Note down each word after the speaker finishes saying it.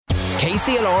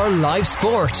KCLR Live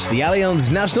Sport. The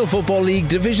Allianz National Football League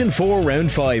Division 4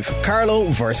 Round 5. Carlow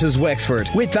versus Wexford.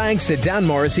 With thanks to Dan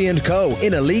Morrissey & Co.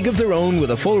 In a league of their own with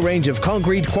a full range of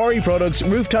concrete, quarry products,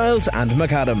 roof tiles and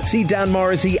macadam. See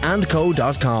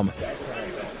danmorrisseyandco.com.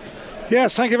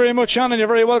 Yes, thank you very much, Shannon. You're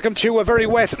very welcome to a very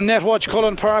wet Netwatch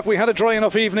Cullen Park. We had a dry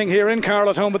enough evening here in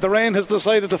Carlow Town, but the rain has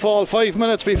decided to fall 5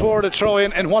 minutes before the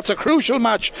throw-in in what's a crucial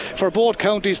match for both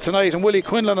counties tonight. And Willie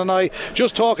Quinlan and I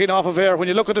just talking off of air, when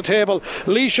you look at the table,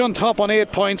 Laois on top on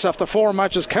 8 points after 4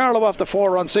 matches, Carlow after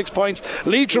 4 are on 6 points,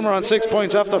 Leitrim are on 6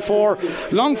 points after 4,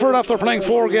 Longford after playing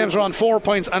 4 games are on 4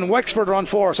 points, and Wexford are on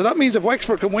 4. So that means if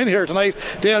Wexford can win here tonight,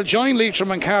 they'll join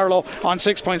Leitrim and Carlow on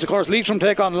 6 points. Of course, Leitrim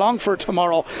take on Longford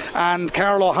tomorrow, and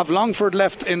Carlow have Longford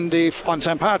left on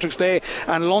St Patrick's Day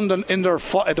and London in the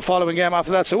following game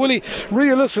after that. So Willie,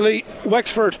 realistically,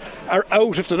 Wexford are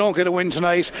out if they don't get a win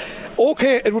tonight.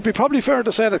 Okay, it would be probably fair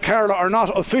to say that Carlow are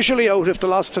not officially out if they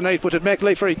lost tonight, but it'd make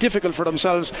life very difficult for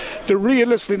themselves. They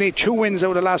realistically need 2 wins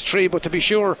out of the last 3, but to be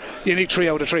sure, you need 3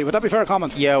 out of 3. Would that be a fair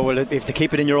comment? Yeah, well, if to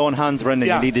keep it in your own hands, Brendan,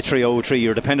 you need the 3 out of 3.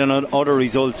 You're dependent on other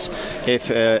results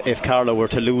if Carlow were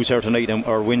to lose here tonight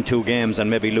or win 2 games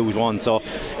and maybe lose 1. So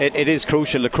it is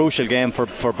crucial, a crucial game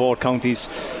for both counties.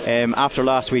 After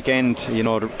last weekend,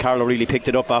 Carlow really picked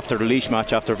it up after the Laois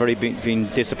match, after being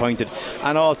disappointed.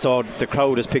 And also the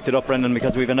crowd has picked it up, Brendan,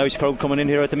 because we've a nice crowd coming in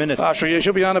here at the minute. Sure, you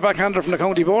should be on a backhander from the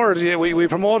county board. We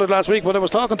promoted last week, but I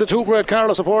was talking to 2 great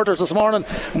Carlow supporters this morning,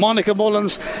 Monica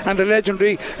Mullins and the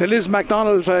legendary Liz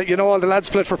MacDonald. All the lads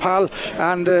split for Pal,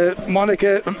 and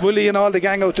Monica, Willie and all the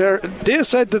gang out there. They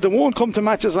said that they won't come to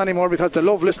matches anymore because they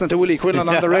love listening to Willie Quinlan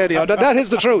on the radio. That is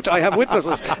the truth. I have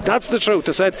witnesses. That's the truth.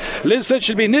 They said Liz said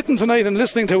she'll be knitting tonight and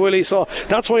listening to Willie, so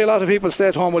that's why a lot of people stay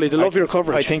at home, Willie. They love your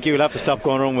coverage. I think you'll have to stop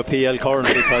going around with PL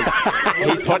currently, because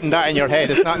he's putting that in your head.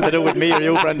 It's nothing to do with me or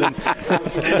you, Brendan.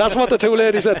 That's what the 2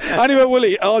 ladies said. Anyway,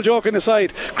 Willie, all joking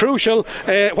aside, crucial,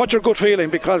 what's your gut feeling?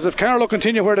 Because if Carlow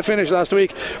continue where they finished last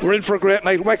week, we're in for a great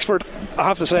night. Wexford, I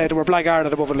have to say, they were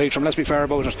blackguarded above in Leitrim, let's be fair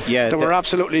about it. Yeah, they were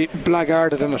absolutely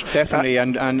blackguarded in it. Definitely,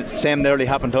 and same nearly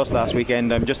happened to us last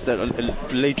weekend.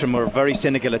 Leitrim were very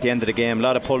cynical at the end of the game, a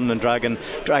lot of pulling and dragging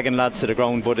lads to the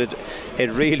ground, but it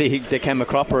really, they came a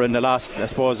cropper in the last, I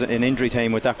suppose, in injury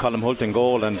time with that Colm Hulton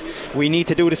goal. And we need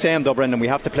to do the same though, Brendan. We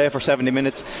have to play for 70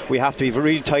 minutes. We have to be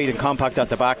really tight and compact at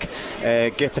the back,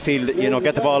 get the field,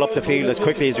 get the ball up the field as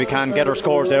quickly as we can, get our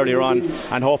scores earlier on,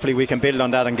 and hopefully we can build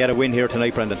on that and get a win here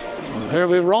tonight, Brendan. Here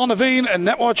we have Ron Aveen and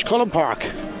Netwatch Cullen Park.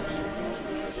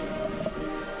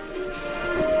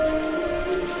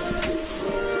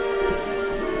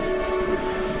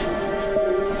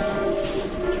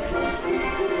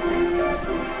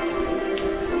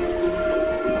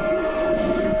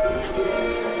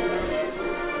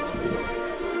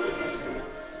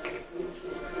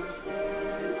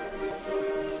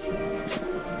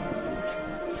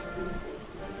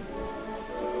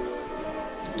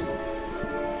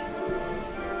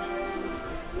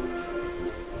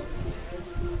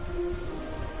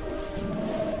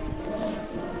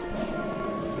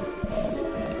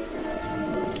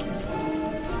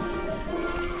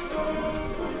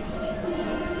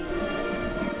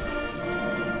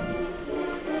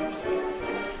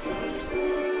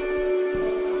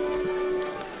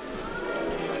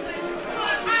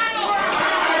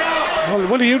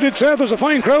 Well, you did say there's a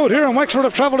fine crowd here, and Wexford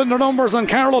have travelled in their numbers, and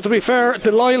Carlow, to be fair,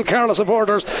 the loyal Carlow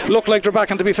supporters look like they're back.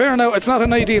 And to be fair now, it's not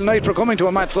an ideal night for coming to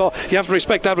a match, so you have to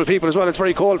respect that with people as well. It's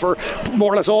very cold for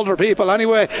more or less older people.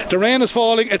 Anyway, the rain is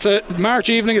falling. It's a March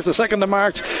evening. It's the 2nd of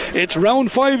March. It's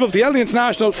round 5 of the Allianz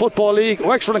National Football League.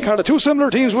 Wexford and Carlow, 2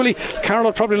 similar teams, Willie.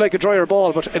 Carlow probably like a drier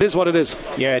ball, but it is what it is.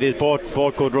 Yeah, it is.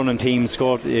 Both good running teams.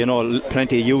 Scored,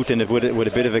 plenty of youth in it with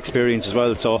a bit of experience as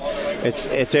well. So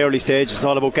it's early stage. It's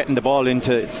all about getting the ball into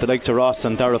the likes of Ross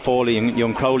and Darragh Foley and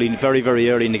young Crowley very, very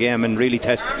early in the game, and really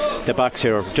test the backs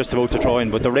here just about to throw in.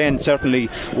 But the rain certainly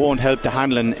won't help the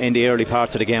handling in the early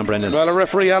parts of the game, Brendan. Well, a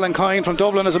referee, Alan Coyne from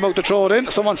Dublin, is about to throw it in.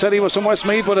 Someone said he was from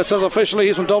Westmeath, but it says officially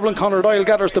he's from Dublin. Conor Doyle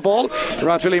gathers the ball. The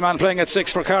Rathvilly man playing at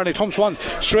 6 for Carney. Thumps one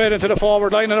straight into the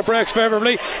forward line, and it breaks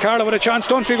favourably. Carlow with a chance.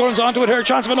 Dunphy runs onto it here.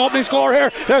 Chance of an opening score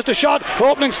here. There's the shot.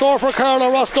 Opening score for Carlow.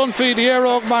 Ross Dunphy, the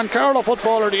Aero man, Carlow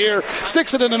footballer of the year,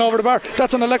 sticks it in and over the bar.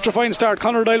 That's an electrifying start.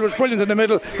 Conor Doyle was brilliant in the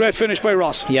middle. Great finish by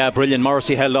Ross. Yeah, brilliant.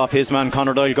 Morrissey held off his man.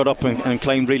 Conor Doyle got up and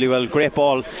climbed really well. Great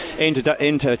ball into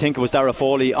I think it was Dara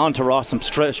Foley, onto Ross, and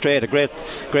straight. A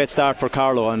great start for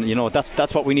Carlow, and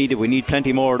that's what we needed. We need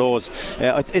plenty more of those.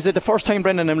 Is it the first time,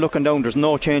 Brendan, I'm looking down, there's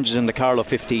no changes in the Carlow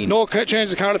 15? No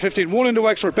changes in Carlow 15. One into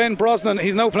Wexford. Ben Brosnan,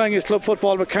 he's now playing his club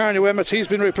football with Carnew Emmets. He's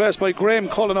been replaced by Graham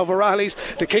Cullen of O'Reilly's.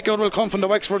 The kick out will come from the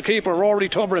Wexford keeper, Rory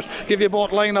Tubritt. Give you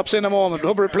both lineups in a moment.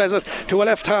 Tubritt plays it to a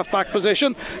left half back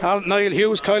position. Niall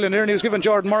Hughes, Kyle Nairn, he was giving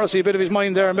Jordan Morrissey a bit of his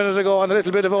mind there a minute ago, and a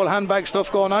little bit of old handbag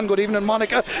stuff going on. Good evening,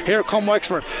 Monica. Here come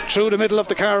Wexford through the middle of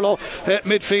the Carlow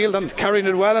midfield and carrying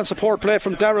it well, and support play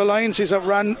from Darragh Lyons. He's a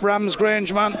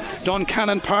Ramsgrange man.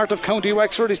 Duncannon, part of County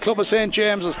Wexford. His club of St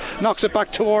James's, knocks it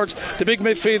back towards the big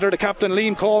midfielder, the captain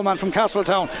Liam Coleman from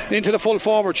Castletown, into the full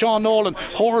forward Sean Nolan,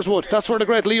 Horswood. That's where the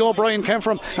great Leo O'Brien came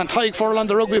from, and Tyke Furlan,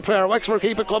 the rugby player. Wexford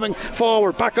keep it coming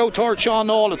forward, back out towards Sean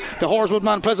Nolan. The Horswood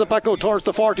man plays it back out towards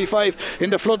the 45 in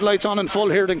the floodlights on in full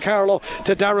here in Carlow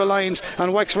to Darragh Lyons,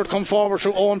 and Wexford come forward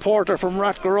through Owen Porter from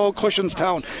Rathgarrow,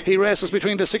 Cushenstown. He races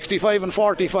between the 65 and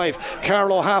 45.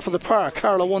 Carlow half of the park.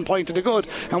 Carlow 1 point to the good,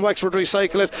 and Wexford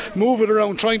recycle it, move it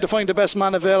around, trying to find the best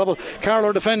man available.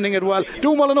 Carlow defending it well,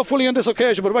 doing well enough fully on this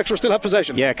occasion, but Wexford still have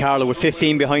possession. Yeah, Carlow with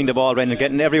 15 behind the ball, Brendan,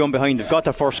 getting everyone behind. They've got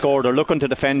their first score. They're looking to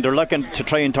defend. They're looking to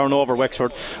try and turn over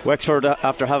Wexford. Wexford,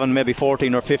 after having maybe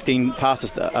 14 or 15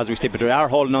 passes as we speak, but they are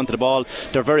holding on to the ball.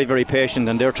 They're very, very patient,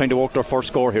 and they're trying to work their first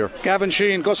score here. Gavin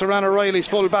Sheehan, Gus O'Reilly's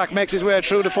full back, makes his way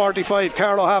through the 45.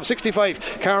 Carlow half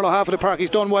 65. Carlow half of the park. He's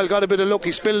done well, got a bit of luck.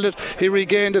 He spilled it, he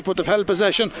regained it, but they've held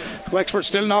possession. Wexford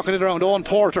still knocking it around. Owen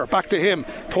Porter, back to him.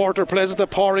 Porter plays it to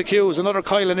Pádraig Hughes, another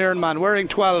Kyle Nairn man, wearing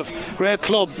 12. Great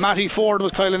club. Matty Ford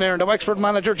was Kyle Nairn. The Wexford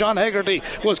manager John Hegarty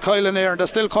was Kyle Nairn. They're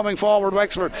still coming forward,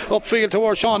 Wexford. Upfield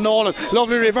towards Sean Nolan.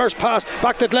 Lovely reverse pass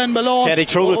back to Glenn Malone. Said he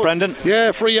threw it, Brendan.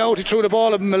 Yeah, free out. He threw the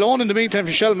ball at Malone. In the meantime,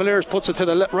 Michelle Maliers puts it to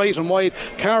the right and wide.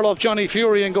 Carlow, Johnny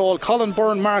Fury in goal. Colin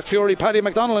Byrne, Mark Fury, Paddy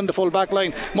McDonnell in the full back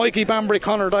line. Mikey Bambry,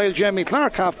 Conor Dial, Jamie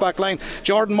Clark half back line.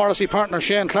 Jordan Morrissey partner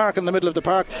Shane Clark in the middle of the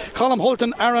park. Colm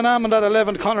Hulton, Aaron Ammond at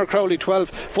 11. Conor Crowley 12.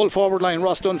 Full forward line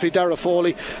Ross Dunphy, Dara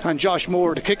Foley and Josh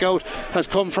Moore. The kick out has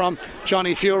come from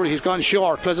Johnny Fury. He's gone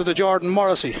short. Plays it to Jordan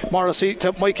Morrissey. Morrissey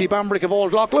to Mikey Bambrick of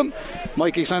Old Loughlin.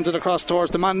 Mikey sends it across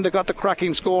towards the man that got the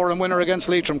cracking score and winner against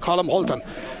Leitrim, Colm Hulton.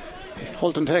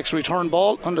 Hulton takes return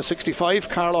ball under 65.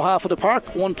 Carlow half of the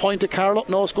park. 1 point to Carlow.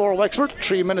 No score Wexford.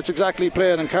 3 minutes exactly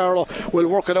played, and Carlow will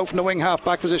work it out from the wing half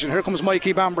back position. Here comes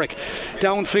Mikey Bambrick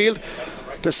downfield.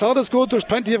 The sod is good. There's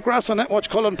plenty of grass on it. Watch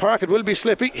Cullen Park. It will be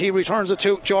slippy. He returns it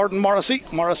to Jordan Morrissey.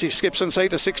 Morrissey skips inside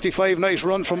the 65. Nice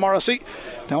run from Morrissey.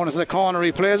 Down into the corner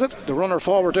he plays it. The runner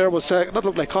forward there was that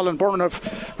looked like Colin Byrne of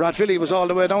Rathvilly was all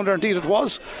the way down there. Indeed it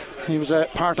was. He was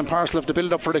part and parcel of the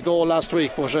build up for the goal last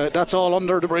week, but that's all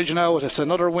under the bridge now. It's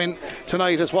another win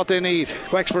tonight is what they need.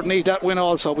 Wexford need that win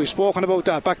also. We've spoken about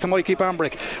that. Back to Mikey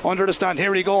Bambrick under the stand.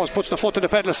 Here he goes, puts the foot to the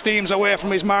pedal, steams away from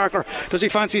his marker. Does he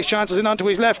fancy his chances in onto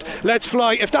his left? Let's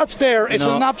fly. If that's there, it's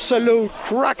an absolute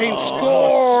cracking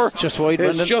score. Just wide,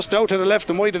 it's Brendan. just out to the left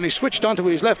and wide, and he switched onto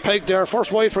his left peg there.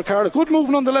 First wide for Carlow. Good move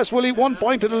nonetheless, Willie. 1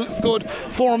 point to the good.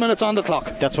 4 minutes on the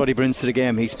clock. That's what he brings to the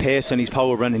game. His pace and his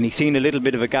power, Brendan. He's seen a little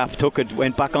bit of a gap, took it,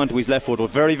 went back onto his left foot,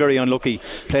 was very, very unlucky.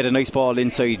 Played a nice ball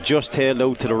inside, just tailed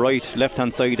out to the right, left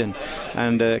hand side,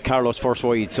 and Carlow's first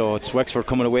wide. So it's Wexford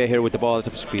coming away here with the ball at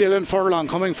top speed. Dylan Furlong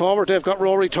coming forward. They've got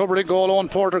Rory Tubritt in goal, Owen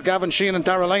Porter, Gavin Sheehan and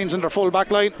Darragh Lyons in their full back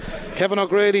line. Kevin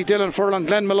O'Grady, Dylan Furlong,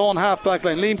 Glenn Malone half back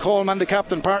line. Liam Coleman the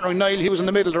captain, partnering Niall Hughes in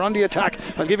the middle. They're on the attack.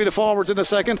 I'll give you the forwards in a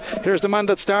second. Here's the man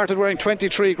that started wearing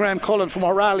 23, Graham Cullen from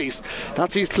O'Reilly's.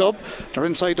 That's his club. They're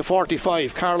inside the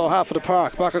 45. Carlow half of the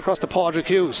park, back across to Pádraig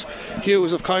Hughes.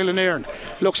 Hughes of Kyle Nairn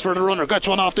looks for the runner, gets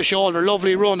one off the shoulder.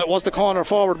 Lovely run. It was the corner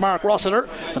forward Mark Rossiter,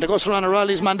 and the Gus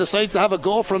O'Reilly's man decides to have a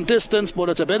go from distance, but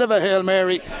it's a bit of a Hail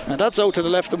Mary, and that's out to the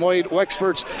left and wide.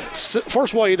 Wexford's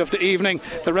first wide of the evening.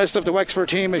 The rest of the Wexford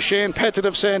team is Shane Pettit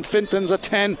of St Fintan's at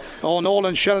 10,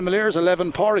 Nolan Shellmaliers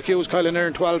 11, Pádraig Hughes, Kyle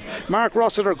Nairn 12, Mark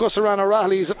Rossiter, Gus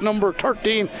O'Reilly's at number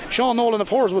 13, Sean Nolan of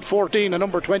Horswood 14, and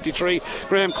number 23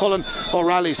 Graham Cullen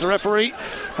O'Reilly's. The referee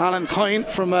Alan Coyne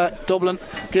from Dublin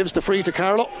gives the free to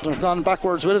Carlow. They've gone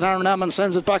backwards with it. Aaron Ammon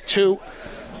sends it back to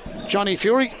Johnny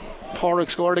Fury. Pádraig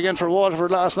scored again for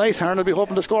Waterford last night. Aaron will be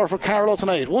hoping to score for Carlow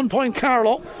tonight. 1 point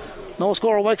Carlow. No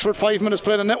score Wexford. 5 minutes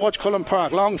played in Netwatch Cullen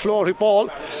Park. Long floaty ball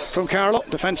from Carlow.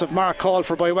 Defensive mark called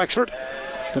for by Wexford.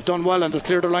 they've done well and they've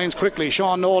cleared their lines quickly.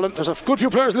 Sean Nolan, there's a good few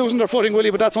players losing their footing,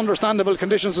 Willie, but that's understandable.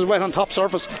 Conditions is wet on top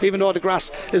surface, even though the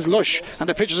grass is lush and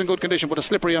the pitch is in good condition, but it's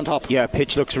slippery on top. Yeah,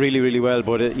 pitch looks really, really well,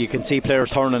 but you can see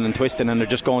players turning and twisting and they're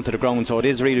just going to the ground, so it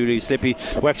is really, really slippy.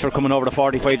 Wexford coming over the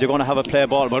 45, they're going to have a play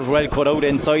ball, but well cut out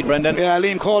inside, Brendan. Yeah,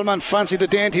 Liam Coleman fancied the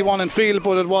dainty one in field,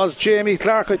 but it was Jamie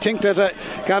Clark, I think, that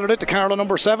gathered it to Carlow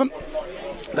number 7.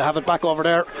 They have it back over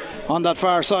there on that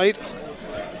far side,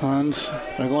 and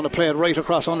they're going to play it right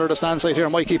across under the stand side here.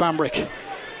 Mikey Bambrick,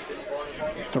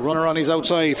 the runner on his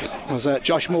outside, was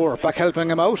Josh Moore back helping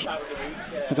him out.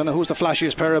 I don't know who's the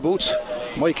flashiest pair of boots.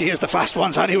 Mikey is the fast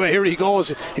ones anyway. Here he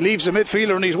goes. He leaves the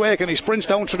midfielder in his wake and he sprints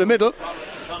down through the middle.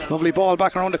 Lovely ball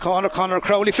back around the corner. Conor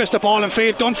Crowley fist the ball in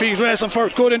field. Dunphy's racing for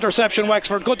it. Good interception,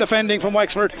 Wexford. Good defending from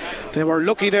Wexford. They were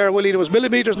lucky there, Willie. There was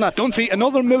millimetres in that. Dunphy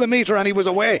another millimetre and he was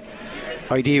away.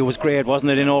 Idea was great, wasn't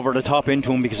it, in over the top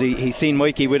into him, because he seen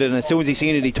Mikey with it, and as soon as he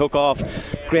seen it he took off.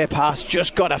 Great pass,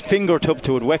 just got a fingertip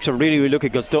to it. Wexford really, really lucky,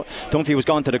 because Dunphy was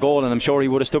gone to the goal and I'm sure he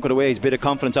would have stuck it away. He's a bit of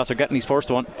confidence after getting his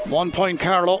first one. 1 point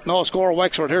Carlow, no score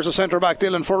Wexford. Here's the centre back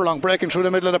Dylan Furlong breaking through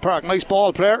the middle of the park. Nice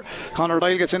ball player. Conor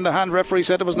Doyle gets in the hand. Referee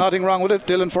said there was nothing wrong with it.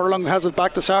 Dylan Furlong has it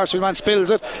back to Sarsfield, man spills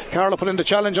it. Carlow put in the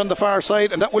challenge on the far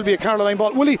side, and that will be a Carlow line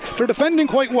ball. Willie, they're defending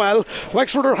quite well.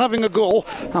 Wexford are having a go,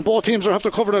 and both teams have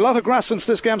to cover a lot of grass since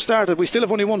this game started. We still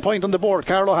have only 1 point on the board.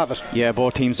 Carlow have it. Yeah,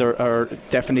 both teams are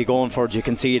definitely going for it, you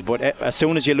can see it, but as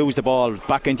soon as you lose the ball,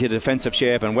 back into the defensive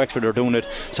shape, and Wexford are doing it,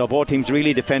 so both teams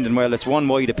really defending well. It's one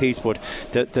wide apiece, but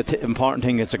the important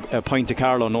thing is a point to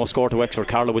Carlow, no score to Wexford.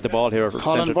 Carlow with the ball here.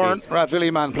 Colin Byrne,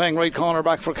 Rathvilly man, playing right corner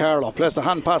back for Carlow, plays the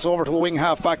hand pass over to a wing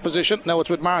half back position. Now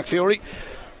it's with Mark Fury.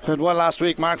 Did well last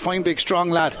week. Mark, fine big strong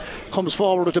lad, comes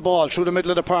forward with the ball through the middle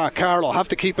of the park. Carlow have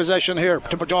to keep possession here.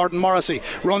 To Jordan Morrissey,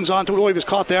 runs on to it. He was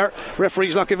caught there.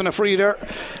 Referee's not giving a free there.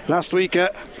 Last week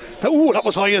that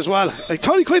was high as well. I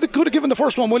thought he could have given the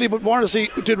first one, Willie, but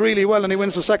Morrissey did really well and he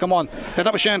wins the second one.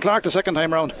 That was Shane Clark the second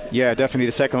time round. Yeah, definitely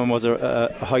the second one was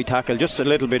a high tackle, just a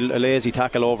little bit a lazy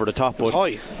tackle over the top, but it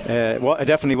was high. It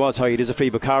definitely was high. It is a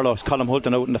free, but Carlow's Colm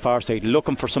Hulton out on the far side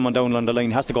looking for someone down on the line,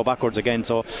 has to go backwards again,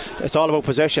 so it's all about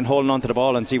possession, holding on to the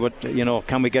ball and see what,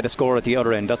 can we get a score at the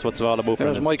other end. That's what it's all about.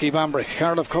 There's Mikey Bambrick.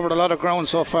 Carlow have covered a lot of ground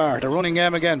so far. The running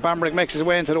game again. Bambrick makes his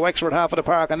way into the Wexford half of the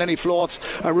park and then he floats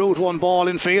a route one ball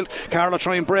in field. Carlow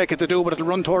try and break it to do, but it'll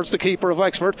run towards the keeper of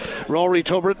Wexford. Rory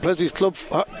Tubbert plays his club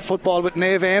football with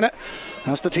Nave Aina.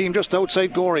 That's the team just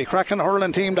outside Gorey. Cracking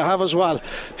hurling team to have as well.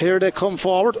 Here they come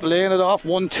forward, laying it off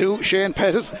 1-2. Shane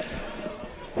Pettit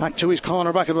back to his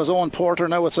cornerback. It was Owen Porter.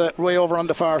 Now it's way over on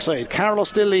the far side. Carlow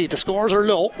still lead. The scores are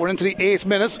low. We're into the 8th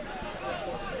minute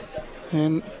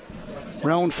in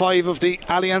round 5 of the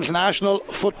Allianz National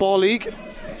Football League.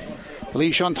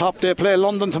 Laois on top. They play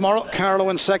London tomorrow. Carlow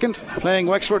in second, playing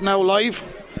Wexford now live.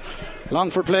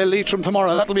 Longford play Leitrim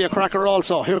tomorrow. That'll be a cracker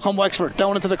also. Here come Wexford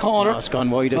down into the corner. It's gone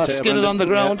wide. That's skidded on the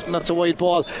ground, and that's a wide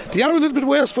ball. They are a little bit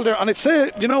wasteful there, and I'd say,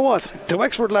 you know what, the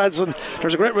Wexford lads, and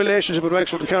there's a great relationship with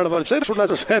Wexford and Carlow, but I'd say the Wexford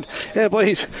lads are saying, yeah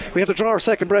boys, we have to draw our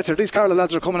second breath here. These Carlow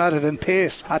lads are coming at it at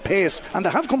pace, and they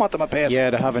have come at them at pace.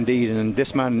 Yeah, they have indeed, and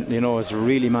this man, is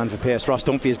really man for pace. Ross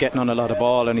Dunphy is getting on a lot of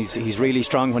ball, and he's really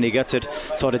strong when he gets it,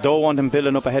 so they don't want him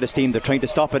building up ahead of steam. They're trying to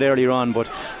stop it earlier on, but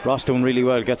Ross doing really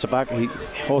well, gets it back, he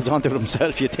holds on to it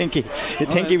himself. You'd think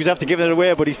he was after giving it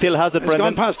away, but he still has it. He's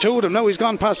gone past 2 of them. Now he's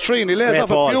gone past 3 and he lays off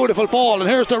a beautiful ball, and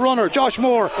here's the runner, Josh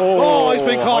Moore. He's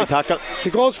been caught. He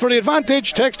goes for the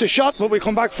advantage, takes the shot, but we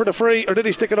come back for the free. Or did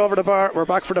he stick it over the bar? We're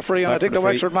back for the free, and I think the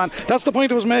Wexford man, that's the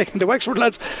point I was making. The Wexford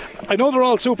lads, I know they're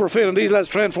all super fit and these lads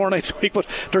train 4 nights a week, but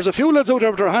there's a few lads out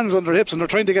there with their hands on their hips and they're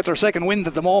trying to get their second wind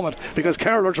at the moment because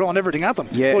Carlow are throwing everything at them.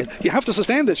 Yeah, but you have to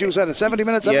sustain this. You said it's 70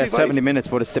 minutes, 75? Yeah, 70 minutes,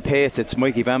 but it's the pace. It's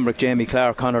Mikey Bambrick, Jamie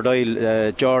Clark, Conor Doyle,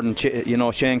 Jordan,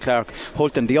 Shane Clark,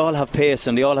 Hulton. They all have pace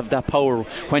and they all have that power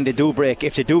when they do break.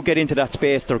 If they do get into that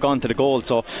space, they're gone to the goal.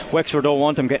 So Wexford don't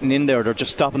want them getting in there. They're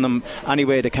just stopping them any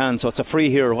way they can. So it's a free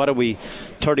here. What are we?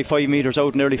 35 metres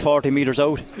out, nearly 40 metres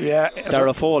out. Yeah.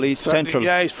 Dara Fall, he's central.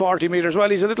 Yeah, he's 40 metres. Well,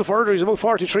 he's a little further. He's about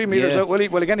 43 metres out.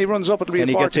 Well, again, he runs up. It'll be and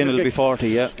he 40. Gets in, it'll be 40,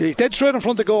 yeah. He's dead straight in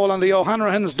front of the goal on the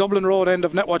O'Hanrahan's Dublin Road end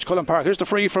of Netwatch Cullen Park. Here's the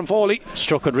free from Foley.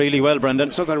 Struck it really well,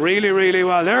 Brendan. Struck it really, really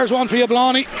well. There's one for you,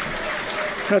 Blarney.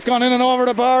 It's gone in and over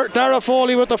the bar. Dara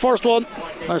Foley with the first one.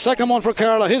 The second one for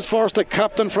Carlow. His first, the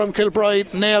captain from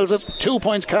Kilbride, nails it. 2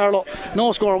 points Carlow.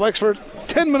 No score Wexford.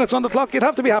 10 minutes on the clock. You'd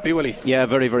have to be happy, Willie. Yeah,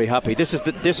 very, very happy. This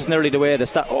is nearly the way to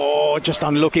start. Oh, just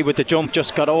unlucky with the jump,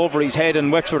 just got over his head,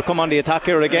 and Wexford come on the attack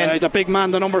here again. He's a big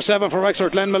man, the number 7 for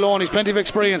Wexford, Glenn Malone. He's plenty of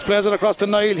experience, plays it across to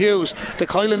Niall Hughes. The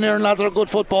Kyle and Nairn lads are good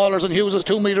footballers, and Hughes is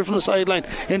 2 metres from the sideline,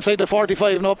 inside the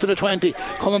 45 and up to the 20,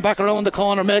 coming back around the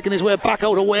corner, making his way back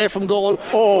out away from goal.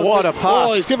 Oh, what a pass.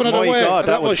 Oh, he's giving it My away. God,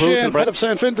 that was brutal, Shane, head of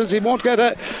St. Fintan's. He won't get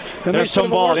it. There's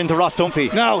some ball into Ross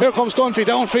Dunphy. Now here comes Dunphy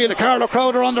downfield. The Carlow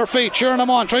crowd are on their feet, cheering him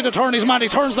on, trying to turn his man. He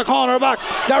turns the corner back.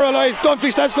 Darragh Lyde,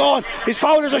 Dunphy stays going. He's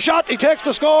fouled as a shot. He takes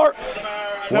the score.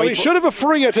 Now he should have a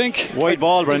free, I think. Wide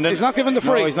ball, Brendan. He's not giving the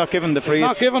free. No, he's not giving the free. He's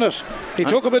not giving it. He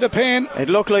took a bit of pain. It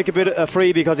looked like a bit of a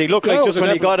free, because he looked like just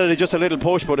when he got it, just a little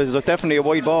push, but it's definitely a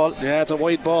wide ball. Yeah, it's a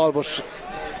wide ball, but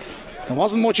there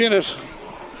wasn't much in it.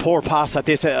 Poor pass at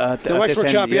this the Wexford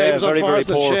chap, he was very, on very Forrest.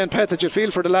 poor. Shane Pettit, you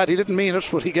feel for the lad. He didn't mean it,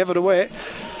 but he gave it away.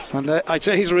 And I'd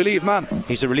say he's a relieved man.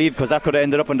 He's a relief, because that could have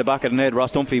ended up in the back of the net.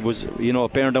 Ross Dunphy was,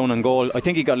 bearing down on goal. I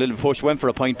think he got a little push, went for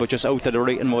a point, but just out to the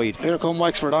right and wide. Here come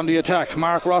Wexford on the attack.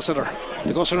 Mark Rossiter,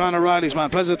 the Gusarana Riley's man,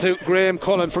 plays it to Graham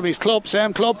Cullen from his club,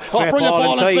 same club. Oh, Great brilliant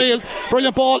ball in field.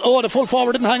 Brilliant ball. Oh, the full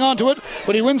forward didn't hang on to it,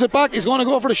 but he wins it back. He's going to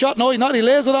go for the shot. No, he's not. He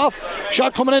lays it off.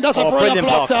 Shot coming in. That's a brilliant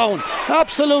block down.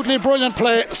 Absolutely brilliant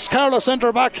play. Carlow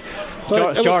centre back.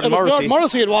 Jordan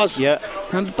Morrissey it was. Yeah.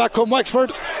 And back come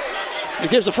Wexford. He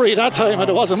gives a free that time, and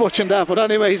there wasn't much in that, but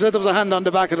anyway, he said there was a hand on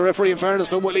the back of the referee. In fairness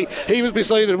to Willie, he was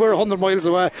beside it. We're 100 miles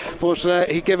away, but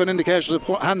he gave an indication of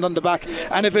a hand on the back.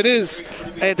 And if it is,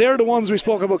 they're the ones we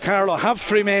spoke about. Carlow have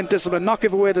to remain disciplined, not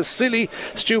give away the silly,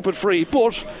 stupid free,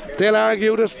 but they'll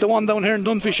argue that the one down here in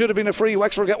Dunphy should have been a free.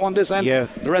 Wexford get one this end. Yeah.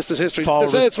 The rest is history. They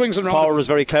say it swings and roundabouts. Fowler was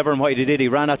very clever in what he did. He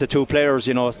ran at the two players,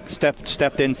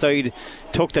 stepped inside,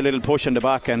 took the little push in the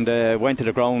back, and went to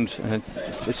the ground. And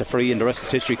it's a free, and the rest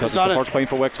is history, because it's the first point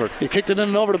for Wexford. He kicked it in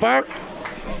and over the bar,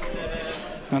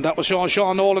 and that was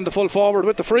Sean Nolan, the full forward,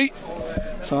 with the free.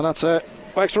 So that's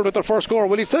Wexford with their first score.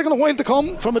 Well, it's taken a while to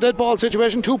come from a dead ball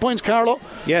situation. 2 points Carlow.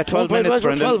 Yeah, 12 minutes, Wexford,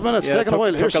 Brendan. 12 minutes, taken a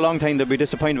while. Took a long time to be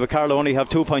disappointed with Carlow only have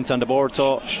 2 points on the board.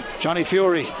 So Johnny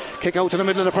Fury, kick out to the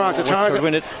middle of the park. The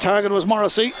target was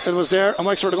Morrissey. It was there, and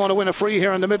Wexford are going to win a free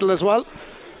here in the middle as well.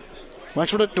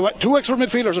 Wexford, two Wexford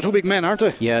midfielders are two big men, aren't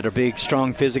they? Yeah, they're big,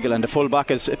 strong, physical, and the full back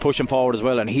is pushing forward as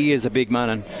well, and he is a big man,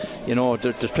 and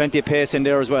there's plenty of pace in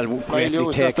there as well.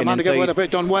 That's the man to get away with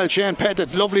it. Done well. Shane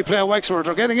Pettit, lovely play. Wexford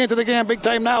are getting into the game big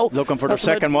time now. Looking for their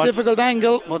second one. Difficult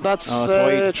angle, but that's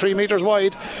 3 metres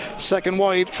wide. Second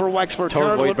wide for Wexford.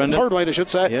 Third wide, I should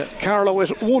say. Yeah. Carlow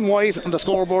with 1 wide, and the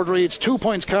scoreboard reads 2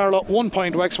 points Carlow, 1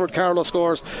 point Wexford. Carlow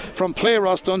scores from play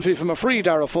Ross Dunphy, from a free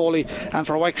Darragh Foley, and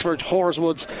for Wexford,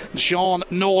 Horswood's Sean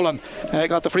Nolan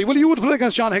got the free. Well, you would have played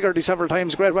against John Hegarty several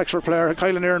times. Great Wexford player.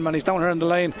 Kyle and Nairn, man, he's down here in the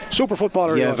line. Super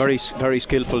footballer. Yeah, very, very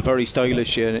skillful, very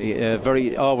stylish,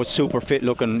 very always super fit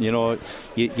looking. You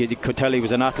could tell he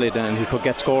was an athlete, and he could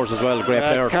get scores as well. Great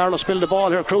player. Carlow spilled the ball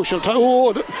here, crucial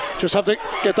time. Just have to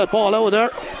get that ball out of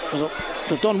there.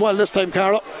 They've done well this time,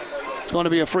 Carlow. It's going to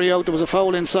be a free out. There was a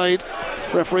foul inside.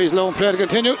 Referee's loan play to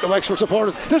continue. The Wexford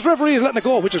supporters. This referee is letting it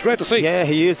go, which is great to see. Yeah,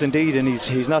 he is indeed, and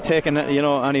he's not taking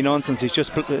any nonsense. He's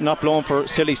just not blowing for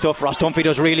silly stuff. Ross Dunphy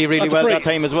does really well that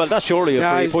time as well. That's surely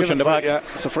a free push in the back. Yeah,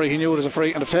 it's a free. He knew it was a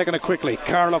free, and they've taken it quickly.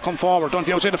 Carlow come forward.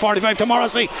 Dunphy outside the 45 to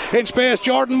Morrissey in space.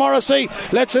 Jordan Morrissey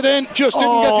lets it in. Just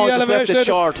didn't get the elevation. Left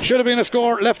it short. Should have been a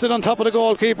score. Left it on top of the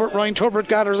goalkeeper. Ryan Turbert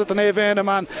gathers at the Navena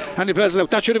man, and he plays it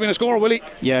out. That should have been a score, Willie.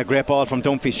 Yeah, great ball from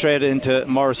Dunphy straight into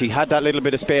Morrissey. Had that little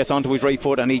bit of space onto his right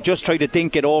foot, and he just tried to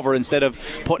dink it over instead of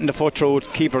putting the foot through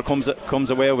it. Keeper comes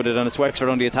away with it, and it's Wexford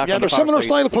on the attack. Yeah, they're similar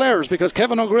style players, because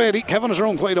Kevin O'Grady, Kevin has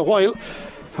around quite a while,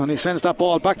 and he sends that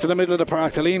ball back to the middle of the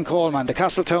park to Liam Coleman, the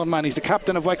Castletown man. He's the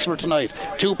captain of Wexford tonight.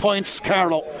 2 points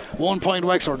Carlow, 1 point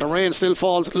Wexford. The rain still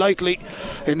falls lightly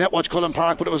in Netwatch Cullen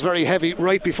Park, but it was very heavy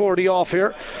right before the off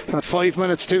here at 5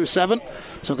 minutes to 7.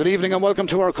 So good evening and welcome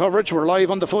to our coverage. We're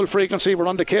live on the full frequency. We're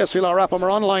on the KCLR app, and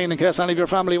we're online in case any of your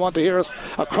family want to hear us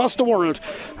across the world,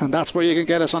 and that's where you can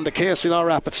get us on the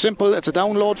KCLR app. It's simple, it's a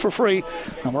download for free,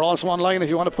 and we're also online if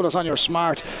you want to put us on your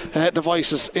smart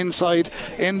devices inside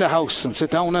in the house and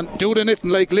sit down and do the knitting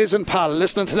like Liz and Pal,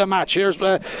 listening to the match. Here's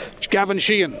Gavin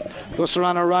Sheehan,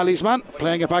 Gusarana Rally's man,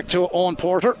 playing it back to Owen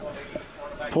Porter.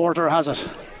 Porter has it,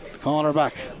 corner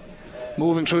back,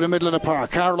 moving through the middle of the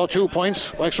park. Carlow 2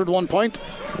 points, Wexford 1 point.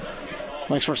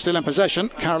 Wexford still in possession.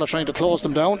 Carlow trying to close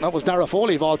them down. That was Darragh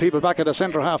Foley of all people back at the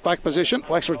centre half back position.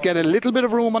 Wexford get a little bit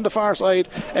of room on the far side.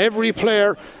 Every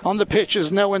player on the pitch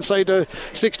is now inside the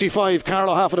 65.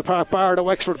 Carlow half of the park, bar the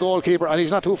Wexford goalkeeper, and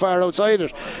he's not too far outside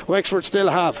it. Wexford still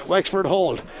have. Wexford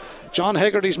hold. John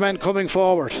Hegarty's men coming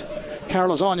forward.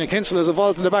 Carlow's Anya Kinsella is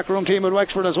involved in the backroom team with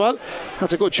Wexford as well.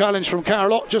 That's a good challenge from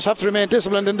Carlow. Just have to remain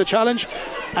disciplined in the challenge,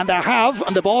 and they have,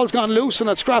 and the ball's gone loose and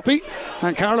it's scrappy,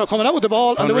 and Carlow coming out with the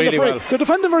ball and they win the free. Well. They're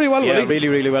defending very well. Yeah,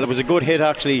 really well. It was a good hit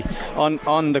actually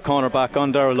on the corner back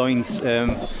on Darragh Lyons.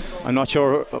 I'm not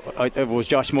sure if it was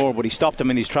Josh Moore, but he stopped him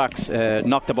in his tracks,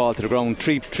 knocked the ball to the ground.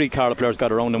 Three Carlow players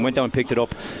got around and went down and picked it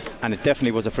up, and it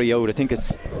definitely was a free out. I think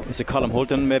it's Colm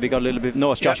Hulton maybe got a little bit.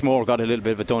 No, it's Josh Moore got a little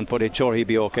bit of a done, but it's sure he'd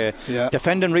be okay. Yeah.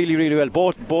 Defending really well.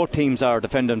 Both teams are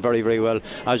defending very well,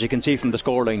 as you can see from the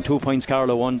scoreline. 2 points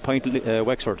Carlow, 1 point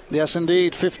Wexford. Yes,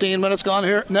 indeed. 15 minutes gone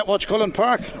here. Netwatch Cullen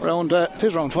Park. It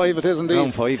is round 5. It is indeed.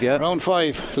 Round 5, yeah. Round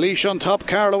 5. Laois on top.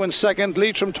 Carlow in second.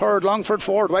 Leitrim third. Longford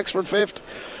fourth. Wexford fifth.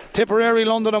 Tipperary,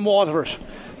 London and Waterford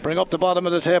bring up the bottom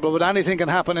of the table, but anything can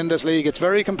happen in this league. It's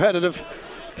very competitive.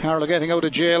 Carlow getting out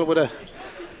of jail with a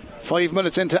 5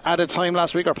 minutes into added time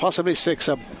last week, or possibly 6.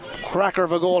 A cracker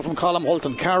of a goal from Colm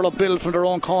Hulton. Carlow build from their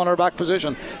own corner back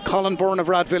position. Colin Byrne of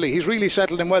Rathvilly, he's really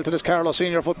settled in well to this Carlow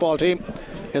senior football team.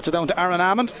 It's down to Aaron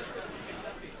Ammond.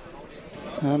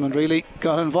 Ammond really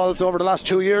got involved over the last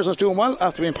 2 years and is doing well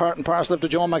after being part and parcel of the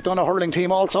Joan McDonagh hurling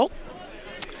team also.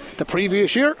 The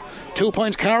previous year, 2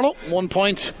 points Carlow, 1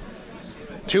 point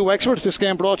to Wexford. This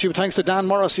game brought to you thanks to Dan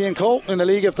Morrissey & Co. in a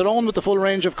league of their own with the full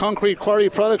range of concrete quarry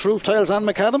products, roof tiles and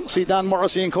macadam. See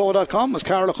danmorrisseyandco.com as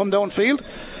Carlow come downfield.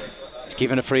 He's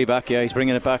giving a free back, he's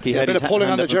bringing it back. He had a bit of pulling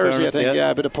on the jersey, I think.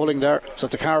 A bit of pulling there. So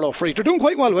it's a Carlow free. They're doing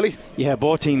quite well, Willie. Yeah,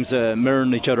 both teams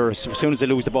mirroring each other. As soon as they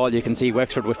lose the ball, you can see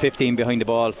Wexford with 15 behind the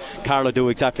ball. Carlow do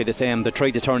exactly the same. They try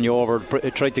to turn you over,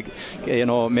 try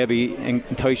to maybe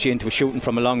entice you into shooting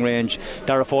from a long range.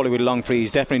 Dara Foley with a long free.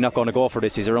 He's definitely not going to go for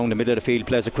this. He's around the middle of the field,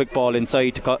 plays a quick ball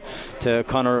inside to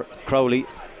Conor Crowley.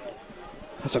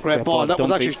 That's a great ball. That was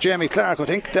actually Jamie Clark, I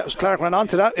think. That was Clark ran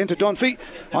onto that, into Dunphy,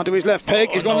 onto his left peg.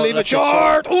 He's going to leave it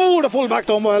short. Oh, the full back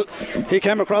done well. He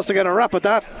came across to get a rap at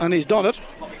that, and he's done it.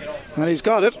 And he's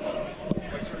got it.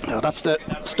 Now that's the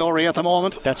story at the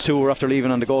moment. That's 2 after leaving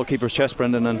on the goalkeeper's chest,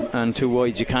 Brendan, and 2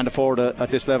 wides. You can't afford it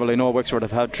at this level. I know Wexford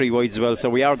have had 3 wides as well, so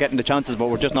we are getting the chances, but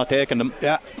we're just not taking them.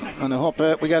 Yeah, and I hope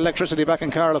we get electricity back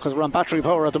in Carlow, because we're on battery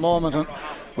power at the moment and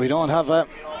we don't have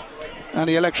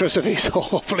any electricity, so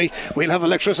hopefully we'll have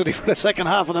electricity for the second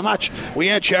half of the match. We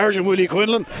ain't charging Willie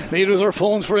Quinlan, neither is our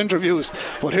phones for interviews.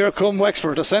 But here come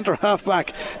Wexford, the centre half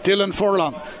back Dylan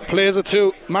Furlong plays it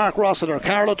to Mark Rossiter.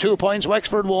 Carlow 2 points,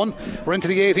 Wexford 1. We're into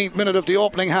the 18th minute of the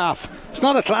opening half. It's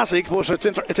not a classic, but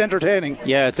it's entertaining.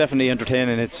 Yeah, it's definitely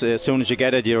entertaining. It's as soon as you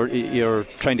get it, you're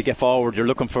trying to get forward, you're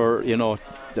looking for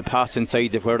the pass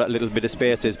inside where that little bit of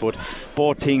space is, but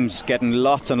both teams getting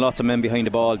lots and lots of men behind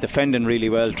the ball, defending really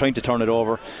well, trying to turn it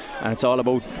over, and it's all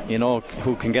about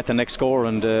who can get the next score,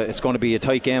 and it's going to be a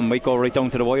tight game. Might go right down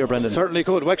to the wire, Brendan. Certainly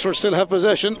could. Wexford still have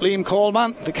possession. Liam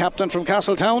Coleman, the captain from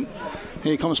Castletown,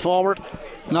 he comes forward,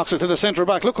 knocks it to the centre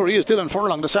back. Look where he is, Dylan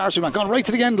Furlong, the Sarcy man, gone right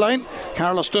to the end line.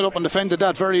 Carlow stood up and defended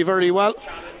that very, very well,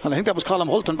 and I think that was Colm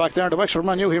Hulton back there. The Wexford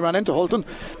man knew he ran into Hulton.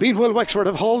 Meanwhile, Wexford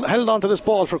have held on to this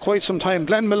ball for quite some time.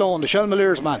 Glenn Malone, the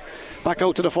Shelmaliers man, back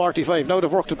out to the 45. Now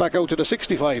they've worked it back out to the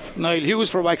 65. Niall Hughes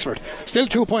for Wexford. Still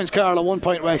 2 points Carlow, 1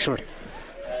 point Wexford.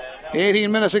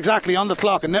 18 minutes exactly on the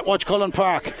clock in Netwatch Cullen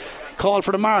Park. Call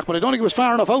for the mark, but I don't think he was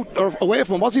far enough out or away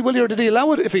from him. Was he, Willie, or did he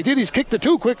allow it? If he did, he's kicked it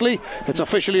too quickly. It's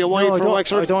officially a wide for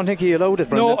Wexford. I don't think he allowed it,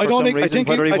 Brendan. No, I don't think.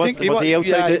 Was he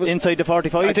outside inside the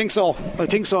 45? I think so.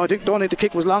 Don't think the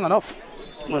kick was long enough.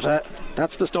 But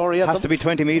that's the story. It has to be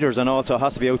 20 metres, and also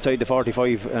has to be outside the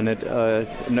 45, and it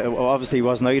obviously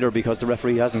wasn't either because the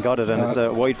referee hasn't got it, and it's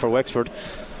wide for Wexford.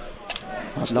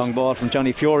 Long ball from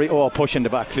Johnny Fury. Push in the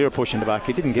back, clear push in the back.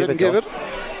 He didn't give it.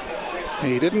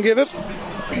 He didn't give it.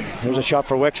 There's a shot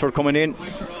for Wexford coming in.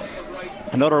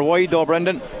 Another wide though,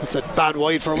 Brendan. It's a bad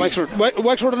wide for Wexford.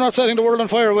 Wexford are not setting the world on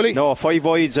fire, Willie. No, 5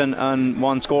 wides and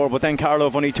 1 score, but then Carlow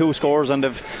have only 2 scores and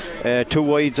they've 2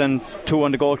 wides and 2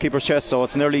 on the goalkeeper's chest, so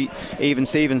it's nearly even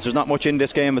Stevens. There's not much in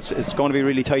this game. It's going to be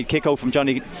really tight. Kick out from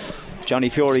Johnny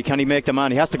Fury. Can he make the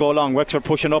man? He has to go long. Wexford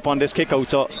pushing up on this kick out,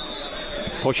 so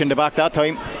pushing the back that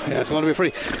time. Yeah, it's going to be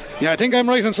free. Yeah, I think I'm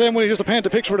right in saying, when you just to paint a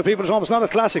picture for the people at home, it's not a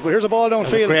classic, but here's a ball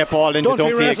downfield. Great ball into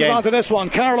Dunphy races again. Onto this one.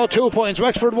 Carlow 2 points,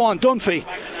 Wexford 1. Dunphy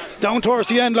down towards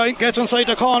the end line, gets inside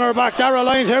the corner back. Darragh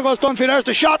Lyons, here goes Dunphy. There's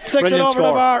the shot, sticks it over the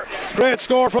bar. Great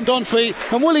score from Dunphy.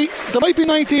 And Willie, there might be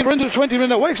 19 or into the 20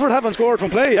 minute. Wexford haven't scored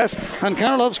from play yet, and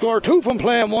Carlow have scored 2 from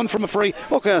play and 1 from a free.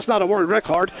 Okay, it's not a world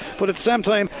record, but at the same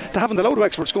time, they haven't allowed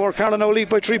Wexford score. Carlow now lead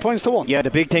by 3 points to 1. Yeah,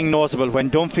 the big thing noticeable when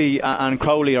Dunphy and Crowley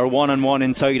Crowley are 1-on-1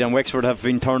 inside, and Wexford have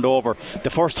been turned over. The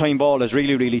first time ball is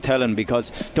really, really telling, because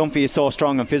Dunphy is so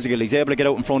strong and physical. He's able to get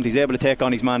out in front, he's able to take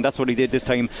on his man. That's what he did this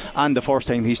time and the first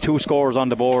time. He's 2 scores on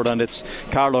the board, and it's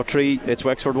Carlow 3, it's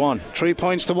Wexford 1. 3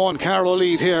 points to 1. Carlow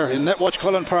lead here in Netwatch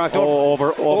Cullen Park.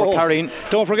 Over carrying.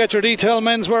 Don't forget your detail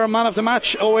menswear man of the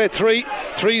match, 083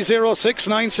 306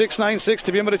 9696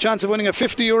 to be in with a chance of winning a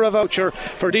 €50 voucher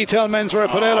for detail menswear,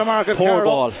 Padella Market, Poor Carlow.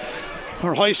 ball.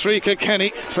 Our High Street, Kilkenny,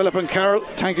 Philip and Carol,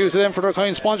 thank you to them for their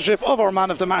kind sponsorship of our man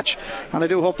of the match, and I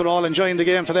do hope they're all enjoying the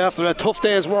game today after a tough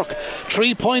day's work.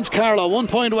 3 points Carlow, 1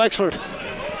 point Wexford.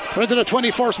 We're into the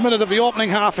 21st minute of the opening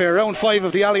half here, round 5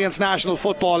 of the Allianz National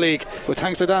Football League, with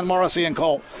thanks to Dan Morrissey and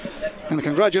co. And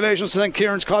congratulations to St.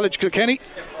 Kieran's College Kilkenny.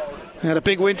 They had a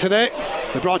big win today.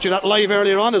 We brought you that live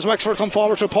earlier on as Wexford come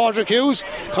forward to Padraig Hughes.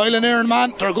 Kyle and Aaron,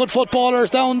 man, they're good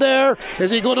footballers down there. Is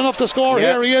he good enough to score?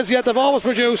 Yeah. Here he is. Yet they've always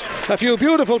produced a few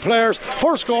beautiful players.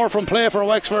 First score from play for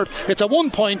Wexford. It's a 1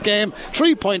 point game.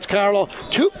 3 points Carlow,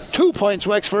 2 points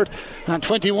Wexford, and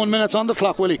 21 minutes on the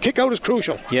clock. Willie, kick out is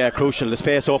crucial. Yeah, crucial. The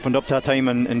space opened up that time,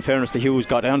 and in fairness to Hughes,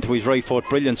 got down to his right foot.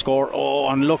 Brilliant score. Oh,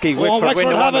 unlucky. Wexford win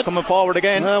the one, coming forward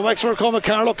again. Wexford coming.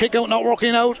 Carlow kick out not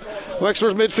working out.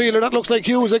 Wexford's midfielder, that looks like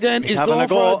Hughes again. He's going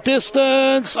for a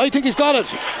distance. I think he's got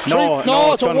it.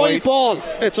 No, it's a wide ball.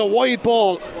 It's a wide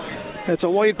ball. It's a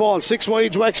wide ball. 6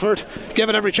 wides Wexford. Gave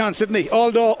it every chance, didn't he?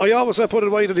 Although I always say put it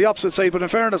wide to the opposite side, but in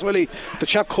fairness, Willie, the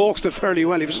chap coaxed it fairly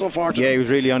well. He was so fortunate. Yeah, he was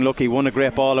really unlucky. Won a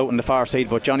great ball out on the far side,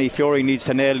 but Johnny Fury needs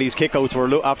to nail these kickouts.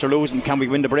 We're after losing. Can we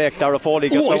win the break? Dara Foley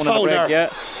gets down on the break.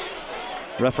 Yeah.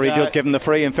 Referee does give him the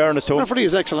free, in fairness to him. Referee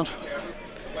is excellent.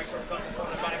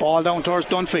 Ball down towards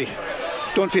Dunphy.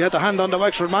 Dunphy had the hand on the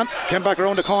Wexford man, came back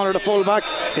around the corner, the full back.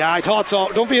 Yeah, I thought so.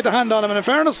 Dunphy had the hand on him, and in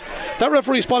fairness, that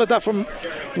referee spotted that from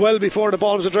well before the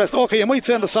ball was addressed. Okay, you might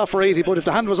say on the soft for 80, but if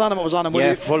the hand was on him, it was on him.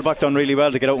 Yeah, full back done really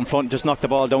well to get out in front, just knocked the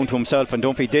ball down to himself, and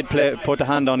Dunphy did put the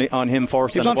hand on him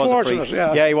first. He was unfortunate,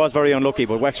 yeah, he was very unlucky,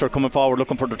 but Wexford coming forward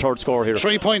looking for the third score here.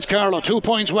 3 points Carlow, 2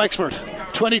 points Wexford.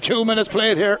 22 minutes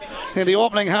played here in the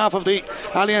opening half of the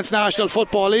Allianz National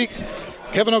Football League.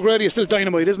 Kevin O'Grady is still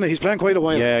dynamite, isn't he? He's playing quite a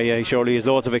while. Yeah, he surely has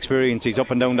loads of experience. He's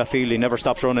up and down that field. He never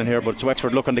stops running here, but it's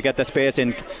Wexford looking to get the space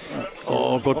in.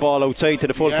 Oh, good ball outside to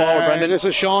the full forward, Brendan. This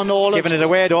is Sean Nolan giving it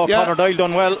away though. Conor Doyle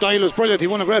done well. Doyle was brilliant. He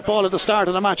won a great ball at the start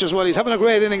of the match as well. He's having a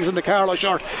great innings in the Carlow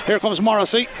shirt. Here comes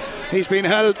Morrissey. He's been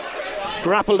held,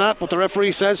 grappled at, but the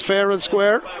referee says fair and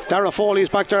square. Dara Foley's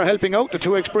back there helping out. The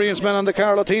 2 experienced men on the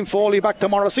Carlow team. Foley back to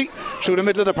Morrissey. Through the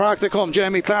middle of the park they come.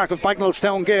 Jamie Clark of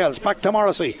Bagnallstown Gales back to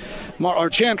Morrissey.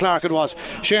 Or Shane Clark it was.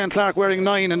 Shane Clark wearing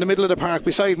 9 in the middle of the park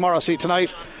beside Morrissey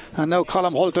tonight. And now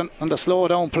Colm Hulton and the slow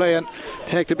down playing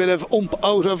take a bit of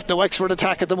out of the Wexford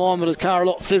attack at the moment as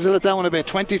Carlow fizzle it down a bit.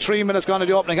 23 minutes gone in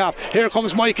the opening half. Here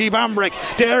comes Mikey Bambrick.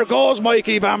 There goes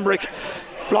Mikey Bambrick.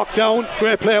 Blocked down,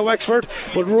 great play of Wexford,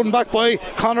 but run back by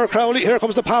Conor Crowley. Here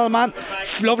comes the pal man,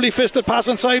 lovely fisted pass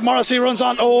inside. Morrissey runs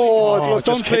on. It was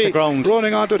Dunphy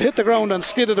running onto it, hit the ground and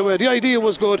skidded away. The idea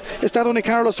was good. Is that only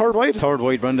Carlow's third wide? Third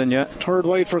wide, Brendan, yeah. Third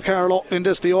wide for Carlow in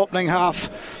this, the opening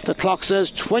half. The clock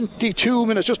says 22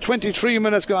 minutes, just 23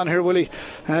 minutes gone here, Willie.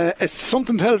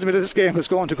 Something tells me that this game is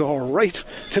going to go right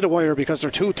to the wire because they're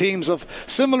 2 teams of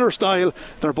similar style.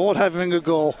 They're both having a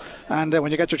go, and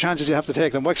when you get your chances, you have to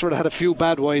take them. Wexford had a few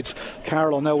bad wides.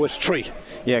 Carlow now with 3.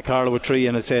 Yeah, Carlow with 3,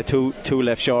 and I say two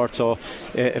left short. So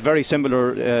very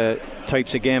similar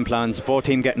types of game plans. Both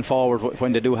teams getting forward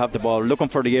when they do have the ball, looking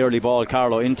for the early ball.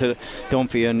 Carlow into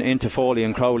Dunphy and into Foley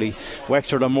and Crowley.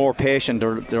 Wexford are more patient.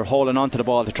 They're holding on to the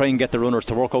ball to try and get the runners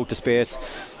to work out the space.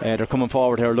 They're coming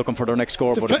forward here looking for their next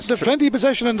score. They've plenty of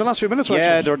possession in the last few minutes.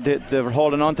 Yeah, they're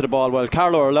holding on to the ball well.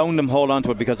 Carlow are allowing them hold on to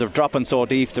it because they're dropping so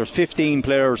deep. There's 15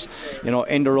 players,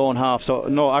 in their own half. So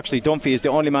no, actually Dunphy is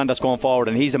the only man that's going forward,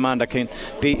 and he's a man that can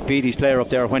beat his player up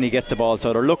there when he gets the ball.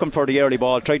 So they're looking for the early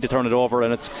ball, tried to turn it over,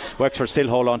 and it's Wexford still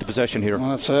hold on to possession here.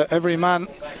 Well, it's every man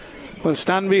will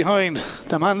stand behind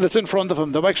the man that's in front of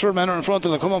him. The Wexford men are in front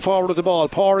of them, coming forward with the ball.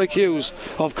 Padraig Hughes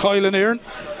of Kyle and Aaron.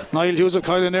 Niall Hughes of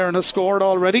Kyle and Aaron has scored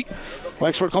already.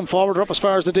 Wexford come forward, up as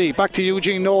far as the D. Back to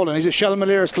Eugene Nolan. He's a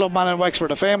Shelmaliers clubman in Wexford,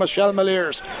 a famous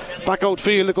Shelmaliers. Back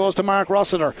outfield it goes to Mark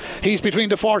Rossiter. He's between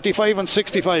the 45 and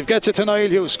 65. Gets it to Niall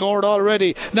Hughes. Scored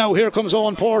already. Now here comes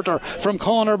Owen Porter from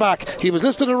corner back. He was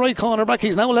listed a right corner back.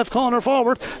 He's now left corner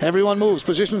forward. Everyone moves.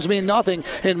 Positions mean nothing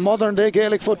in modern day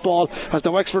Gaelic football as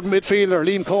the Wexford midfielder,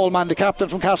 Liam Coleman, the captain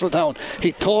from Castletown.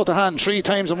 He toe to hand 3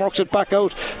 times and works it back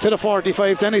out to the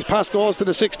 45. Then his pass goes to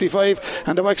the 65,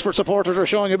 and the Wexford supporters are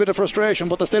showing a bit of frustration situation,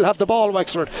 but they still have the ball,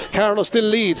 Wexford. Carlow still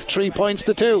lead 3 points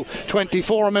to 2.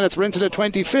 24 minutes, we're into the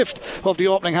 25th of the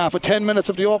opening half, with 10 minutes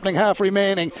of the opening half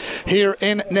remaining here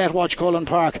in Netwatch Cullen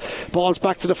Park. Ball's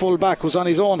back to the full back, was on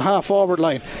his own half forward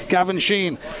line. Gavin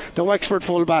Sheehan, the Wexford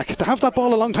full back. They have that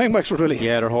ball a long time, Wexford, really.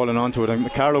 Yeah, they're holding on to it,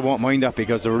 and Carlow won't mind that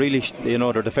because they're really,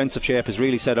 their defensive shape is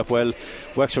really set up well.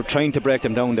 Wexford trying to break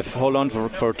them down. They hold on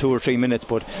for 2 or 3 minutes,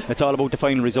 but it's all about the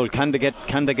final result. Can they get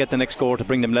the next score to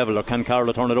bring them level, or can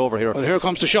Carlow turn it over here? Well, here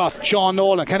comes the shot. Sean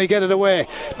Nolan, can he get it away?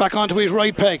 Back onto his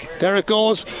right peg. There it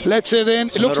goes. Lets it in.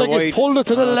 It looks like he's pulled it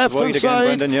to the left hand side.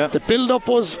 Brendan, yeah. The build-up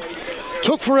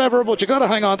took forever, but you got to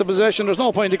hang on to possession. There's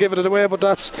no point to giving it away, but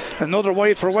that's another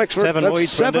wide for Wexford.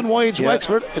 Seven wides, yeah.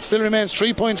 Wexford. It still remains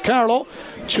 3 points Carlow,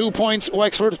 2 points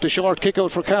Wexford. The short kick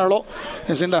out for Carlow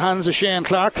is in the hands of Shane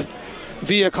Clark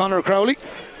via Conor Crowley.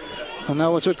 And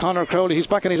now it's with Conor Crowley. He's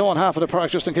back in his own half of the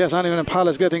park, just in case anyone in Pal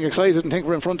is getting excited and think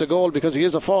we're in front of goal, because he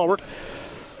is a forward.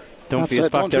 He's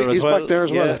back there as well.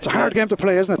 Yeah, it's a hard game to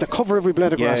play, isn't it? To cover every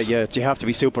blade of grass. Yeah, you have to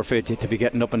be super fit to be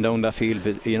getting up and down that field.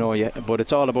 But but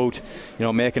it's all about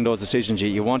making those decisions.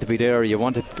 You want to be there. You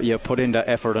put in that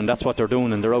effort, and that's what they're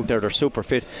doing. And they're out there. They're super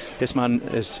fit. This man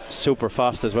is super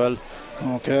fast as well.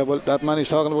 Okay, well, that man he's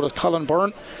talking about is Colin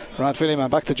Byrne. Radfilly man.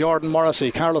 Back to Jordan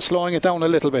Morrissey. Carlow slowing it down a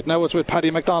little bit. Now it's with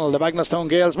Paddy McDonald, the Bagnallstown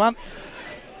Gales man.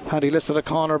 Paddy listed a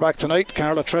corner back tonight.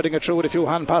 Carlow treading it through with a few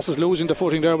hand passes. Losing the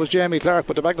footing there was Jamie Clark,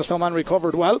 but the Bagnallstown man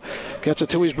recovered well. Gets it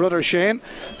to his brother Shane.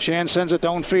 Shane sends it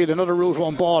downfield. Another route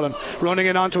one ball, and running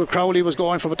in onto it, Crowley was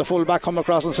going for it. The full back come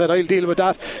across and said, I'll deal with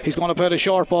that. He's going to play the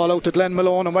short ball out to Glenn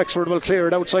Malone, and Wexford will clear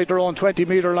it outside their own 20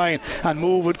 metre line and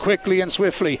move it quickly and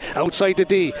swiftly outside the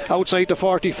D, outside the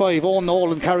 45. Owen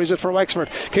Nolan carries it for Wexford,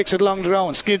 kicks it along the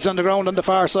ground, skids on the ground on the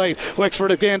far side.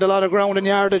 Wexford have gained a lot of ground in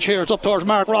yardage here. It's up towards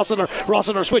Mark Rossiter.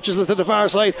 Rossiter switches it to the far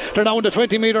side. They're now in the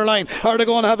 20 metre line. Are they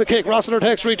going to have a kick? Rossiter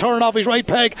takes return off his right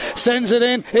peg, sends it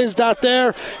in. Is that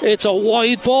there? It's a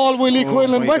wide ball, Willie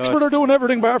Quinlan. Wexford are doing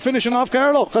everything bar finishing off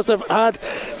Carlow, because they've had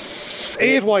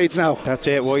 8 wides now. That's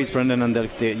 8 wides, Brendan, and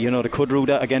they could rule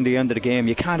that again at the end of the game.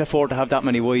 You can't afford to have that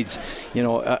many wides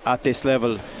at this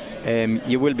level.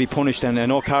 You will be punished, and I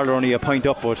know Carlow are only a point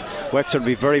up, but Wexford will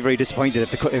be very, very disappointed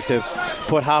if they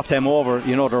put half them over.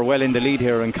 They're well in the lead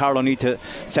here, and Carlow need to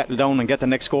settle down and get the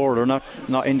next sgoal. They're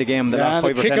not in the game the last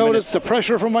 5 or 10 minutes. The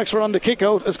pressure from Wexford on the kick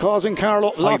out is causing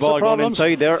Carlow lots of problems.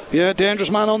 Inside there. Yeah, dangerous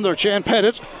man under. Shane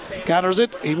Pettit gathers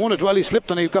it. He won it well. He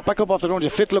slipped and he got back up off the ground. A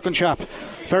fit looking chap,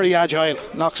 very agile.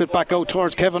 Knocks it back out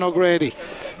towards Kevin O'Grady.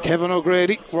 Kevin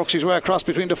O'Grady works his way across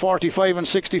between the 45 and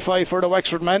 65 for the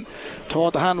Wexford men.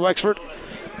 Toward the hand Wexford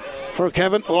for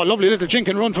Kevin. Oh, lovely little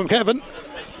jinking run from Kevin.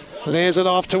 Lays it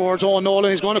off towards Owen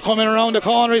Nolan. He's going to come in around the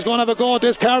corner. He's going to have a go at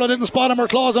this. Carlow didn't spot him or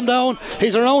close him down.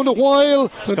 He's around a while.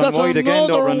 That's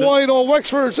another wide.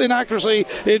 Wexford's inaccuracy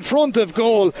in front of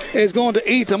goal is going to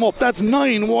eat them up. That's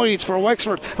 9 wides for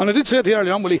Wexford. And I did say it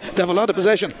earlier on, Willie, they have a lot of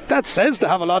possession. That says they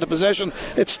have a lot of possession.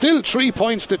 It's still 3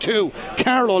 points to 2.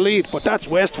 Carlow lead, but that's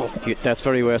wasteful. That's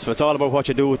very wasteful. It's all about what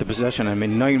you do with the possession. I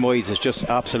mean, 9 wides is just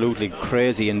absolutely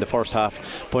crazy in the first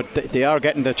half. But they are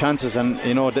getting the chances, and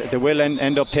they will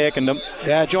end up taking them.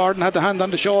 Yeah, Jordan had the hand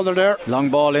on the shoulder there. Long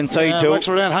ball inside too.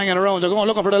 Wexford then hanging around. They're going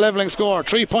looking for the levelling score.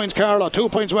 3 points Carlow, 2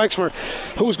 points Wexford.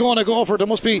 Who's going to go for it? They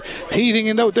must be teething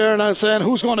in out there now, saying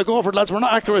who's going to go for it, lads? We're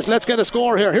not accurate. Let's get a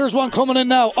score here. Here's one coming in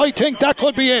now. I think that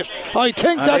could be it.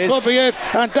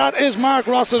 And that is Mark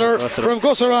Rossiter from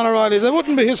Gusser O'Reilly's. It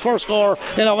wouldn't be his first score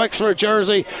in a Wexford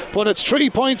jersey, but it's 3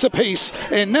 points apiece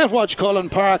in Netwatch Cullen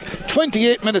Park.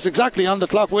 28 minutes exactly on the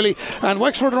clock, Willie, and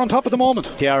Wexford are on top at the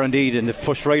moment. They are indeed, and they've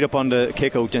pushed right up on the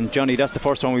kick out. And Johnny, that's the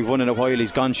first one we've won in a while.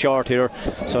 He's gone short here,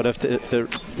 so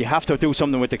you have to do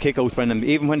something with the kick out, Brendan.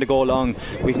 Even when they go long,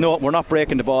 we're not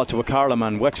breaking the ball to a Carlow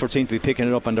man. Wexford seem to be picking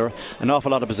it up, and they're an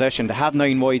awful lot of possession. They have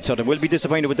 9 wides, so they will be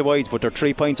disappointed with the wides, but they're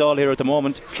 3 points all here at the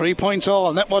moment. 3 points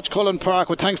all. Netwatch Cullen Park,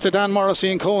 with thanks to Dan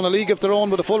Morrissey and Co. in a league of their own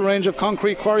with a full range of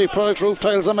concrete quarry products, roof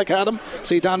tiles and macadam.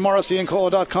 See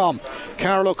danmorrisseyandco.com.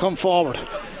 Carlow come forward.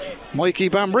 Mikey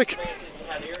Bambrick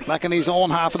back in his own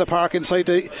half of the park inside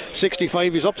the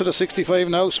 65. He's up to the 65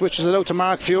 now. Switches it out to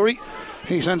Mark Fury.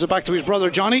 He sends it back to his brother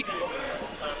Johnny.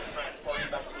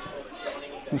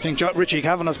 I think Richie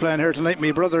Kavanagh's playing here tonight.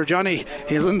 My brother Johnny,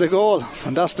 he's in the goal,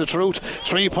 and that's the truth.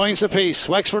 3 points apiece,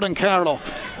 Wexford and Carlow.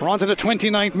 We're on to the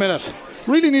 29th minute.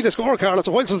 really need a score, Carl. It's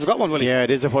a while since they've got one, Willie. Yeah,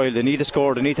 it is a while. They need a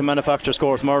score. They need to manufacture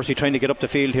scores. Morrissey trying to get up the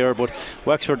field here, but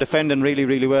Wexford defending really,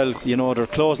 really well. You know, they're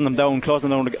closing them down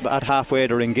at halfway.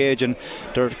 They're engaging.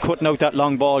 They're cutting out that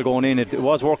long ball going in. It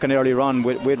was working earlier on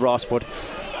with Ross, but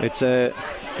it's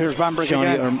here's Bambrick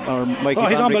Shawnee again. Or Mikey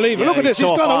he's Bambrick. unbelievable. Look at this. He's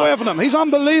so gone fast. away from him. He's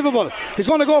unbelievable. He's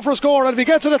going to go for a score, and if he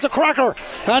gets it, it's a cracker.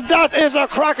 And that is a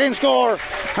cracking score.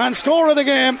 And score of the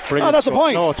game. Brilliant. That's a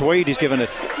point. No, it's wide. He's given it.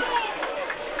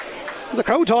 The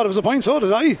crowd thought it was a point, so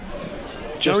did I.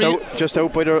 Just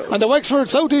out by the... And the Wexford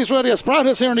South East Radio Spratt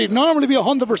is here, and he'd normally be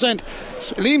 100%.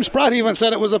 Liam Spratt even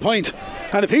said it was a point.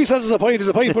 And if he says it's a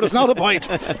point, but it's not a point.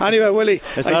 Anyway, Willie.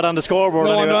 It's not on the scoreboard.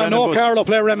 No Carlow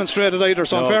player remonstrated either,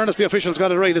 so in fairness, the officials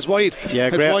got it right. It's wide. Yeah,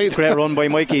 great run by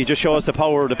Mikey. He just shows the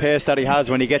power, the pace that he has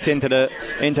when he gets into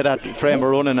that frame of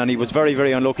running, and he was very,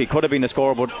 very unlucky. Could have been a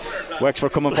score, but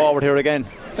Wexford coming forward here again.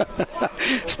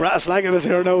 Spratt slagging us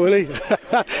here now, Willie.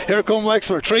 Here come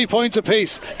Wexford, 3 points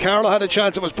apiece. Carlow had a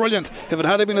chance, it was brilliant. If it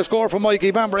had been a score from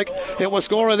Mikey Bambrick, it was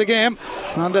score of the game,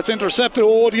 and that's intercepted.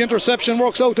 The interception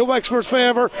works out to Wexford's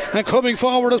favour, and coming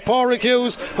forward is Pádraig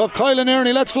Hughes of Kylan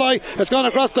Ernie. Let's fly. It's gone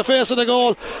across the face of the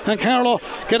goal, and Carlow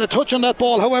get a touch on that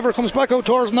ball. However, comes back out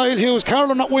towards Niall Hughes.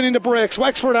 Carlow not winning the breaks.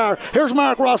 Wexford are. Here's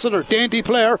Mark Rossiter, dainty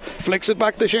player, flicks it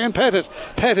back to Shane Pettit.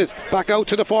 Pettit back out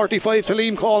to the 45 to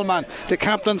Liam Coleman. The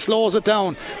captain slows it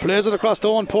down, plays it across to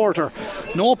Owen Porter.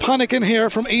 No panic in here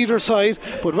from either side,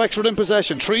 but Wexford in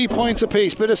possession. 3 points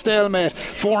apiece, bit of stalemate.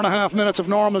 4.5 minutes of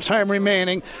normal time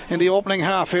remaining in the opening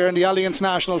half here in the Allianz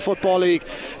National Football League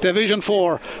Division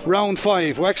 4 round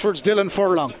 5. Wexford's Dylan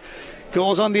Furlong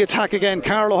goes on the attack again.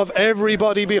 Carlow have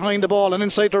everybody behind the ball and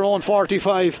inside their own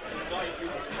 45.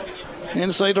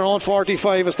 Inside their own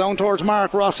 45, it's down towards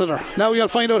Mark Rossiter. Now you'll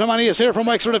find out how many is here from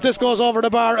Wexford. If this goes over the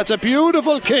bar, it's a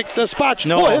beautiful kick. Dispatch.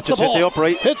 Hits the post. Hit the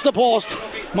upright. Hits the post.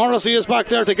 Morrissey is back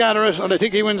there to gather it, and I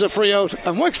think he wins a free out.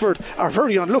 And Wexford are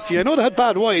very unlucky. I know they had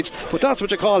bad wides, but that's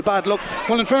what you call bad luck.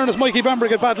 Well, in fairness, Mikey Bambrick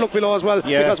had bad luck below as well,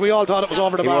 because we all thought it was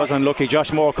over the bar. He was unlucky.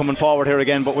 Josh Moore coming forward here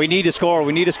again, but we need a score.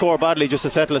 We need a score badly just to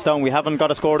settle us down. We haven't got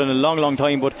a score in a long, long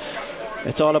time, but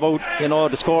it's all about,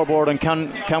 the scoreboard, and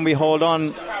can we hold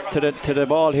on to the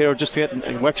ball here? Just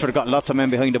Wexford got lots of men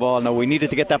behind the ball now. We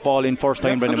needed to get that ball in first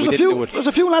time, Brendan. We didn't do it. There's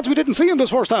a few lads we didn't see in this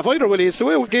first half either, Willie. It's the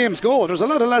way games go. There's a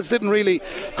lot of lads didn't really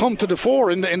come to the fore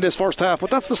in this first half,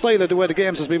 but that's the style of the way the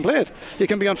games has been played. You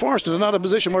can be unfortunate and not in a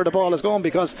position where the ball is going,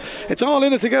 because it's all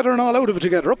in it together and all out of it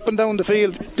together, up and down the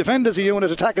field, defend as a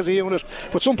unit, attack as a unit,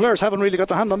 but some players haven't really got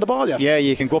their hand on the ball yet. Yeah,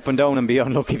 you can go up and down and be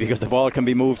unlucky because the ball can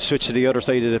be moved, switch to the other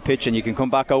side of the pitch, and you can come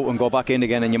back out and go back in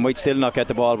again, and you might still not get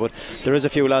the ball, but there is a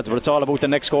few lads, but it's all about the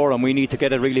next score, and we need to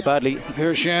get it really badly.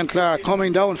 Here's Shane Clark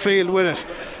coming downfield with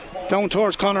it, down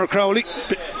towards Conor Crowley.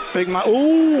 Big man.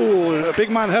 A big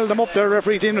man held him up there.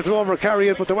 Referee didn't go over carry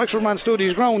it, but the Wexford man stood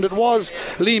his ground. It was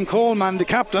Liam Coleman, the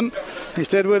captain. He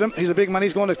stayed with him. He's a big man.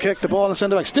 He's going to kick the ball and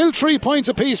send it back. Still 3 points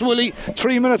apiece, Willie.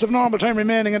 3 minutes of normal time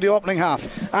remaining in the opening half.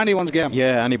 Anyone's game.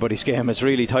 Yeah, anybody's game. It's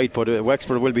really tight, but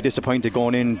Wexford will be disappointed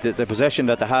going in. The possession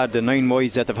that they had, the 9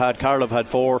 wides that they've had, Carlow had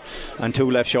 4 and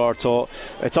 2 left short. So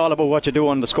it's all about what you do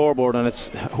on the scoreboard, and it's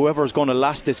whoever's going to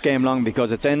last this game long,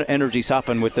 because it's energy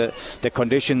sapping with the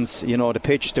conditions, the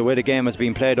pitch, the way the game has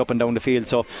been played up and down the field.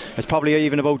 So it's probably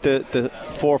even about the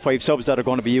 4 or 5 subs that are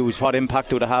going to be used. What impact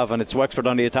do they have? And it's Wexford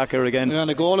on the attack here again. Yeah, and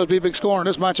the goal would be a big score in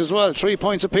this match as well. 3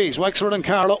 points apiece. Wexford and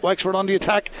Carlow. Wexford on the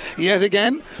attack yet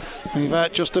again. We've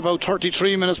had just about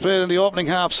 33 minutes played in the opening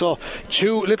half, so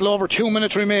little over 2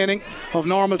 minutes remaining of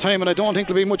normal time, and I don't think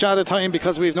there'll be much added time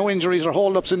because we've no injuries or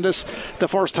hold-ups in the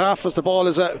first half, as the ball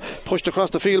is pushed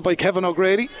across the field by Kevin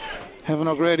O'Grady. Kevin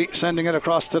O'Grady sending it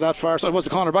across to that far side. It was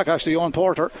the corner back actually, Owen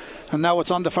Porter, and now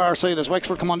it's on the far side as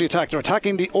Wexford come on the attack. They're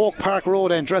attacking the Oak Park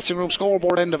Road end, dressing room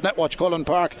scoreboard end of Netwatch Cullen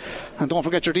Park, and don't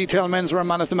forget your detail menswear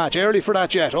man of the match. Early for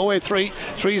that yet. 083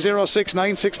 306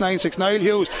 9696. Niall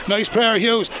Hughes, nice player.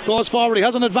 Hughes goes forward, he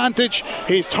has an advantage,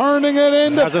 he's turning it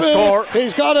in the field. Score.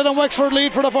 He's got it, and Wexford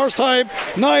lead for the first time.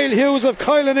 Niall Hughes of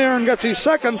Kylan Erin gets his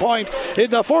second point in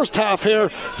the first half here.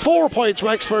 4 points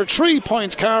Wexford, 3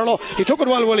 points Carlow. He took it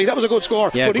well, Willie. That was a good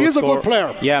score, but he is a good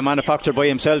player. Yeah, manufactured by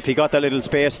himself. He got that little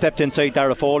space, stepped inside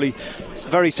Dara Foley. It's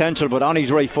very central, but on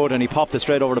his right foot, and he popped it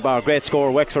straight over the bar. Great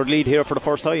score. Wexford lead here for the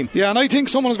first time. Yeah, and I think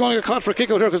someone's going to get caught for a kick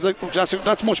out here, because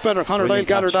that's much better. Conor Lyle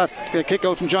gathered that kick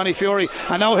out from Johnny Fury,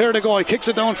 and now here they go. He kicks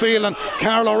it downfield, and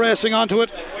Carlow racing onto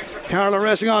it. Carlow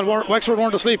racing on. Wexford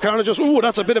weren't asleep. Carlow just,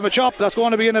 that's a bit of a chop. That's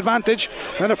going to be an advantage.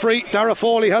 And a free. Dara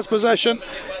Foley has possession.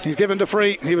 He's given the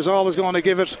free. He was always going to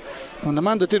give it. And the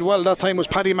man that did well that time was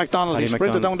Paddy McDonald. He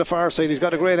sprinted down the far side. He's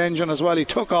got a great engine as well. He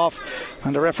took off,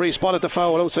 and the referee spotted the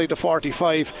foul outside the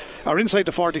 45, or inside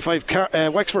the 45,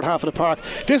 Wexford half of the park.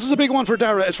 This is a big one for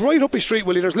Dara. It's right up his street,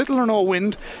 Willie. There's little or no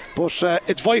wind, but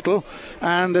it's vital,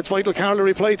 and it's vital Carlow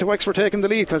reply to Wexford taking the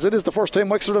lead, because it is the first time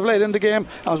Wexford have led in the game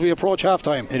as we approach half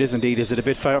time. It is indeed. Is it a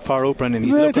bit far out,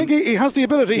 Brendan? I think he has the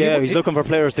ability. Yeah, he's looking for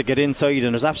players to get inside,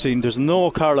 and there's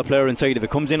no Carlow player inside. If it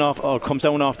comes in off or comes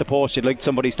down off the post, you'd like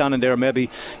somebody standing there maybe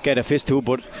get a fist to,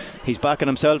 but he's backing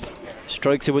himself.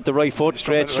 Strikes it with the right foot.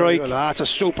 Straight strike. Well, that's a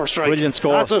super strike. Brilliant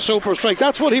score. That's a super strike.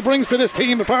 That's what he brings to this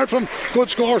team, apart from good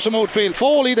scores from outfield.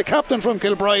 Foley, the captain from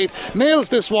Kilbride, nails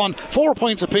this one. 4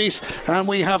 points apiece, and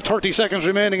we have 30 seconds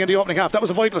remaining in the opening half. That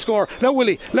was a vital score. Now,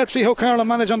 Willie, let's see how Carlow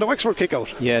manage on the Wexford kick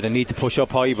out. Yeah, they need to push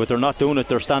up high, but they're not doing it.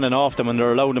 They're standing off them, and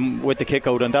they're allowing them with the kick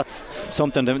out, and that's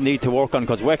something they need to work on,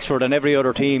 because Wexford and every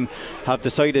other team have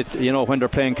decided, when they're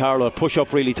playing Carlow, push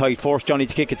up really tight, force Johnny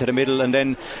to kick it to the middle, and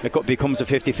then it becomes a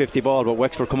 50-50 ball, but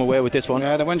Wexford come away with this one.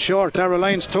 Yeah, they went short. Darragh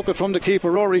Lyons took it from the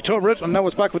keeper, Rory Tubritt, and now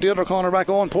it's back with the other cornerback,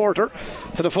 Owen Porter,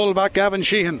 to the fullback, Gavin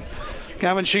Sheehan.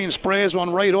 Gavin Sheehan sprays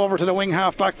one right over to the wing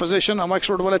half back position, and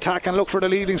Wexford will attack and look for the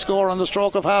leading score on the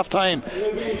stroke of half time.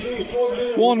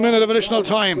 1 minute of additional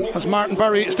time as Martin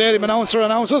Barry, stadium announcer,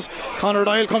 announces. Conor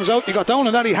Doyle comes out. He got down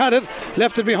on that, he had it,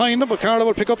 left it behind him, but Carlow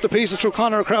will pick up the pieces through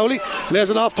Conor Crowley, lays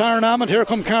it off Tarnam, and here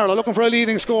come Carlow looking for a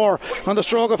leading score on the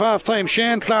stroke of half time.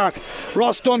 Shane Clark,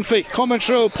 Ross Dunphy coming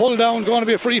through, pull down, going to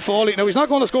be a free Foley. Now he's not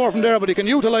going to score from there, but he can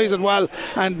utilise it well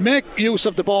and make use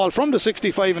of the ball from the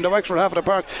 65 in the Wexford half of the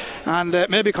park, and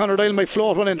maybe Conor Doyle might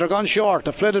float one in. They're gone short.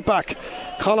 They've played it back.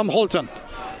 Colm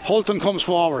Hulton comes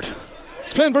forward.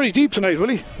 He's playing very deep tonight, will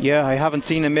he? Yeah, I haven't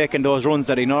seen him making those runs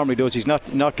that he normally does. He's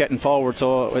not getting forward,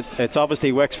 so it's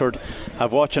obviously Wexford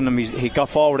have watching him. He got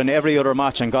forward in every other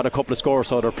match and got a couple of scores,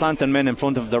 so they're planting men in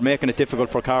front of him. They're making it difficult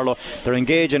for Carlow. They're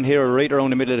engaging here right around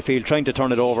the middle of the field, trying to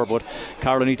turn it over, but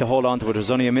Carlow need to hold on to it. There's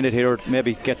only a minute here,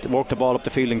 maybe work the ball up the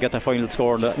field and get the final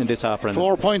score in this half.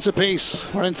 4 points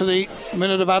apiece. We're into the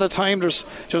minute of added time. There's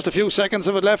just a few seconds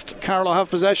of it left. Carlow have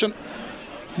possession.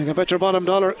 You can bet your bottom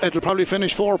dollar it'll probably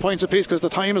finish 4 points apiece, because the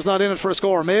time is not in it for a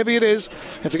score. Maybe it is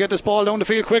if you get this ball down the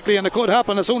field quickly, and it could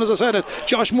happen. As soon as I said it,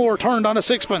 Josh Moore turned on a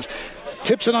sixpence,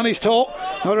 tips it on his toe.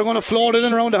 Now they're going to float it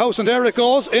in around the house, and there it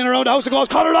goes. In around the house it goes.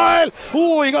 Conor Doyle!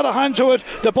 Oh, he got a hand to it.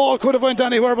 The ball could have went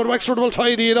anywhere, but Wexford will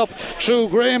tidy it up through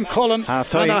Graham Cullen.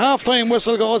 Half-time. And the half-time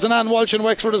whistle goes, and Anne Walsh and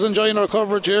Wexford is enjoying our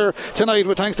coverage here tonight,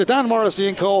 with thanks to Dan Morrissey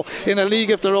and Co. in a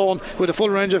league of their own with a full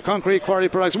range of concrete quarry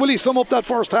products. Will he sum up that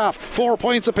first half? 4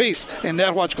 points apiece in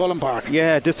Netwatch Cullen Park.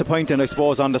 Yeah, disappointing, I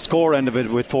suppose, on the score end of it,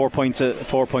 with 4 points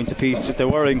apiece. They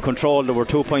were in control. They were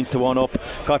 2 points to 1 up,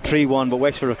 got 3-1, but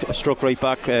Wexford struck right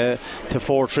back to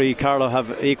 4-3. Carlow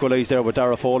have equalised there with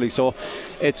Dara Foley, so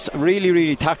it's really,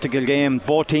 really tactical game.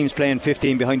 Both teams playing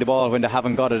 15 behind the ball when they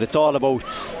haven't got it. It's all about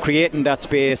creating that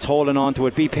space, holding on to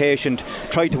it, be patient,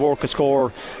 try to work a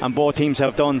score, and both teams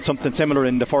have done something similar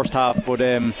in the first half, but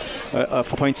 4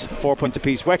 points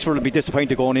apiece. Wexford will be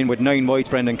disappointed going in with 9 wides,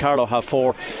 Brendan. Carlow have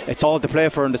 4. It's all to play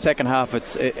for in the second half.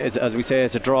 It's as we say,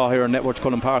 it's a draw here in Netwatch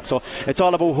Cullen Park, so it's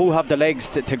all about who have the legs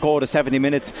to go to 70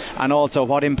 minutes, and also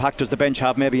what impact does the bench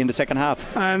have maybe in the second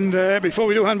half. And before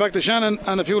we do hand back to Shannon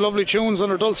and a few lovely tunes on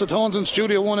her dulcet tones in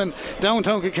Studio 1 in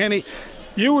downtown Kilkenny,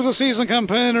 you as a seasoned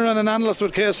campaigner and an analyst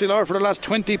with KCLR for the last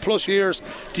 20 plus years,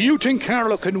 do you think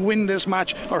Carlow can win this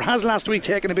match, or has last week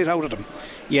taken a bit out of them?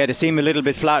 Yeah, they seem a little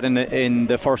bit flat in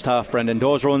the first half, Brendan.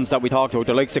 Those runs that we talked about,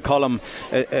 the likes of Colm,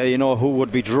 who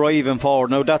would be driving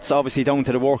forward. Now that's obviously down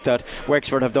to the work that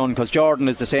Wexford have done, because Jordan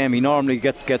is the same. He normally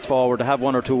gets forward to have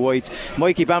 1 or 2 wides.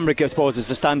 Mikey Bambrick, I suppose, is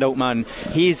the standout man.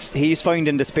 He's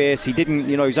finding the space. He didn't,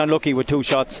 he was unlucky with 2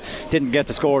 shots, didn't get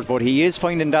the scores, but he is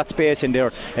finding that space in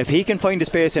there. If he can find the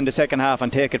space in the second half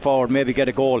and take it forward, maybe get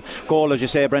a goal, as you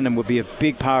say, Brendan, would be a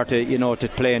big part to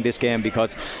play in this game,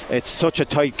 because it's such a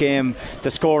tight game.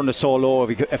 The scoring is so low.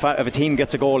 If a team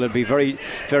gets a goal, it'll be very,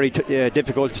 very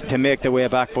difficult to make their way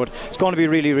back, but it's going to be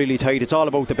really, really tight. It's all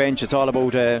about the bench. It's all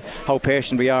about how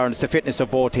patient we are, and it's the fitness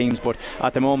of both teams, but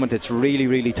at the moment it's really,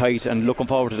 really tight, and looking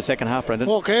forward to the second half, Brendan.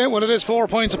 Okay, well, it is 4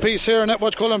 points apiece here in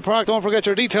Netwatch Cullen Park. Don't forget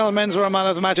your detailed men's or a man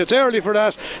of the match. It's early for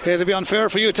that. It'll be unfair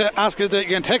for you to ask it. You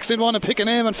can text in one and pick pick a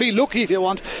name and feel lucky if you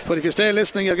want, but if you stay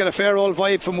listening you'll get a fair old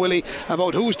vibe from Willie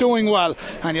about who's doing well,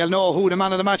 and you'll know who the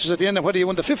man of the match is at the end, and whether you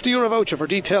won the €50 voucher for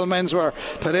Detail Menswear,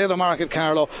 Pereira Market,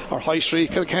 Carlow, or High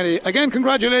Street, Kilkenny. Again,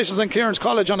 congratulations on Kieran's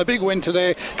College on a big win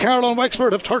today. Carlow and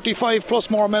Wexford have 35 plus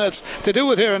more minutes to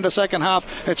do it here in the second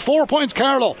half. It's 4 points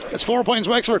Carlow, it's 4 points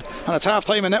Wexford, and it's half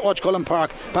time in Netwatch Cullen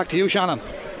Park. Back to you, Shannon.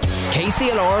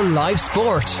 KCLR Live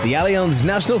Sport. The Allianz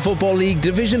National Football League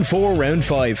Division 4 Round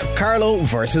 5. Carlow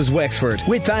versus Wexford.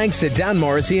 With thanks to Dan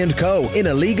Morrissey & Co. In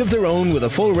a league of their own with a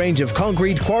full range of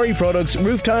concrete, quarry products,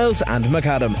 roof tiles and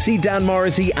macadam. See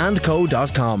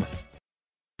danmorrisseyandco.com.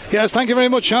 Yes, thank you very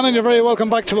much, Shannon. You're very welcome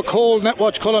back to a cold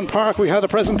Netwatch Cullen Park. We had a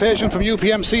presentation from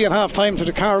UPMC at half time to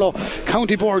the Carlow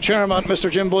County Board Chairman, Mr.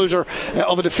 Jim Bulger,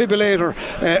 of a defibrillator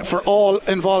for all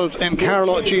involved in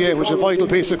Carlow GA, which is a vital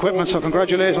piece of equipment. So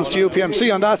congratulations to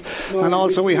UPMC on that. And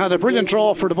also we had a brilliant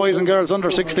draw for the boys and girls under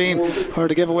 16, where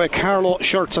they gave away Carlow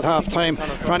shirts at half time.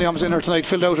 If anyone was in here tonight,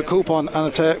 filled out a coupon,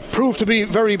 and it proved to be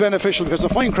very beneficial because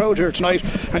there's a fine crowd here tonight.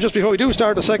 And just before we do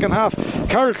start the second half,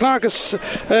 Carol Clark is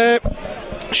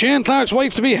Shane Clark's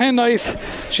wife to be hen night.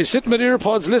 She's sitting with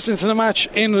earpods listening to the match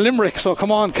in Limerick. So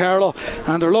come on, Carlow.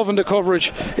 And they're loving the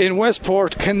coverage in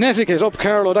Westport, Connecticut, up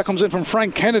Carlow. That comes in from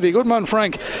Frank Kennedy. Good man,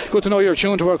 Frank. Good to know you're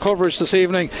tuned to our coverage this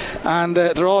evening, and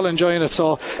they're all enjoying it.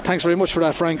 So thanks very much for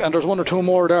that, Frank. And there's one or two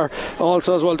more there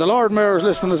also as well. The Lord Mayor is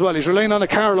listening as well. He's relying on a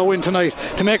Carlow win tonight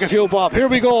to make a few bob. Here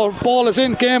we go. Ball is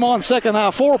in. Game on. Second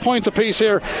half. 4 points apiece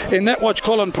here in Netwatch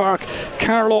Cullen Park.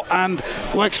 Carlow and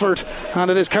Wexford.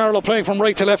 And it is Carlow playing from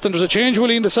right to left, and there's a change,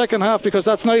 Willie, in the second half, because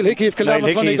that's Niall Hickey of Kildare.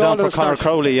 Niall Hickey is on for Conor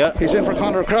Crowley, yeah. He's in for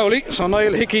Conor Crowley, so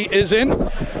Niall Hickey is in.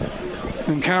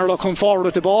 And Carlow come forward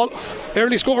with the ball.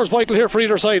 Early scores vital here for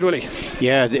either side, Willie.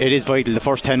 Yeah, it is vital, the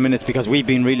first 10 minutes, because we've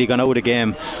been really gone out of the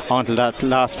game until that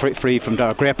last free from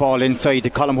there. Great ball inside.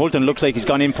 Colm Hulton looks like he's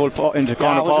gone in full into the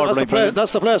corner forward.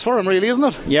 That's the place for him, really, isn't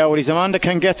it? Yeah, well, he's a man that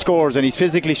can get scores, and he's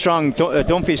physically strong.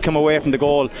 Dunphy's come away from the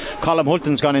goal. Colm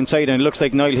Hulton's gone inside, and it looks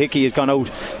like Niall Hickey has gone out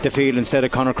the field instead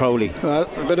of Conor Crowley. A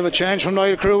bit of a change from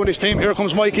Niall Carew and his team. Here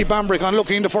comes Mikey Bambrick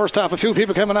unlucky in the first half. A few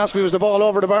people came and asked me was the ball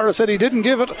over the bar. I said he didn't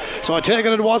give it, so I take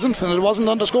it wasn't, and it wasn't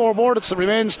on the scoreboard. It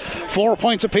remains 4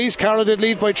 points apiece. Carlow did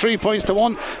lead by 3 points to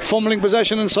 1. Fumbling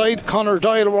possession inside. Conor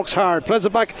Doyle works hard, plays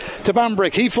it back to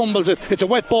Bambrick. He fumbles it. It's a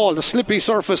wet ball, the slippy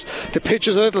surface. The pitch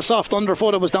is a little soft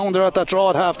underfoot. It was down there at that draw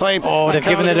at half time. Oh, they've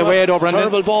given it away though, Brendan.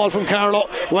 Terrible ball from Carlow.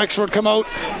 Wexford come out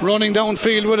running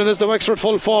downfield with it as the Wexford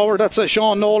full forward. That's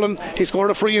Sean Nolan. He scored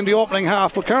a free in the opening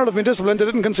half, but Carlow have been disciplined. They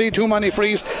didn't concede too many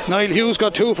frees. Niall Hughes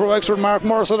got 2 for Wexford. Mark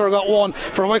Morrissiter got 1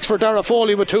 for Wexford. Dara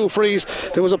Foley with 2 frees.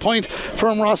 There was a point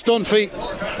from Ross Dunphy,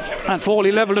 and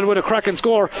Foley levelled it with a cracking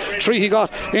score. 3 he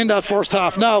got in that first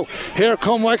half. Now here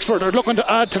come Wexford. They're looking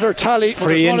to add to their tally.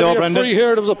 Free indoor, Brendan. Free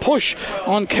here. There was a push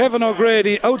on Kevin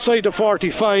O'Grady outside the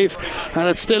 45, and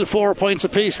it's still 4 points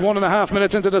apiece. 1.5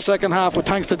 minutes into the second half, with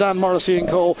thanks to Dan Morrissey &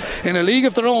 Co. in a league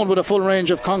of their own with a full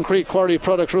range of concrete, quarry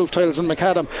products, roof tiles and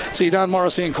macadam. See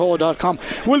danmorrisseyandco.com.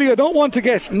 Willie, I don't want to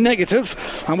get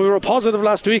negative, and we were positive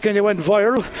last week and you went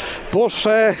viral, but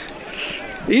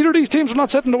either of these teams are not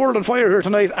setting the world on fire here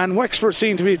tonight, and Wexford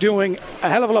seem to be doing a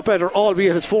hell of a lot better,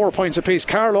 albeit it's 4 points apiece.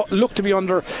 Carlow look to be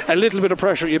under a little bit of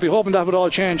pressure. You'd be hoping that would all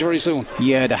change very soon.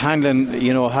 Yeah, the handling,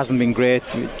 hasn't been great.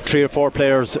 3 or 4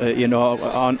 players,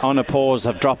 unopposed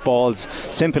have dropped balls.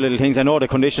 Simple little things. I know the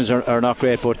conditions are not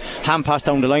great, but hand pass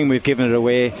down the line, we've given it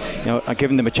away.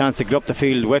 Giving them a chance to get up the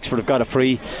field. Wexford have got a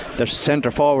free. Their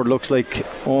centre forward looks like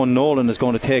Owen Nolan is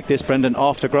going to take this, Brendan,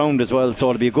 off the ground as well.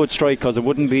 So it'll be a good strike, because it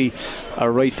wouldn't be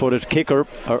a right-footed kicker,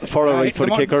 or for a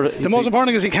right-footed kicker. The most important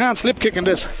thing is he can't slip kick in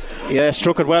this. Yeah,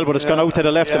 struck it well, but it's gone out to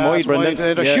the left and wide,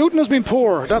 Brendan. Their shooting has been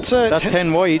poor. That's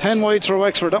 10 wide. 10 wide for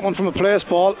Wexford. That one from a place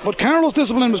ball. But Carlow's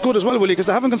discipline was good as well, Willie, because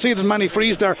they haven't conceded many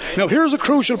frees there. Here's a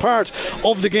crucial part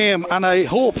of the game, and I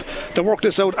hope they work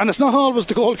this out. And it's not always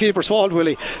the goalkeeper's fault,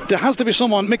 Willie. There has to be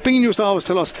someone. Mick Bean used to always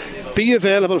tell us, be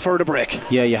available for the break.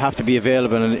 Yeah, you have to be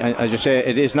available, and as you say,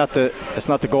 it's not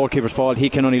the goalkeeper's fault. He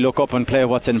can only look up and play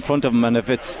what's in front of him, and if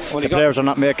it's the players are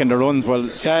not making the runs, well,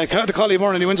 yeah, to Collie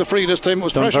Murray, he wins a free this time. It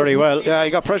was done pressure very well. Yeah,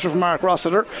 he got pressure from Mark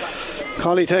Rossiter.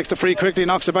 Collie takes the free quickly,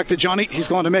 knocks it back to Johnny. He's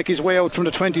going to make his way out from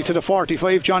the 20 to the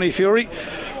 45. Johnny Fury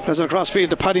does it across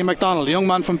field to Paddy McDonald, a young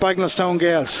man from Bagnallstown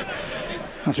Gales.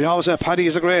 As we always say, Paddy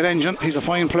is a great engine. He's a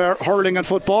fine player, hurling and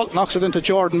football. Knocks it into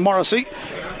Jordan Morrissey.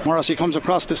 Morrissey comes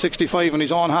across to 65 in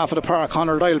his own half of the park.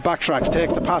 Conor Doyle backtracks,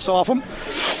 takes the pass off him.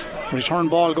 Return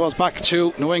ball goes back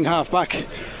to the wing half back.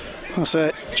 That's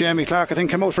Jamie Clark, I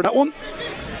think, came out for that one.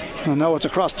 And now it's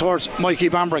across towards Mikey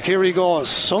Bambrick. Here he goes.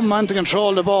 Some man to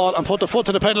control the ball and put the foot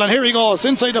to the pedal. And here he goes.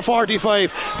 Inside the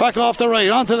 45. Back off the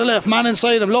right. Onto the left. Man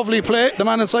inside him. Lovely play. The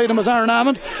man inside him is Aaron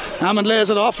Hammond. Hammond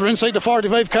lays it off. They're inside the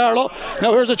 45. Carlow.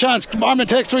 Now here's a chance. Hammond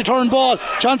takes the return ball.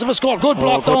 Chance of a score. Good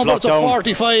block down. But it's a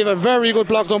 45. A very good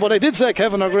block down. But I did say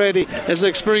Kevin O'Grady is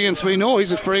experienced. We know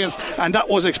he's experienced. And that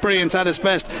was experience at his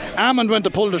best. Hammond went to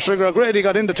pull the trigger. O'Grady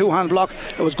got into two-hand block.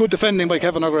 It was good defending by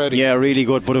Kevin O'Grady. Yeah, really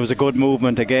good. But it was a good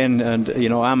movement again. And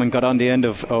Hammond got on the end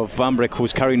of Bambrick,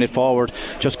 who's carrying it forward,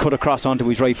 just cut across onto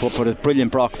his right foot, but a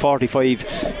brilliant block.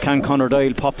 45. Can Conor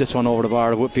Doyle pop this one over the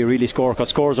bar? It would be a really score, because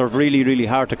scores are really, really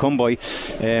hard to come by.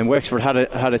 Wexford had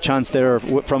a chance there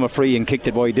from a free and kicked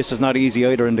it wide. This is not easy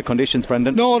either in the conditions,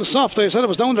 Brendan. No, it's soft. I said it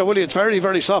was down there, Willie. It's very,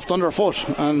 very soft underfoot.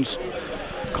 And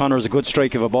Connor's a good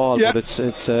strike of a ball, but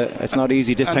it's not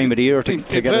easy this time of the year to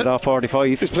get it off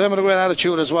 45. He's playing with a great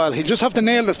attitude as well. He'll just have to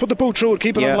nail this, put the boot through it,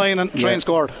 keep it on line and try and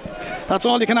score. That's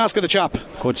all you can ask of the chap.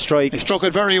 Good strike. He struck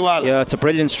it very well. Yeah, it's a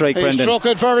brilliant strike, Brendan. He struck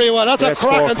it very well. That's a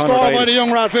cracking score by the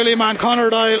young Rathvilly man. Conor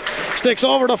Doyle sticks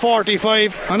over the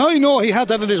 45, and I know he had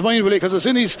that in his mind, Willie, because it's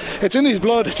in his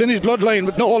blood. It's in his bloodline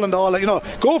with no hole in the hole.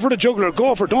 Go for the juggler.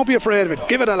 Go for it. Don't be afraid of it.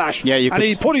 Give it a lash. Yeah, and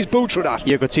he put his boot through that.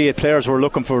 You could see it. Players were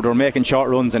looking for it. They were making short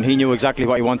runs, and he knew exactly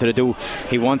what he wanted to do.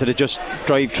 He wanted to just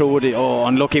drive through it.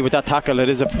 Unlucky with that tackle.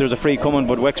 There's a free coming,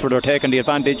 but Wexford are taking the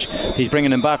advantage. He's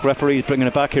bringing him back. Referee's bringing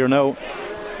it back here now.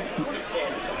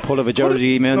 Pull of a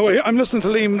jersey, man. No, I'm listening to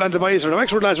Liam and the Miser. The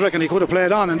Wexford lads reckon he could have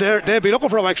played on, and they'd be looking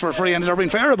for a Wexford free, and they're being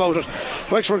fair about it.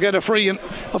 Wexford get a free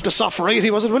of the soft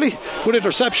variety, was it, Willie? Good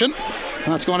interception.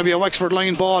 And that's going to be a Wexford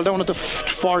line ball down at the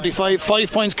 45.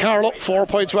 5 points Carlow, 4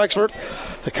 points Wexford.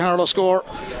 The Carlow score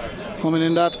coming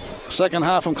in that second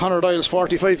half from Conor Doyle's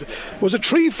 45. Was it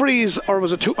 3 frees or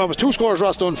was it 2? It was 2 scores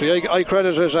Ross Dunphy. I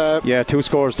credit it. 2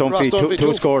 scores Dunphy,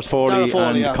 2 scores Foley,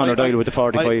 and Conor Doyle with the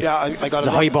 45. I got it. It's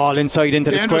a high ball inside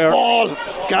into the square. Ball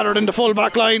gathered in the full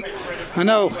back line, and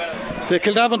now the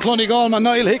Kildavin Cluny goalman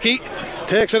Niall Hickey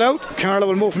takes it out. Carlow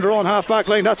will move from their own half back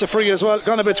line. That's a free as well.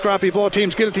 Gone a bit scrappy. Both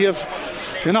teams guilty of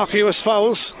innocuous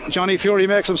fouls. Johnny Fury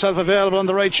makes himself available on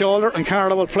the right shoulder, and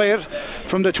Carlow will play it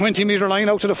from the 20 metre line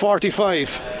out to the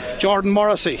 45. Jordan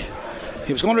Morrissey,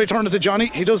 he was going to return it to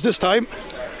Johnny. He does this time.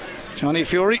 Johnny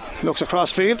Fury looks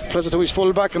across field, plays it to his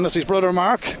full back, and that's his brother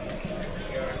Mark.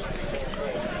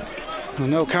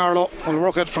 And now Carlow will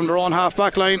work it from their own half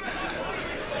back line.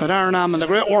 But Aaron Hammond, the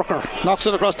great worker, knocks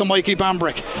it across to Mikey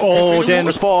Bambrick.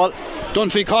 Dangerous ball.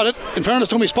 Dunphy caught it. In fairness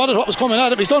to him, he spotted what was coming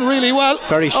at him. He's done really well.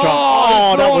 Very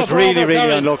strong. That was really,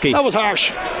 really unlucky. That was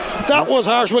harsh. That was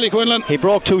harsh, Willie Quinlan. He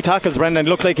broke 2 tackles, Brendan.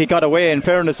 Looked like he got away. In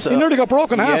fairness, he nearly got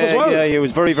broken half as well. Yeah, he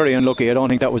was very, very unlucky. I don't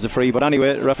think that was a free. But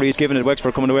anyway, referee's giving it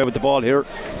Wexford coming away with the ball here.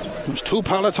 There's 2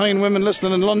 Palatine women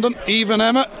listening in London. Eve and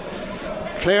Emma.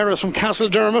 Claire is from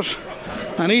Castledermot,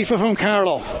 and Aoife from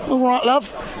Carlow. All right,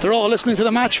 love. They're all listening to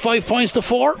the match. 5 points to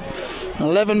 4.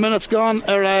 11 minutes gone.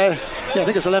 I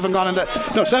think it's 7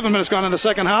 minutes gone in the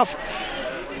second half.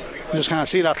 I just can't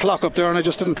see that clock up there, and I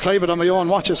just didn't claim it on my own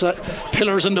watch. It's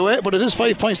pillars in the way, but it is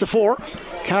 5 points to 4.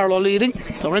 Carlow leading.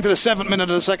 So we're into the 7th minute of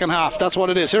the second half. That's what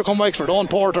it is. Here come Wexford. Owen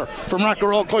Porter from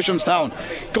Rackrow, Cushamstown.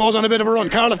 Goes on a bit of a run.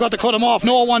 Carlow got to cut him off.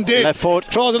 No one did. Left foot.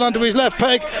 Throws it onto his left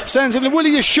peg. Sends it. Willie,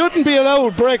 you shouldn't be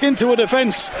allowed break into a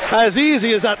defence as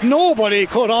easy as that. Nobody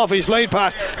cut off his flight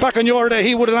path. Back on your day,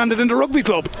 he would have landed in the rugby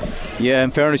club. Yeah, in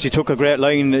fairness, he took a great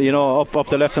line, up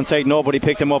the left hand side. Nobody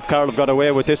picked him up. Carlow got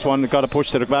away with this one. Got a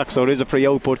push to the back, so it is a free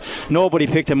out, but nobody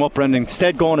picked him up, Brendan.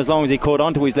 Instead going as long as he could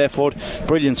onto his left foot.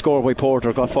 Brilliant score by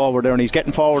Porter. Got forward there, and he's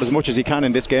getting forward as much as he can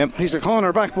in this game. He's the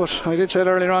corner back, but I did say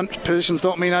earlier on, positions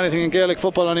don't mean anything in Gaelic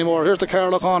football anymore. Here's the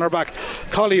Carlow corner back,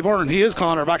 Collie Byrne. He is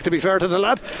corner back, to be fair to the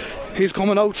lad. He's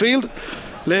coming outfield,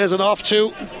 lays it off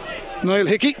to Niall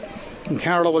Hickey, and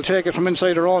Carlow will take it from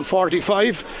inside their own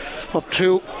 45 up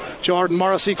to Jordan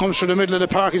Morrissey. Comes through the middle of the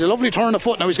park. He's a lovely turn of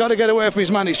foot. Now he's got to get away from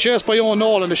his man. He's chased by Owen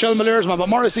Nolan, the Shelmaliers man, but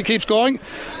Morrissey keeps going,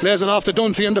 lays it off to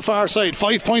Dunphy on the far side.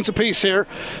 5 points apiece here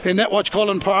in Netwatch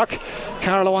Cullen Park.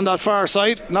 Carlow on that far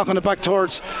side, knocking it back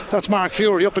towards, that's Mark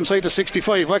Fury up inside the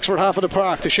 65. Wexford half of the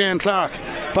park to Shane Clark.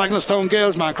 Bagnallstown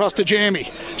Gales man across to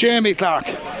Jamie Clark.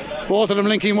 Both of them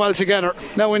linking well together.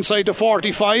 Now inside the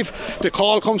 45. The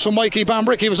call comes from Mikey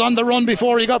Bambrick. He was on the run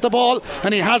before he got the ball,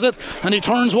 and he has it, and he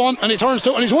turns one, and he turns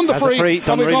two, and he's won the free.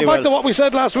 And we've gone back to what we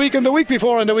said last week and the week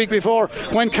before.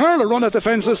 When Carlow run at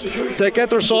defences, they get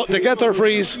their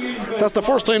frees. That's the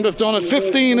first time they've done it.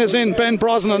 15 is in Ben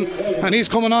Brosnan, and he's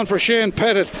coming on for Shane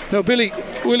Pettit. Now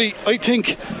Willie, I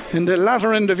think in the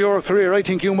latter end of your career, I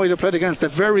think you might have played against a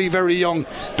very, very young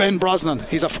Ben Brosnan.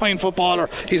 He's a fine footballer.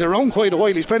 He's around quite a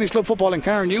while. He's playing his club club football in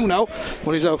Cairn, you know,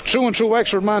 but he's a true and true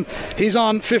Wexford man. He's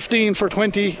on 15 for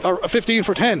 20 or 15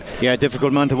 for 10. Yeah,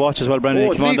 difficult man to watch as well,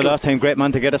 Brendan. He came on the last time, great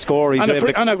man to get a score. He's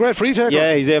and a great free taker.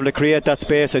 Yeah, he's able to create that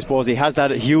space, I suppose. He has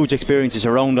that huge experience. He's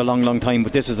around a long time,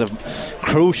 but this is a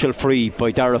crucial free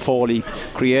by Dara Foley,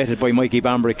 created by Mikey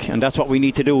Bambrick, and that's what we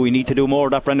need to do. We need to do more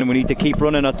of that, Brendan. We need to keep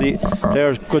running at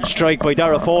there's good strike by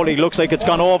Dara Foley. Looks like it's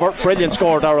gone over. Brilliant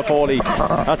score, Dara Foley.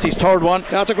 That's his third one.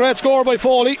 That's a great score by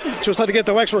Foley. Just had to get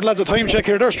the Wexford lads a time check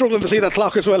here. They're struggling to see that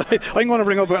clock as well. I'm going to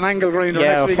bring up an angle grinder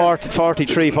next week.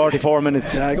 44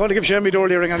 minutes. Yeah, I'm going to give Shemmy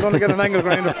Doherty a ring. I'm going to get an angle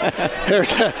grinder.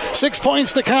 There's 6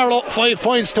 points to Carlow, 5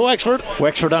 points to Wexford.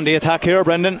 Wexford on the attack here,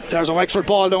 Brendan. There's a Wexford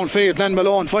ball downfield. Glenn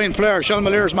Malone, fine player. Sean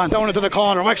Malaire's man down into the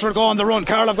corner. Wexford go on the run.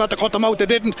 Carlow have got to cut them out. They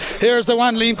didn't. Here's the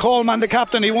one. Liam Coleman, the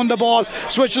captain. He won the ball.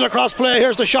 Switches across play.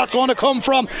 Here's the shot going to come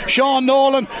from Sean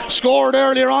Nolan. Scored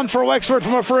earlier on for Wexford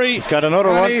from a free. He's got another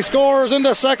one. He scores in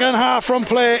the second half from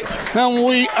play. And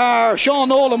we are Sean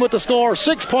Nolan with the score.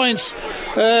 6 points.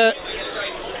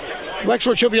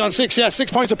 Wexford should be on 6,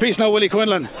 6 points apiece now, Willie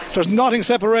Quinlan. There's nothing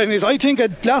separating these. I think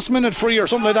a last minute free or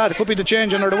something like that could be the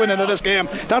changing or the winning of this game.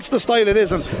 That's the style it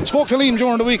is. And spoke to Liam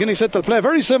during the week and he said they'll play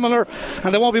very similar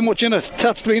and there won't be much in it.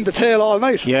 That's been the tale all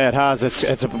night. Yeah, it has.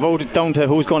 It's about down to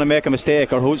who's going to make a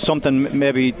mistake or who's something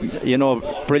maybe,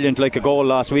 brilliant like a goal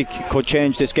last week could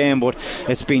change this game, but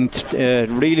it's been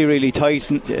really tight.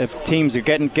 Teams are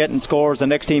getting scores. The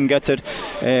next team gets it.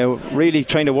 Really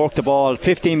trying to work the ball.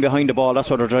 15 behind the ball. That's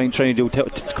what they're trying to do to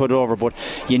cut it over, but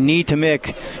you need to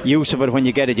make use of it when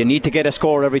you get it. You need to get a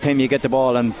score every time you get the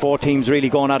ball, and both teams really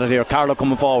going at it here. Carlow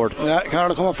coming forward. Yeah,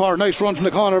 Carlow coming forward. Nice run from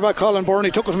the corner back. Colin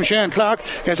Byrne, took it from Shane Clark,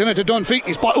 gets in into Dunphy.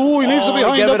 He leaves it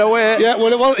behind him. It away. Yeah,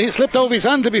 well, he slipped out of his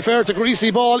hand, to be fair. It's a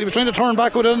greasy ball. He was trying to turn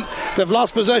back with it. They've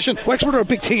lost possession. Wexford are a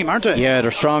big team, aren't they? Yeah,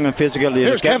 they're strong and physical.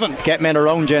 Here's Kevin. Get men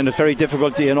around you, and it's very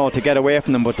difficult to get away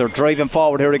from them, but they're driving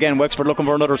forward here again. Wexford looking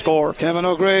for another score. Kevin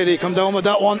O'Grady come down with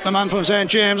that one. The man from St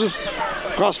James's.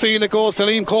 Crossfield it goes to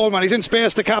Liam Coleman. He's in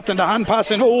space, the captain. The hand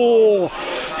passing.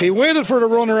 He waited for the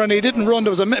runner and he didn't run. There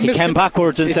was a he came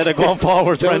backwards instead of going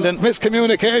forwards, Brendan.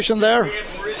 Miscommunication there.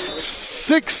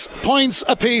 6 points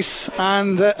apiece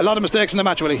and a lot of mistakes in the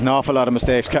match, Willie. An awful lot of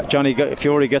mistakes. Johnny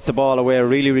Fury gets the ball away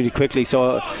really quickly,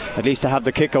 so at least to have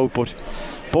the kick out, but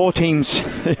both teams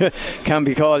can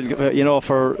be called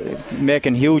for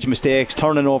making huge mistakes,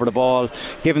 turning over the ball,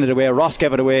 giving it away. Ross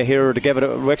gave it away here,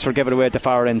 Wexford gave it away at the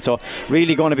far end, so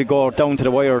really going to be go down to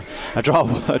the wire. A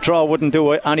draw wouldn't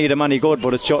do any of them any good,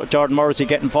 but it's Jordan Morrissey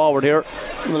getting forward here.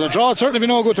 Well, a draw would certainly be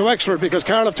no good to Wexford because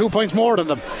Carlow have 2 points more than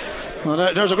them.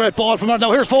 Well, there's a great ball from there.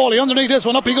 Now here's Foley underneath this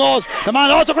one. Up he goes. The man,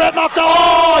 it's a great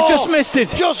knockdown. Just missed it.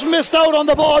 Just missed out on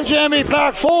the ball, Jamie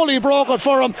Clark. Foley broke it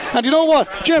for him. And you know what?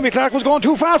 Jamie Clark was going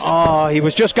too fast. He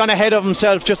was just gone ahead of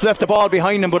himself. Just left the ball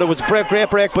behind him. But it was a great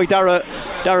break by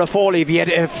Dara Foley.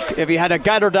 If he had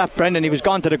gathered that, Brendan, he was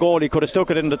gone to the goal. He could have stuck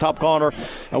it in the top corner.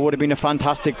 It would have been a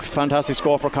fantastic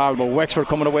score for Carlow. Wexford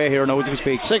coming away here now as we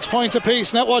speak. 6 points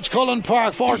apiece. Netwatch Cullen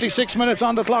Park. 46 minutes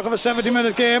on the clock of a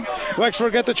 70-minute game.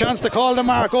 Wexford get the chance to call the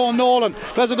mark. Nolan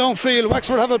plays it downfield.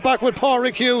 Wexford have it back with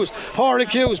Pádraig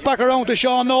Hughes back around to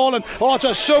Sean Nolan. It's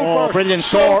a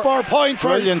super point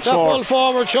for the full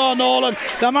forward Sean Nolan.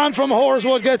 The man from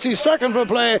Horswood gets his second from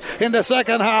play in the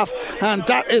second half, and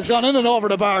that is gone in and over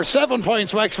the bar. 7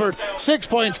 points Wexford, 6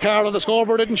 points Carlow. The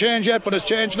scoreboard didn't change yet, but it's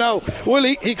changed now.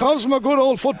 Willie, he comes from a good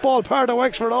old football part of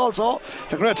Wexford also.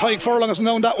 The great Tyke Furlong is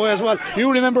known that way as well.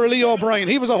 You remember Leo O'Brien,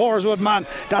 he was a Horswood man.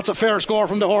 That's a fair score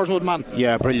from the Horswood man.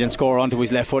 Yeah, brilliant score onto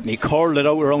his left foot and he curled it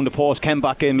out around the post, came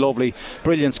back in, lovely,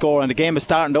 brilliant score, and the game is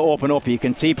starting to open up. You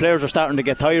can see players are starting to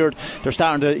get tired, they're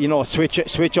starting to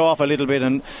switch off a little bit,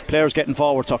 and players getting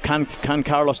forward. So can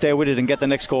Carlow stay with it and get the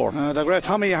next score? The great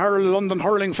Tommy Harrell, London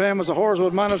hurling fame, was a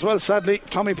Horswood man as well. Sadly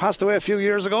Tommy passed away a few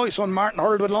years ago. His son Martin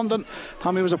hurled with London.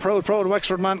 Tommy was a proud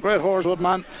Wexford man, great Horswood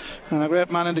man, and a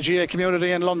great man in the GA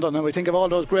community in London, and we think of all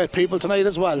those great people tonight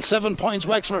as well. 7 points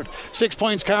Wexford, 6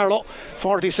 points Carlow.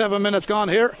 47 minutes gone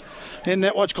here in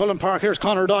Netwatch Cullen Park. Here's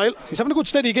Conor Doyle. He's having a good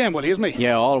steady game, Willie, isn't he?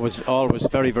 Yeah, always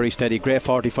very steady. Great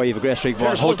 45, a great streak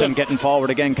ball. Hulton getting forward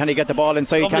again. Can he get the ball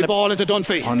inside? Lovely ball into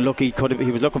Dunphy. Unlucky,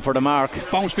 he was looking for the mark.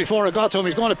 Bounced before it got to him.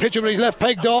 He's going to pitch it with his left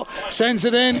peg though. Sends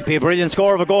it in. Be a brilliant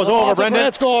score if it goes over, Brendan.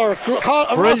 It's a great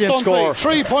score. Brilliant score.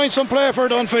 3 points on play for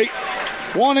Dunphy.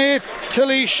 1-8 to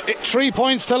Laois, 3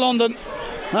 points to London.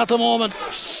 At the moment,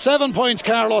 7 points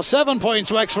Carlow, 7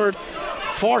 points Wexford.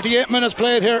 48 minutes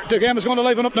played here. The game is going to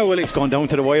liven up now, Willie. It's going down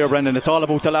to the wire, Brendan. It's all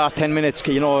about the last 10 minutes.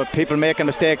 You know, people making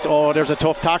mistakes. Oh, there's a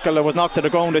tough tackle that was knocked to the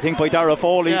ground, I think, by Darragh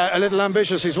Foley. Yeah, a little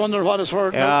ambitious. He's wondering what it's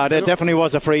for. Yeah, there definitely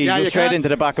was a free. Yeah, straight into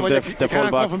the back of the full full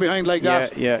back. Come from behind like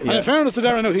that. Yeah. And in fairness to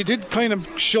Darragh, he did kind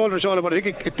of shoulder to shoulder, but I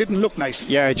think it didn't look nice.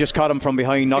 Yeah, he just caught him from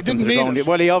behind, knocked him to the ground.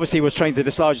 Well, he obviously was trying to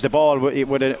dislodge the ball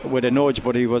with a nudge,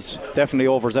 but he was definitely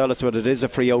overzealous with it. It is a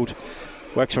free out.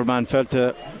 Wexford man felt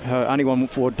to anyone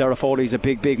for Darragh Foley's a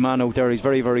big man out there. He's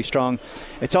very, very strong.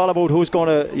 It's all about who's going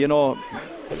to, you know,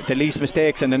 the least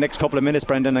mistakes in the next couple of minutes,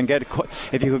 Brendan, and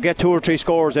if you could get 2 or 3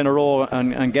 scores in a row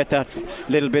and get that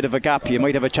little bit of a gap, you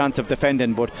might have a chance of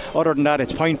defending. But other than that,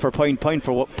 it's point for point.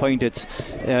 It's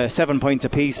 7 points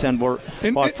apiece, and we're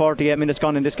 48 minutes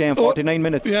gone in this game, 49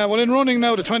 minutes. Yeah, well, in running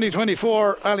now the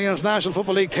 2024 Allianz National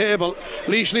Football League table,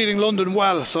 Laois leading London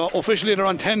well, so officially they're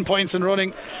on 10 points in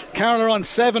running. Carlow are on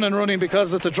 7 in running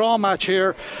because it's a draw match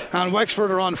here, and Wexford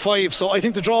are on 5, so I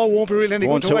think the draw won't be really any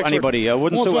good to Wexford.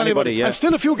 Wouldn't suit anybody. And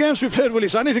still a few games to be played, Willie,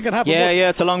 so anything can happen. Yeah,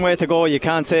 it's a long way to go. You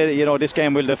can't say that, you know, this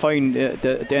game will define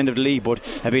the end of the league, but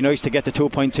it'd be nice to get the 2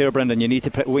 points here, Brendan. You need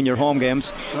to win your home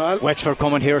games. Well, Wexford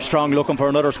coming here strong, looking for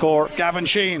another score. Gavin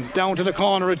Sheen down to the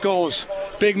corner it goes.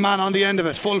 Big man on the end of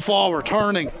it, full forward,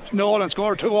 turning. Nolan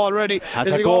scored 2 already.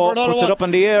 Has a go, puts it up in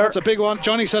the air. That's a big one.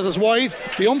 Johnny says it's wide.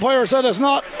 The umpire said it's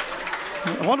not.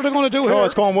 What are they going to do here? Oh,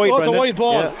 it's going wide, it's a wide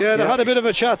ball. Yeah, they had a bit of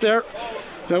a chat there.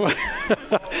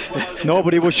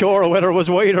 Nobody was sure whether it was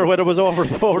wide or whether it was over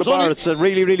the bar. It's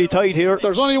really, really tight here.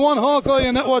 There's only one Hawkeye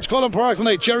in Netwatch Cullen Park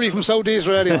tonight, Jerry from South East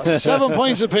Radio. 7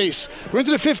 points apiece. We're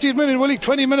into the 50th minute, Willie.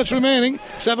 20 minutes remaining.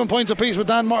 7 points apiece with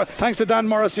thanks to Dan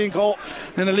Morrissey & Co.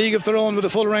 in a league of their own with a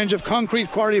full range of concrete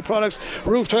quarry products,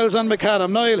 roof tiles and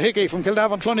macadam. Niall Hickey from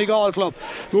Kildavin Cluny Golf Club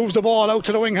moves the ball out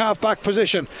to the wing half back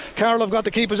position. Carlow have got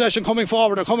the key possession coming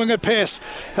forward. They're coming at pace.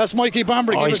 That's Mikey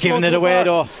Bambrick. Oh, he's giving it away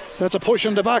though. That's a push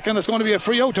in the back, and it's going to be a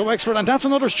free out to Wexford, and that's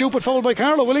another stupid foul by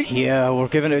Carlow, Willie. Yeah, we're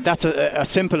giving it. That's a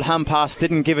simple hand pass.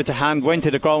 Didn't give it to hand. Went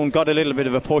to the ground. Got a little bit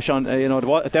of a push on. It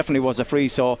definitely was a free.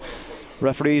 So,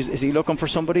 referees, is he looking for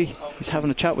somebody? He's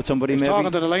having a chat with somebody. He's maybe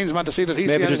talking to the linesman to see that he's.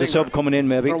 Maybe there's a sub coming in.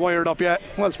 Maybe they're wired up. Yeah,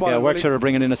 well spotted. Yeah, Wexford are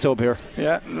bringing in a sub here.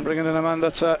 Yeah, they're bringing in a man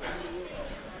that's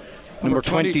number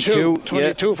 22.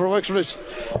 22 for Wexford.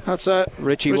 That's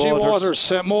Richie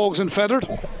Waters. Mogs and Feathered.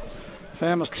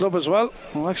 Famous club as well.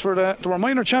 Wexford, they were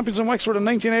minor champions in Wexford in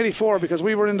 1984 because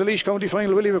we were in the Laois County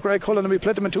final, Willie, with Greg Cullen, and we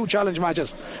played them in 2 challenge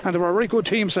matches, and they were a very good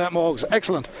team, St. Mogs.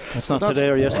 Excellent. That's not today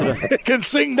or yesterday. You can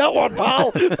sing that one,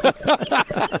 pal.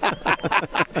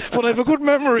 But I have a good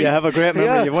memory. You have a great memory.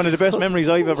 Yeah. You have one of the best memories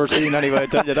I've ever seen anyway, I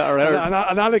tell you that. Or heard.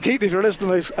 And Alan Keaton, if you're listening,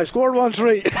 I scored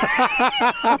 1-3.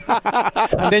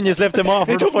 And then you left them off.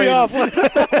 He took me off.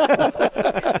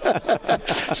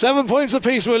 7 points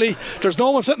apiece, Willie. There's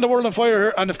no one setting the world on fire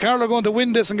here, and if Carlow are going to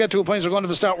win this and get 2 points, they're going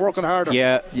to start working harder.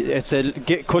 Yeah, it's to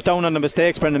cut down on the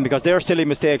mistakes, Brendan, because they're silly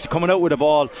mistakes. Coming out with a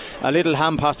ball, a little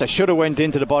hand pass that should have went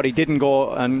into the body, didn't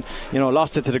go, and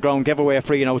lost it to the ground, gave away a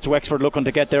free. It's Wexford looking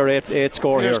to get their 8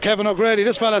 score. Here's here. Kevin O'Grady.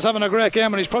 This fella's having a great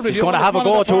game, and he's probably going to have a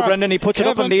go too, Brendan. He puts it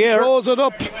up in the air. Throws it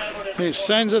up. He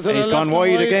sends it to the left. He's gone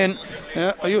wide again.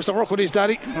 Yeah, I used to work with his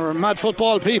daddy. We're mad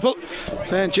football people.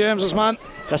 St. James's man.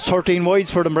 That's 13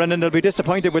 wides for them, Brendan. They'll be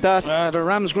disappointed with that. The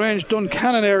Ramsgrange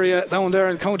Duncannon area down there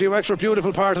in County Wexford,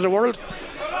 beautiful part of the world.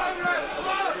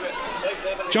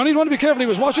 Johnny'd want to be careful. He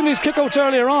was watching these kickouts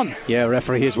earlier on. Yeah,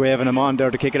 referee is waving him on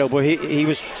there to kick it out, but he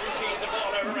was.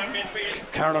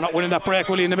 Carlow not winning that break,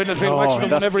 Willie, in the middle field. Wexford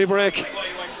won every break.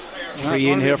 Free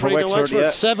in here for Wexford. Yeah.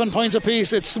 7 points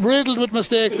apiece. It's riddled with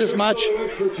mistakes, this match.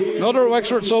 Another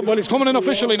Wexford sub. Well, he's coming in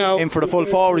officially now. In for the full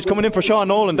forward. He's coming in for Sean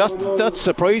Nolan. That's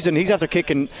surprising. He's after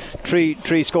kicking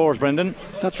three scores, Brendan.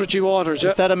 That's Richie Waters.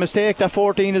 Is that a mistake? That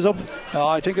 14 is up? No,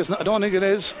 I don't think it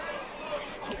is.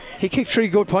 He kicked 3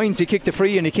 good points. He kicked the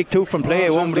free and he kicked 2 from play.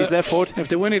 One with his left foot. If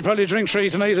they win, he'd probably drink 3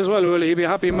 tonight as well, will he? He'd be a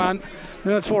happy man.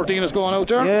 That's 14 is going out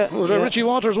there. Yeah. Richie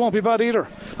Waters won't be bad either.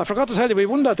 I forgot to tell you, we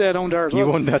won that day down there as well.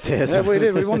 You won that day, yeah, we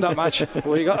did. We won that match.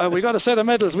 We got a set of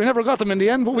medals. We never got them in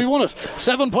the end, but we won it.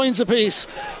 7 points apiece.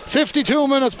 52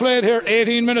 minutes played here.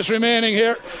 18 minutes remaining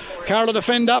here. Carlow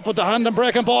defend that, but the hand and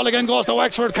breaking ball again goes to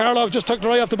Wexford. Carlow just took the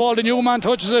eye off the ball. The new man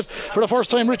touches it for the first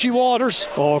time. Richie Waters.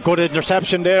 Oh, good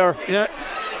interception there. Yeah.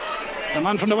 The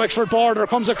man from the Wexford border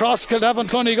comes across, Kildavin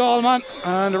Clonegall man,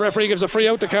 and the referee gives a free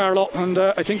out to Carlow, and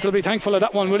I think they'll be thankful of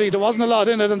that one, Willie. There wasn't a lot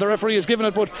in it and the referee has given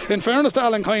it, but in fairness to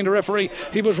Alan Kine, the referee,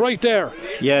 he was right there.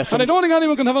 Yes. And I don't think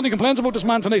anyone can have any complaints about this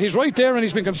man tonight. He's right there and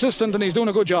he's been consistent and he's doing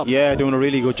a good job. Yeah, doing a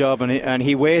really good job, and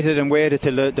he waited and waited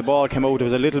till the ball came out. There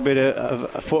was a little bit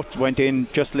of a foot went in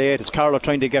just late. It's Carlow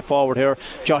trying to get forward here.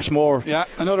 Josh Moore. Yeah,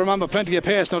 another man with plenty of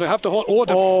pace. Now they have to hold.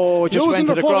 Just losing went to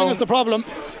their the footing ground. is the problem.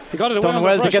 He got it away Done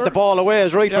well to get the ball away,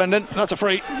 is right, Brendan. That's a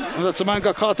free. And that's the man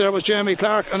got caught there was Jamie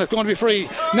Clark, and it's going to be free.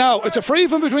 Now, it's a free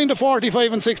from between the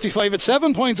 45 and 65. It's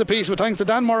 7 points apiece, with thanks to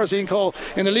Dan Morrissey and Co.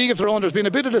 in the league of their own. There's been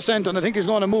a bit of dissent, and I think he's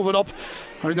going to move it up.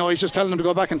 Or no, he's just telling them to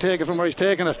go back and take it from where he's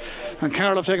taking it. And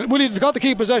Carlow have taken it. Well, they've got to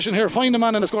keep possession here, find a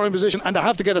man in the scoring position, and they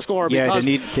have to get a score because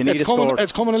they need a score.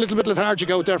 It's coming a little bit lethargic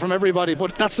out there from everybody,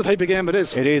 but that's the type of game it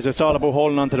is. It is. It's all about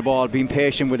holding on to the ball, being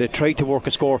patient with it, try to work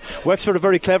a score. Wexford are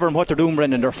very clever in what they're doing,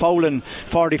 Brendan. They're fouling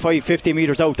 45, 50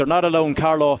 metres out. They're not allowing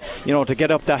Carlow, to get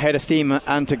up that head of steam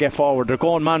and to get forward. They're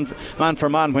going man for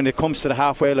man when it comes to the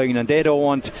halfway line, and they don't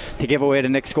want to give away the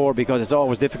next score because it's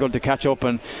always difficult to catch up,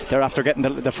 and they're after getting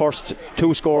the first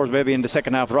two scores maybe in the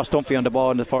second half. Ross Dunphy on the ball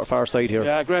on the far side here.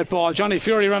 Yeah, great ball. Johnny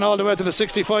Fury ran all the way to the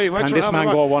 65. And this man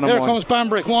go one-on-one. Here comes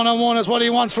Bambrick. One-on-one is what he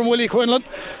wants from Willie Quinlan.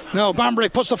 Now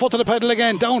Bambrick puts the foot to the pedal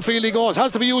again. Downfield he goes.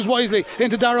 Has to be used wisely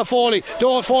into Dara Foley.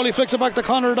 Foley flicks it back to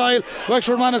Conor Dial.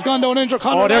 Wexford man has gone down injured.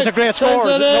 Conor there's Dial a great score.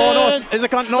 No, is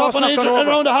it no, it's not going over.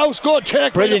 Around the house. Good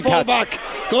take. Brilliant by the catch.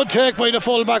 fullback. Good take by the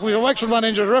fullback. We have a Wexford man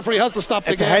injured. The referee has to stop the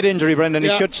game. It's a head injury, Brendan.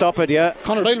 He should stop it, yeah.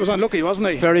 Conor Dial was unlucky, wasn't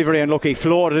he? Very, very unlucky.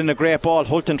 Floated in a great ball.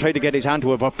 Hulton tried to get his hand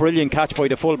to it, but brilliant catch by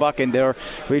the fullback in there.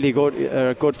 Really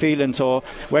good feeling. So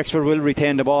Wexford will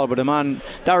retain the ball, but the man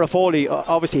Dara Foley,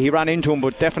 obviously he ran into him,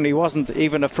 but definitely wasn't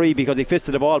even a free because he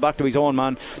fisted the ball back to his own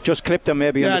man. Just clipped him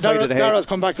maybe on the side of the head. Dara's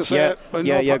come back to say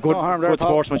it. Good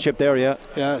sportsmanship there, yeah.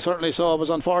 Yeah, certainly so. It was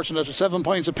unfortunate. 7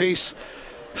 points apiece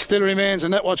still remains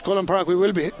in Netwatch Cullen Park. We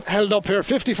will be held up here.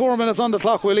 54 minutes on the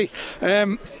clock, Willie.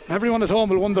 Everyone at home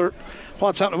will wonder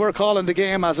what's happening. We're calling the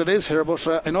game as it is here,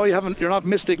 but I know you're not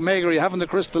Mystic Meg or you haven't the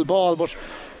crystal ball, but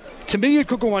to me it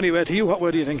could go anyway. To you, what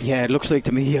way do you think? Yeah, it looks like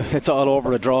to me it's all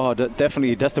over a draw.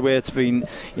 Definitely that's the way it's been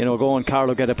going.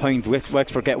 Carlow get a point,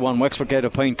 Wexford get one, Wexford get a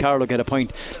point, Carlow get a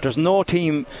point. There's no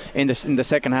team in the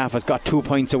second half has got 2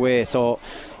 points away, so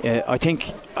I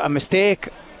think a mistake,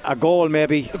 a goal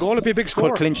maybe. A goal would be a big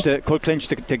score. Could clinch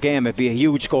the game. It'd be a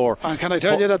huge score. And can I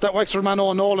tell you that Wexford man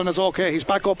Owen Nolan is okay. He's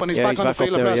back up and he's back on the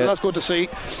field of play, so that's good to see.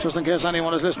 Just in case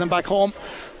anyone is listening back home,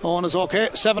 Owen is okay.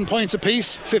 7 points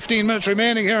apiece. 15 minutes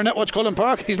remaining here in Netwatch Cullen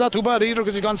Park. He's not too bad either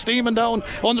because he's gone steaming down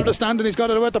under the stand and he's got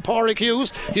it away to Pádraig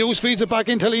Hughes. Hughes feeds it back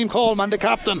into Liam Coleman, the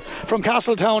captain from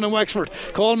Castletown in Wexford.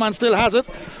 Coleman still has it.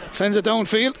 Sends it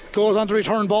downfield, goes on the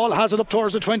return ball, has it up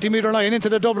towards the 20 metre line into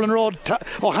the Dublin Road,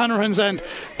 O'Hanrahan's end.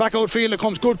 Back outfield it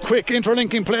comes, good quick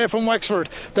interlinking play from Wexford.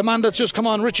 The man that's just come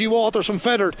on, Richie Waters from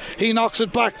Feathered, he knocks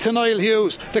it back to Niall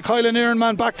Hughes. The Kylan Earn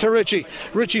man back to Richie.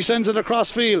 Richie sends it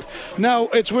across field. Now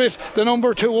it's with the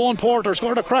number 2 Owen Porter,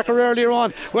 scored a cracker earlier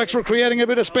on. Wexford creating a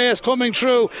bit of space, coming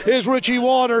through is Richie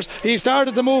Waters. He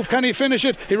started the move, can he finish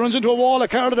it? He runs into a wall of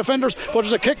Carlow defenders, but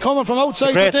there's a kick coming from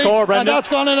outside great score, Brendan. and that's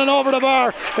gone in and over the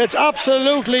bar. It's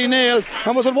absolutely nailed.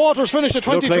 And was it Waters finished at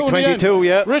 22 like 22, in the end?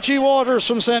 yeah. Richie Waters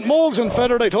from St. Mogs and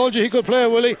Feathered. I told you he could play,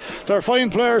 Willie. They're fine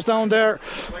players down there.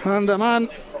 And the man,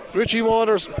 Richie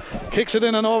Waters, kicks it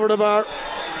in and over the bar.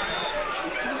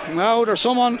 Now there's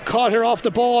someone caught here off the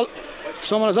ball.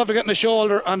 Someone is after getting a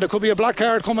shoulder, and there could be a black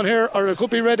card coming here, or it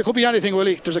could be red, it could be anything,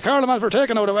 Willie. There's a Carlow man for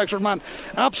taking out a Wexford man.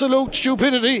 Absolute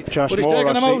stupidity. Josh but he's Moore,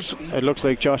 taking him out. It looks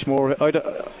like Josh Moore. It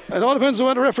all depends on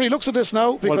where the referee looks at this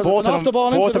now, because it's an off the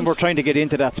ball incident. Both of them were trying to get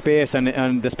into that space,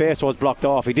 and the space was blocked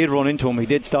off. He did run into him, he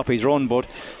did stop his run, but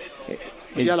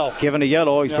he's yellow. Given a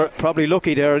yellow. He's probably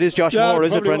lucky there. It is Josh Moore,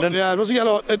 is it, Brendan? Yeah, it was a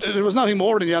yellow. It was nothing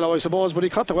more than yellow, I suppose, but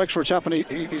he caught the Wexford chap, and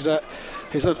he's a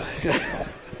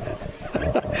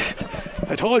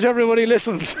I told you everybody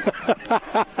listens.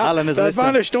 Alan is that listening.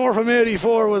 Spanish door from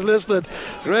 84 was listed.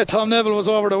 The great Tom Neville was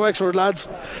over to Wexford lads,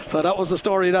 so that was the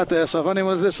story that day. So if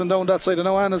anyone is listening down that side, I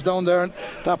know Anna's down there in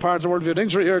that part of the world. We had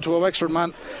injury here to a Wexford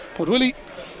man. But Willie,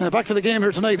 back to the game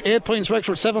here tonight. 8 points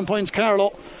Wexford, 7 points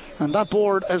Carlow, and that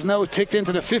board has now ticked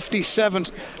into the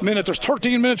 57th minute. There's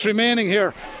 13 minutes remaining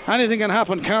here. Anything can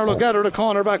happen. Carlow gathered a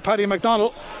corner back, Paddy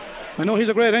McDonald. I know he's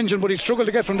a great engine, but he struggled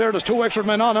to get from there. There's 2 Wexford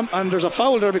men on him, and there's a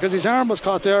foul there because his arm was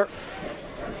caught there.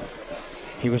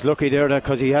 He was lucky there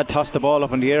because he had tossed the ball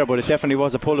up in the air, but it definitely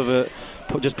was a pull of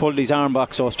just pulled his arm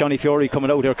back. So it's Johnny Fury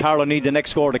coming out here. Carlow need the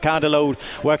next score. They can't allow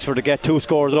Wexford to get 2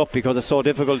 scores up because it's so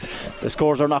difficult. The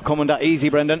scores are not coming that easy,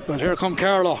 Brendan. But here come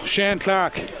Carlow. Shane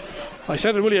Clark I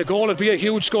said it will be a goal, it'd be a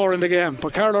huge score in the game.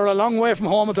 But Carlow are a long way from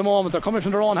home at the moment. They're coming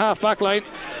from their own half-back line,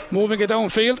 moving it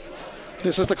downfield.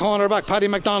 This is the corner back, Paddy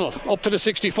McDonald, up to the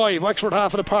 65. Wexford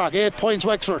half of the park. 8 points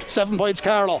Wexford, 7 points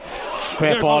Carlow.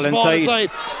 Great ball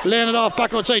inside. Laying it off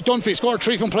back outside. Dunphy scored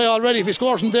 3 from play already. If he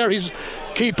scores from there, he's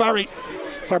Keith Barry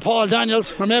or Paul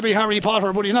Daniels or maybe Harry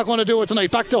Potter, but he's not going to do it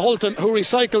tonight. Back to Hulton, who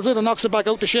recycles it and knocks it back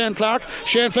out to Shane Clark.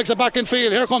 Shane flicks it back in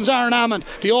field. Here comes Aaron Hammond,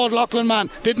 the old Loughlin man.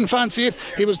 Didn't fancy it,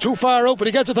 he was too far out, but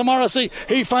he gets it to Morrissey.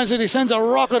 He finds it, he sends a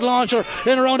rocket launcher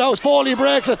in around the house. Foley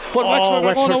breaks it, but Wexford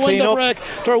are going to win the break.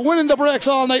 They're winning the breaks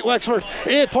all night, Wexford.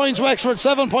 8 points Wexford,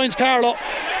 7 points Carlow.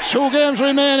 2 games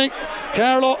remaining.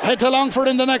 Carlow head to Longford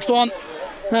in the next one,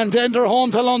 and then they're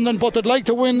home to London, but they'd like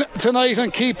to win tonight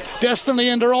and keep destiny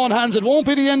in their own hands. It won't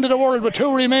be the end of the world with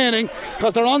 2 remaining,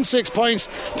 because they're on 6 points.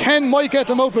 10 might get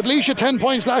them out, but Laois had 10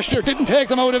 points last year, didn't take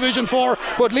them out of Division 4,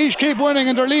 but Laois keep winning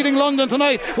and they're leading London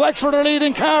tonight. Wexford are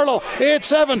leading Carlow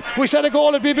 8-7. We said a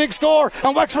goal would be a big score,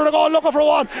 and Wexford are going looking for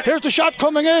one. Here's the shot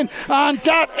coming in, and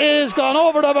that is gone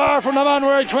over the bar from the man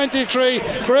wearing 23,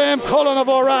 Graham Cullen of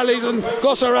O'Reilly's, and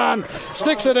Gus Aran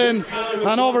sticks it in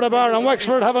and over the bar, and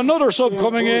Wexford have another sub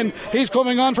coming in. He's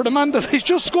coming on for the man that he's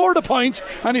just scored a point,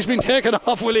 and he's been taken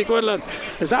off. Willie Quinlan.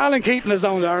 Is Alan Keaton is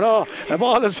down there? No, the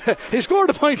ball is. He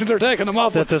scored a point and they're taking him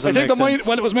off. That doesn't I think make sense.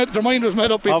 Well, it was made. Their mind was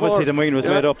made up before. Obviously, the mind was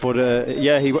made up, but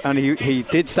he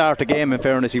did start the game. In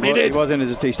fairness,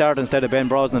 he started instead of Ben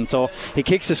Brosnan. So he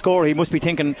kicks the score. He must be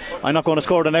thinking, I'm not going to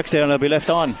score the next day, and I'll be left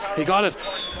on. He got it.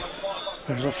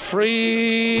 There's a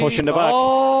free push in the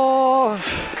back.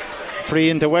 Free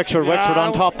into Wexford. Wexford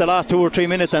on top the last 2 or 3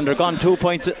 minutes, and they're gone 2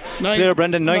 points clear,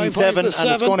 Brendan. 9-7, and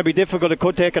it's going to be difficult. It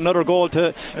could take another goal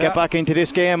to get back into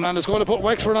this game, and it's going to put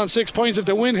Wexford on 6 points if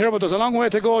they win here, but there's a long way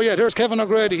to go yet. Here's Kevin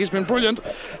O'Grady. He's been brilliant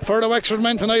for the Wexford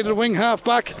men tonight at wing half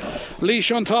back.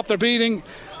 Laois on top. They're beating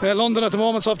London at the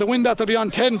moment, so if they win that they'll be on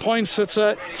 10 points. It's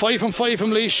 5-5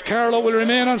 from Laois. Carlow will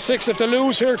remain on 6 if they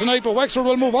lose here tonight, but Wexford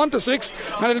will move on to 6,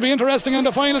 and it'll be interesting in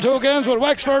the final 2 games with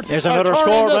Wexford. There's another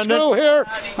score, Brendan. Here,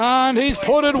 and he's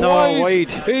put it wide.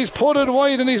 He's put it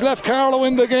wide, and he's left Carlow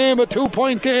in the game. A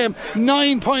 2-point game.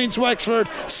 9 points Wexford,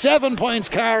 7 points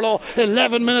Carlow.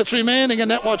 11 minutes remaining in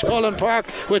Netwatch Cullen Park,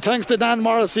 with thanks to Dan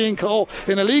Morrissey and Co.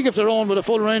 in a league of their own with a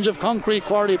full range of concrete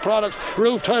quarry products,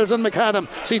 roof tiles and macadam.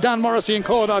 See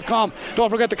danmorrisseyandco.com. Don't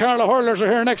forget the Carlow Hurlers are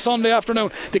here next Sunday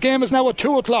afternoon. The game is now at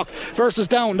 2 o'clock versus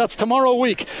Down. That's tomorrow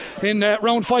week in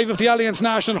round 5 of the Allianz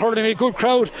National Hurling. A good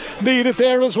crowd needed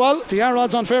there as well. The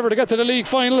odds on favour to get to the league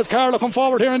final as Carlow come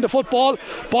forward here in the football,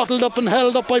 bottled up and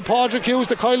held up by Padraig Hughes,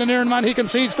 the Kylenearn man. He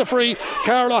concedes the free.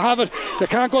 Carlow have it. They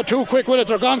can't go too quick with it.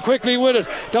 They're gone quickly with it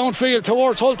downfield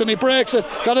towards Hulton. He breaks it,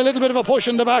 got a little bit of a push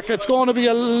in the back. It's going to be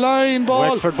a line ball.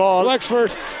 Wexford ball.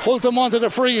 Wexford. Hulton wanted a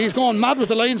free. He's going mad with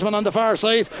the linesman on the far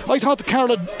side. I thought the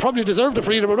Carlow probably deserved the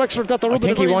free, but Wexford got the rub of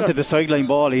it. I think he wanted the sideline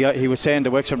ball. He was saying the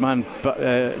Wexford man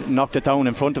knocked it down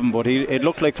in front of him, but it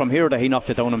looked like from here that he knocked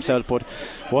it down himself, but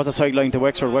it was a sideline to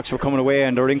Wexford. Wexford coming away,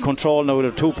 and they're in control now. They're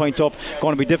 2 points up.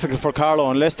 Going to be difficult for Carlow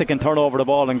unless they can turn over the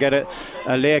ball and get a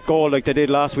late goal like they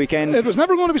did last weekend. It was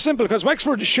never going to be simple, because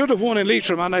Wexford should have won in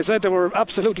Leitrim, and I said they were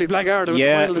absolutely blackguarded with the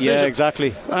final decision. Yeah,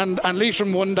 exactly. And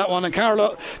Leitrim won that one, and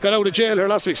Carlow got out of jail here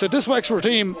last week. So this Wexford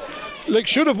team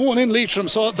should have won in Leitrim,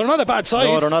 so they're not a bad side.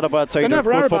 No, they're not a bad side. They're a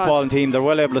good footballing team. They're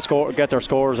well able to get their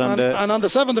scores. And on the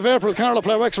 7th of April, Carlow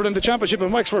play Wexford in the Championship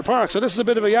in Wexford Park, so this is a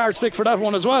bit of a yardstick for that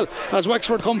one as well, as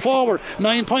Wexford come forward.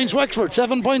 9 points Wexford,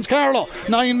 7 points Carlow.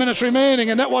 9 minutes remaining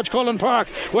in Netwatch Cullen Park.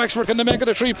 Wexford, can they make it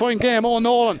a 3-point game? Oh,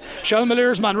 Nolan, Shell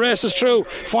Millers man races through,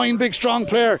 fine big strong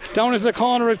player, down into the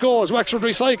corner it goes. Wexford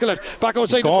recycle it back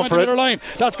outside the 20-metre line.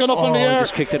 That's gone up in the air.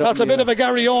 That's a bit of a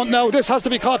Gary Owen now. This has to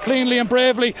be caught cleanly and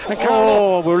bravely, and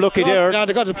Carlow, we're lucky there. Yeah,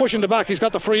 they got to push in the back. He's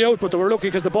got the free out, but they were lucky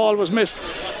because the ball was missed.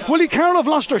 Willie, Carlow have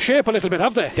lost their shape a little bit,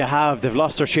 have they? They have. They've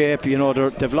lost their shape.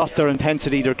 They've lost their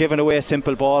intensity. They're giving away a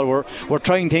simple ball. We're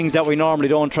trying things that we normally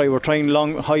don't try. We're trying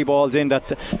long high balls in that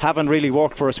haven't really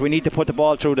worked for us. We need to put the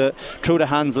ball through the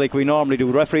hands like we normally do.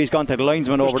 The referee's gone to the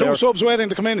linesman. There's over there. 2 subs waiting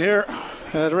to come in here.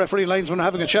 The referee linesman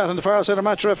having a chat on the far side. Of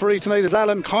match referee tonight is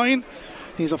Alan Coyne.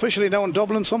 He's officially now in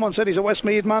Dublin. Someone said he's a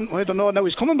Westmeath man. I don't know. Now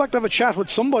he's coming back to have a chat with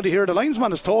somebody here. The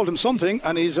linesman has told him something,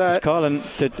 and he's calling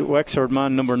the Wexford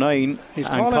man number 9. He's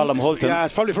calling Colin Hulton. Yeah,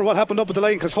 it's probably for what happened up at the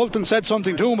line, because Hulton said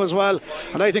something to him as well,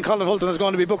 and I think Colin Hulton is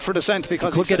going to be booked for dissent,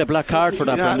 because he could get a black card for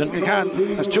that. Brendan. He can.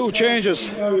 There's 2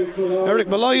 changes. Eric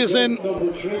Malloy is in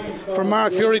for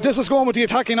Mark Fury. This is going with the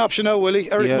attacking option now, Willie.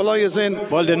 Eric Malloy is in.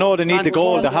 Well, they know they need the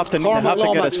goal. They have to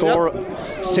get a score.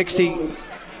 60.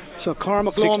 So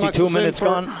Cormac 62 minutes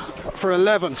gone for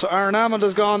 11. So Aaron Hammond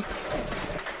has gone.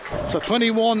 So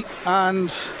 21 and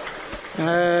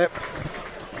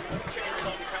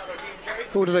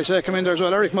Who did I say come in there as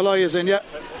well? Eric Malloy is in, yeah.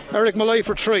 Eric Malloy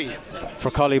for 3.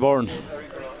 For Collyburn.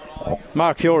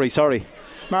 Mark Fury, sorry.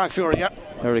 Mark Fury, yeah.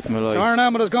 Eric Malloy. So Aaron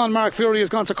Ahmed has gone, Mark Fury has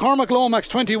gone. So Cormac Lomax,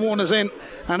 21, is in,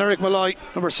 and Eric Malloy,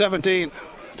 number 17.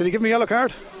 Did he give me a yellow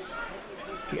card?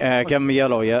 Give him a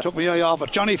yellow, yeah. Took me eye off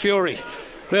it. Johnny Fury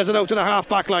plays it out to the half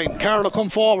back line. Carlow come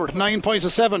forward, 9 points to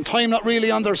 7. Time not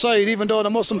really on their side, even though they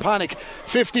mustn't panic.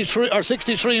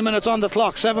 63 minutes on the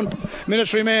clock, 7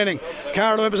 minutes remaining.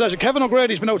 Carlow in possession. Kevin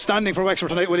O'Grady's been outstanding for Wexford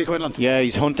tonight, Willie Quinlan. Yeah,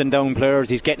 he's hunting down players,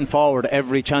 he's getting forward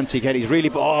every chance he gets. He's really,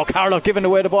 Carlow giving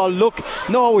away the ball. Look,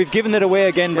 no, we've given it away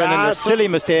again, Brendan. There's silly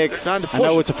mistakes, and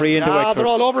now it's a free into Wexford. They're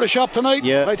all over the shop tonight.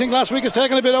 Yeah. I think last week has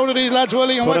taken a bit out of these lads,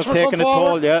 Willie, and Wexford come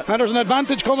forward. Yeah. And there's an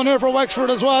advantage coming here for Wexford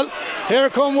as well. Here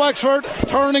come Wexford,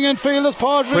 turning in field as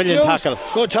Padraig. Brilliant tackle.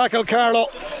 Good tackle, Carlow.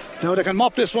 Now they can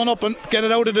mop this one up and get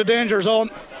it out of the danger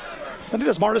zone. I think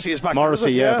that's Morrissey is back.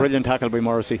 Morrissey, yeah, brilliant tackle by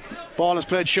Morrissey. Ball is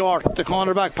played short. The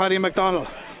cornerback, Paddy McDonald.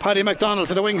 Paddy McDonald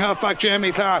to the wing half back,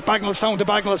 Jamie Clark. Bagnallstown to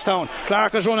Bagnallstown.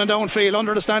 Clark is running downfield.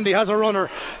 Under the stand, he has a runner.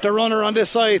 The runner on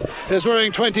this side is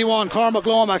wearing 21, Cormac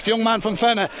Lomax, the young man from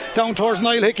Fenna, down towards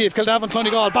Niall Hickey of Kildavin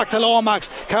Clonegall. Back to Lomax.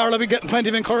 Carlow will be getting plenty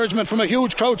of encouragement from a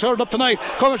huge crowd turned up tonight.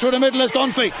 Coming through the middle is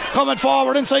Dunphy. Coming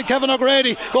forward inside, Kevin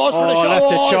O'Grady. Goes for the shot.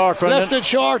 Left it short, Brendan. Left it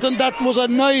short, and that was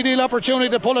an ideal opportunity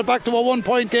to pull it back to a 1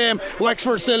 point game.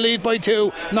 Wexford still lead by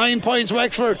 2. 9 points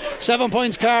Wexford, 7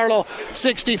 points Carlow.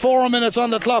 64 minutes on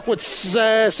the clock with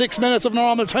 6 minutes of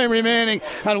normal time remaining,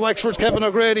 and Wexford's Kevin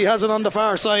O'Grady has it on the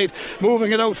far side,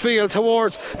 moving it outfield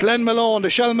towards Glenn Malone, the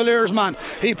Shell-Maliers man.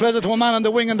 He plays it to a man on the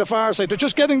wing on the far side. They're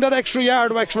just getting that extra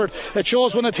yard, Wexford. It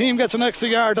shows when a team gets an extra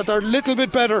yard that they're a little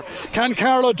bit better. Can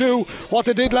Carlow do what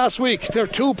they did last week? They're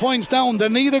 2 points down, they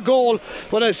need a goal,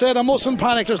 but I said I mustn't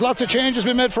panic. There's lots of changes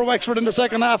being made for Wexford in the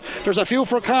second half. There's a few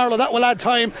for Carlow, that will add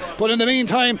time, but in the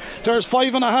meantime there's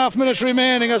 5.5 minutes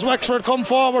remaining as Wexford come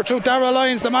forward through Darragh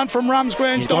Lyons, the man from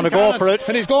Ramsgrange. He's going to go for it,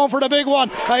 and he's going for the big one.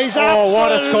 He's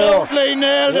what a score.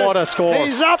 Nailed it. What a score.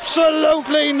 He's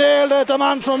absolutely nailed it, the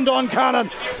man from Duncannon,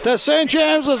 the St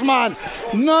James's man.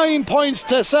 9 points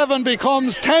to 7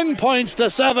 becomes 10 points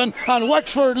to 7, and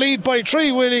Wexford lead by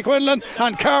 3, Willie Quinlan,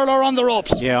 and Carlow are on the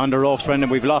ropes. Yeah, on the ropes, Brendan.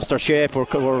 We've lost our shape.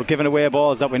 We're giving away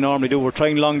balls that we normally do. We're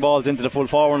trying long balls into the full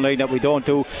forward line that we don't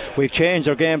do. We've changed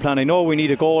our game plan. I know we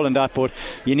need a goal in that, but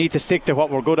you need to stick to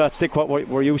what we're good at, stick what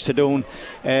we're used to doing.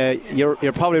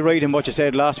 You're probably right in what you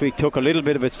said last week. Took a little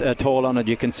bit of its toll on it.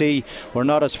 You can see we're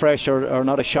not as fresh or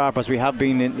not as sharp as we have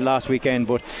been in last weekend,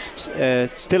 but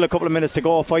still a couple of minutes to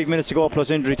go, 5 minutes to go plus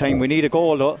injury time. We need a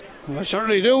goal though. I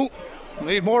certainly do.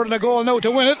 Need more than a goal now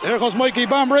to win it. Here comes Mikey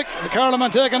Bambrick, the Carlow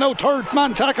man taking out, third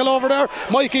man tackle over there.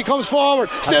 Mikey comes forward,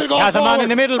 still going has forward. A man in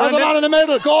the middle. Has a man in the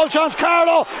middle. Goal chance,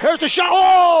 Carlow. Here's the shot.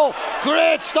 Oh,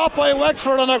 great stop by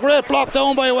Wexford and a great block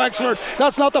down by Wexford.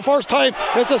 That's not the first time,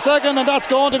 it's the second, and that's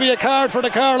going to be a card for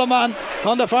the Carlow man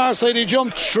on the far side. He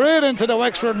jumped straight into the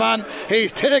Wexford man.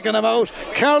 He's taken him out.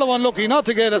 Carlow unlucky not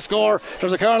to get a score.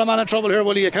 There's a Carlow man in trouble here,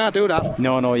 Willie. You can't do that.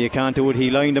 No, you can't do it.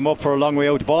 He lined him up for a long way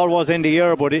out. The ball was in the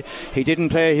air, but he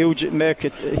didn't make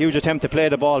a huge attempt to play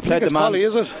the ball. Played the man. Colley,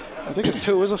 is it? I think it's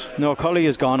 2, is it? No, Colley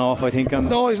has gone off, I think.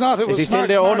 No, he's not. It was he still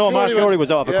there? Mark Fury was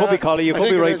off. It could be Colley. You could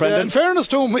be right, Brendan. In fairness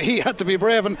to him, he had to be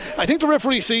brave, and I think the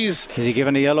referee sees. Is he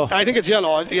given a yellow? I think it's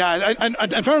yellow. Yeah, and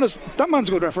in fairness, that man's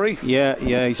a good referee. Yeah.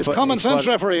 He's common sense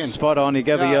refereeing. Spot on. He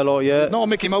gave a yellow. Yeah. There's no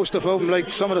Mickey Mouse stuff out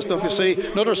like some of the stuff you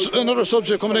see. Another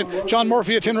subject coming in. John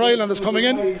Murphy of Tinryland is coming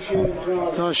in.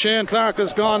 So Shane Clark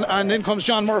is gone, and in comes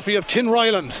John Murphy of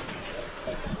Tinryland.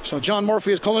 So John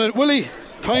Murphy is coming in. Willie,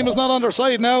 time is not on their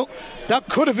side now. That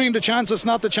could have been the chance, it's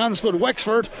not the chance, but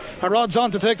Wexford are odds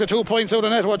on to take the 2 points out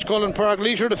of Netwatch Cullen Park.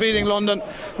 Leisure defeating London.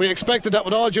 We expected that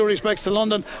with all due respects to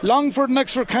London. Longford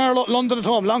next for Carlow, London at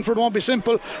home. Longford won't be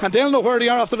simple, and they'll know where they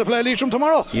are after they play Leitrim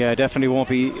tomorrow. Yeah, definitely won't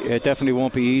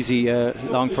be easy.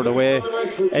 Longford away.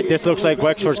 This looks like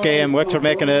Wexford's game. Wexford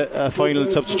making a final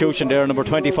substitution there. Number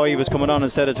 25 is coming on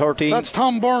instead of 13. That's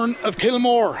Tom Byrne of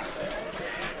Kilmore.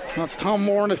 That's Tom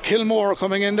Moran of Kilmore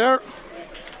coming in there.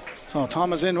 So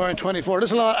Tom is in wearing 24.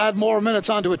 This will add more minutes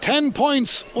onto it. 10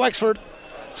 points Wexford,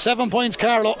 7 points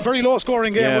Carlow. Very low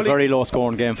scoring game. Yeah, very low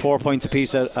scoring game. 4 points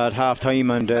apiece at half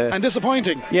time, and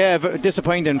disappointing. Yeah,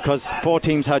 disappointing because both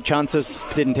teams had chances,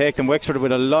 didn't take them. Wexford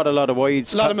with a lot of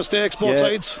wides, a lot of mistakes both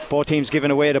sides. Both teams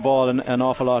giving away the ball an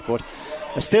awful lot, but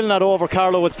still not over.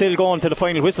 Carlow would still go into the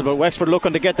final whistle, but Wexford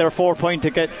looking to get their 4 point to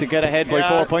get ahead by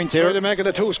 4 points here. Trying to make it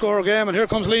a 2-score game, and here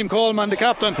comes Liam Coleman, the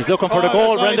captain. He's looking for the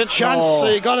goal, Brendan. Chance.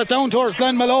 He got it down towards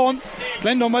Glenn Malone.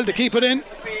 Glenn done well to keep it in,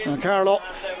 and Carlow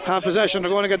have possession.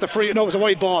 They're going to get the free. No, it was a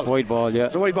wide ball. Wide ball, yeah.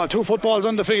 It's a wide ball. 2 footballs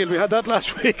on the field. We had that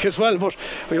last week as well, but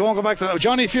we won't go back to that.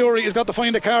 Johnny Fury has got to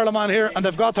find a Carlow man here, and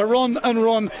they've got to run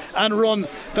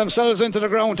themselves into the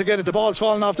ground to get it. The ball's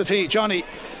falling off the tee. Johnny,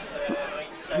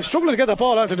 he's struggling to get that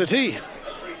ball onto the tee.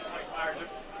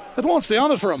 It won't stay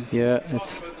on it for him. Yeah,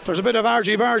 there's a bit of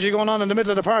argy-bargy going on in the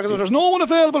middle of the park. There's no one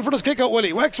available for this kick-out,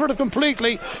 Willie. Wexford have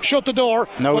completely shut the door.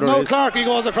 But now Clarkey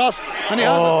goes across, and he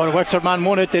has it. The Wexford man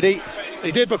won it, did he?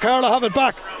 He did, but Carlow have it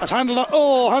back. It's handled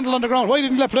on the ground. Why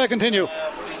didn't let play continue?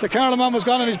 The Carlow man was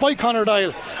gone, and he's by Conor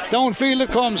Dial. Downfield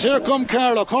it comes. Here come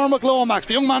Carlow. Cormac Lomax,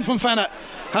 the young man from Fenna,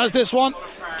 has this one.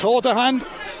 Toe to hand.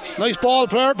 Nice ball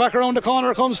player. Back around the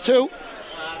corner comes 2.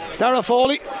 Dara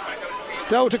Foley.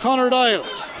 Down to Conor Dial.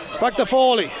 Back to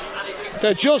Foley.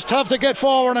 They just have to get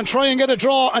forward and try and get a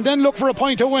draw and then look for a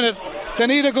point to win it. They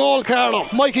need a goal, Carlow.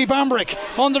 Mikey Bambrick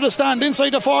under the stand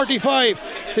inside the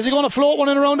 45. Is he going to float one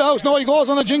in around the house? No, he goes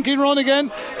on a jinky run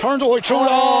again. Turned away, he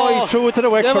threw it to the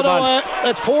Wexford man.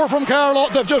 It's poor from Carlow.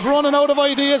 They've just running out of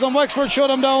ideas and Wexford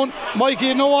shut him down. Mikey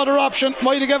had no other option.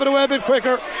 Might have given it away a bit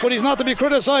quicker, but he's not to be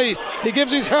criticised. He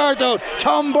gives his heart out.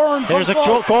 Tom Byrne. There's a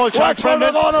goal chance. Wexford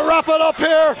are going to wrap it up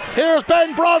here. Here's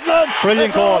Ben Brosnan.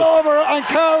 Brilliant goal. All over, and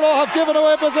Carlow have given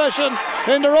away possession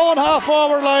in their own half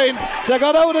forward line. They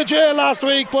got out of jail last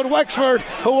week, but Wexford,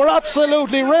 who were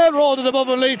absolutely railroaded above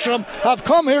in Leitrim, have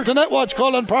come here to Netwatch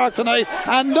Cullen Park tonight,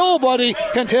 and nobody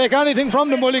can take anything from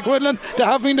them, Willie Quinlan. They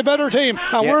have been the better team,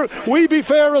 and we be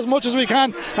fair as much as we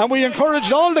can, and we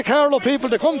encouraged all the Carlow people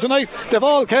to come tonight. They've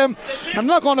all come. I'm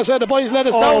not going to say the boys let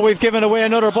us down. We've given away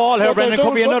another ball here, Brendan.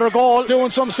 Could be another goal.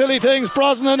 Doing some silly things.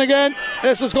 Brosnan again.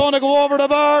 This is going to go over the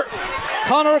bar.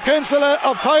 Conor Kinsella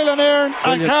of Kylan Earn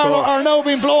and Carlow are now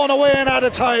being blown away in at a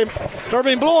time. They're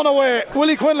being blown away.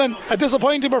 Willie Quinlan, a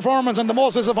disappointing performance and the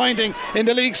most disappointing in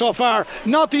the league so far.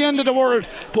 Not the end of the world,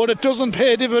 but it doesn't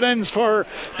pay dividends for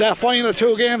the final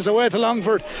 2 games away to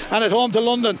Longford and at home to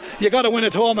London. You got to win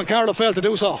at home, and Carlow failed to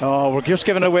do so. We're just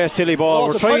giving away a silly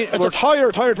ball. It's a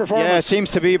tired performance. Yeah, it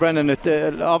seems to be, Brendan.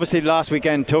 Obviously last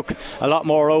weekend took a lot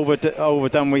more over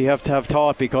than we have to have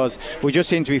thought, because we just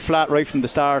seem to be flat right from the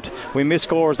start. We miss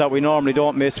scores that we normally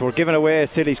don't miss. We're giving away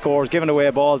silly scores, giving away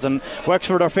balls, and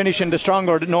Wexford are finishing the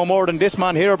stronger, no more than this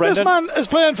man here, Brendan. This man is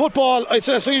playing football, I'd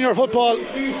say senior football.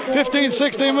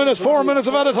 15-16 minutes, 4 minutes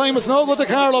of added time. It's no good to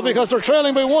Carlow because they're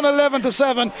trailing by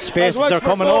 1-11-7. Spaces are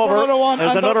coming over.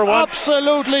 There's another one.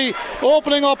 Absolutely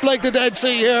opening up like the Dead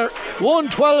Sea here.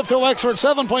 1-12 to Wexford,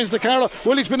 7 points to Carlow.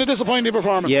 It's been a disappointing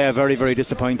performance. Yeah, very, very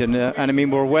disappointing. And I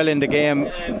mean, we're well in the game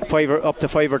up to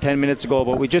 5 or 10 minutes ago,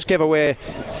 but we just gave away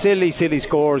silly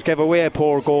scores, gave away a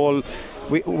poor goal.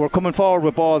 We're coming forward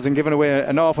with balls and giving away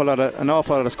an awful lot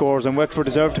of scores, and Wexford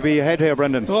deserve to be ahead here,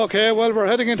 Brendan. Okay, well, we're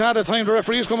heading into added time. The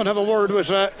referee's coming to have a word with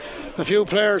a few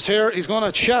players here. He's going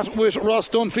to chat with Ross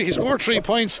Dunphy. He scored 3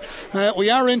 points. We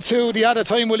are into the added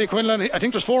time, Willie Quinlan. I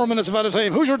think there's 4 minutes of added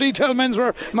time. Who's your detail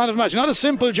menswear man of the match? Not a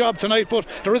simple job tonight, but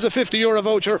there is a €50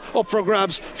 voucher up for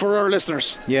grabs for our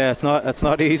listeners. Yeah, it's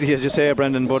not easy, as you say,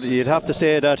 Brendan, but you'd have to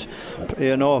say that,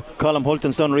 Colm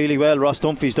Hulton's done really well. Ross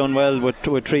Dunphy's done well with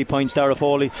 3 points. Dara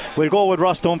Foley. We'll go with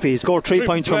Ross Dunphy. He scored 3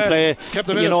 points from play.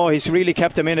 He's really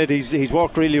kept them in it. He's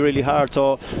worked really, really hard.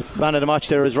 So man of the match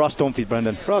there is Ross Dunphy,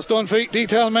 Brendan. Ross Dunphy,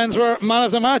 detail menswear man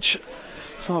of the match.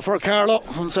 So for Carlow,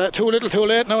 it's too little too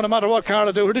late now, no matter what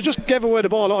Carlow do. They just gave away the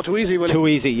ball too easy, Willie. Too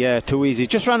easy.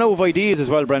 Just ran out of ideas as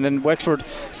well, Brendan. Wexford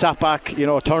sat back,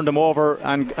 turned them over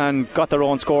and got their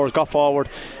own scores, got forward.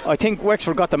 I think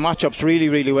Wexford got the matchups really,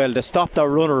 really well. They stopped our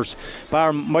runners.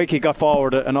 Mikey got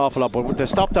forward an awful lot, but they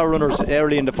stopped our runners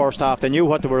early in the first half. They knew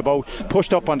what they were about,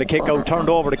 pushed up on the kick out, turned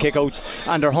over the kick outs,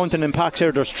 and they're hunting in packs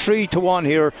here. There's 3-1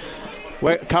 here.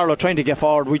 Carlow trying to get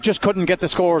forward. We just couldn't get the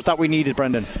scores that we needed,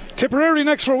 Brendan. Tipperary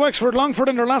next for Wexford, Longford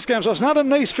in their last game, so it's not a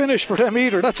nice finish for them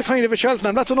either. That's a kind of a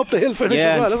Cheltenham. That's an up the hill finish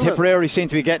as well, isn't Tipperary seem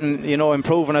to be getting,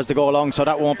 improving as they go along, so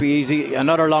that won't be easy.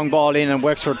 Another long ball in and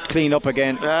Wexford clean up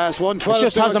again. It's 1-12. It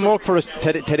just hasn't worked for us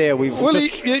today.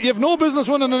 You've no business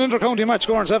winning an inter-county match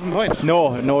scoring 7 points.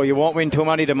 No, you won't win too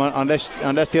many of them unless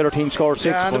the other team scores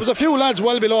 6. Yeah, and there was a few lads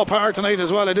well below par tonight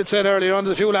as well. I did say it earlier on,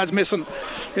 there's a few lads missing,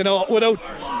 without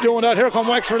doing that. Here come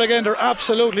Wexford again. They're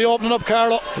absolutely opening up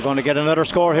Carlow. We're going to get another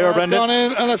score here, Brendan. It's gone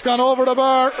in and it's gone over the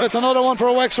bar. It's another one for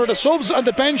Wexford. The subs and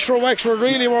the bench for Wexford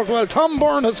really worked well. Tom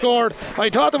Byrne has scored. I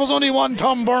thought there was only one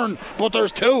Tom Byrne, but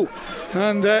there's 2.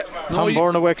 And Tom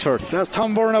Byrne of Wexford. That's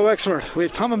Tom Byrne of Wexford. We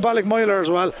have Tom and Ballymoiler as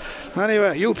well.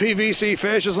 Anyway, UPVC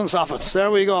fascias and soffits. There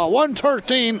we go.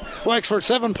 113 Wexford,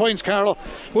 7 points Carlow.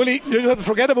 Willie, you have to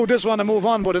forget about this one and move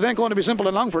on, but it ain't going to be simple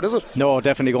in Longford, is it? No,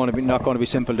 definitely not going to be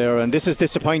simple there, and this is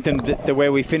disappointing. up the way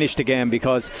we finished the game,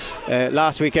 because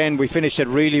last weekend we finished it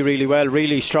really, really well,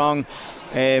 really strong.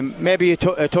 Maybe it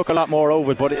took a lot more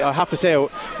over it, but I have to say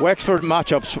Wexford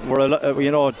matchups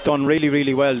were done really,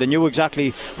 really well. They knew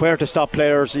exactly where to stop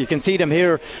players. You can see them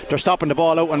here, they're stopping the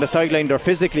ball out on the sideline, they're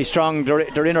physically strong,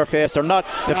 they're in our face, they've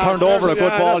turned over a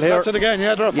good ball here. That's it again,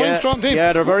 they're a fine strong team.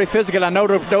 Yeah, they're very physical, and now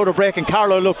they're breaking.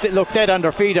 Carlow looked dead on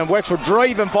their feet, and Wexford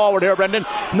driving forward here, Brendan.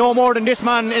 No more than this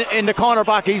man in the corner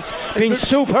back. He's been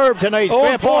superb tonight.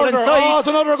 Great ball inside. It's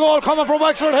another goal coming from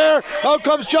Wexford here. Out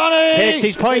comes Johnny. Takes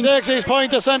his point. He takes his point.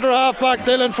 The centre half back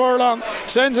Dylan Furlong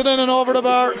sends it in and over the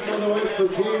bar.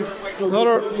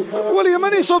 Willie, how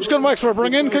many subs can Wexford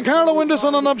bring in? Can Carlow win this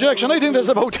on an objection? I think there's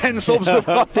about 10 subs.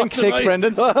 I think 6,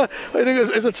 Brendan. I think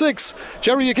is it 6?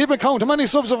 Jerry, you keep a count. How many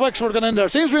subs have Wexford gone in there?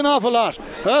 Seems to be an awful lot.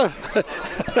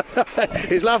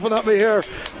 He's laughing at me here.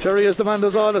 Jerry is the man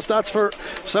does all the stats for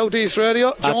South East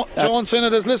Radio. John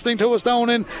Sinnott is listening to us down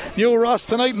in New Ross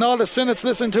tonight, and all the Sinnotts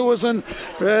listening to us in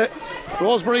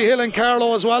Rosebery Hill and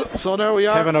Carlow as well. So there we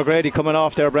are. Kevin O'Grady coming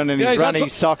off there, Brendan. He's ran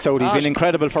his socks out. He's been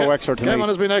incredible for Wexford tonight. Kevin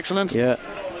has been excellent. Yeah.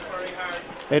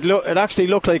 It actually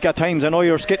looked like at times, I know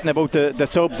you're skitting about the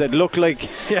subs, it looked like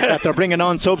that they're bringing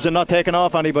on subs and not taking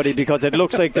off anybody, because it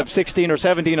looks like they've 16 or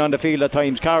 17 on the field at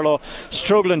times. Carlow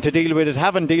struggling to deal with it,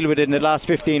 haven't dealt with it in the last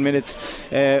 15 minutes,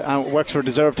 and Wexford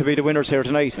deserve to be the winners here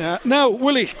tonight. Now,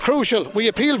 Willie, crucial, we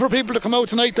appeal for people to come out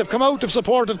tonight. They've come out, they've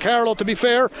supported Carlow, to be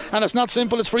fair, and it's not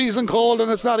simple, it's freezing cold and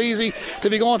it's not easy to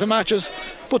be going to matches,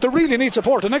 but they really need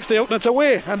support the next day out, and it's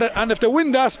away, and if they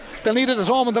win that, they'll need it at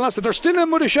home, and they're still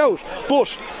in with a shout,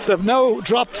 but they've now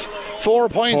dropped 4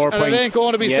 points, and it ain't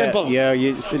going to be simple.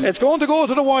 It's going to go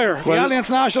to the wire. The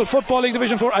Allianz National Football League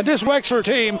Division 4, and this Wexford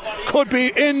team could be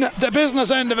in the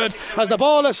business end of it as the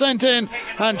ball is sent in,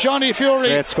 and Johnny Fury,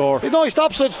 great score. No, he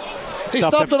stops it. He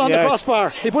stopped it on the crossbar.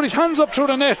 He put his hands up through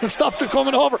the net and stopped it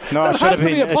coming over. No, it should have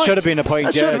been a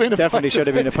point. Definitely should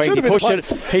have been a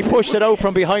point. He pushed it out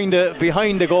from behind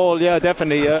the goal. Yeah,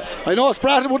 definitely. Yeah. I know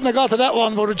Spratt wouldn't have got to that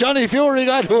one, but Johnny Fury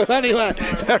got to it anyway.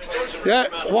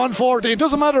 114.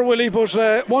 Doesn't matter, Willie, but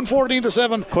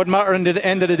 114-7. Couldn't matter in the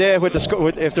end of the day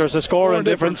if there's a scoring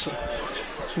difference.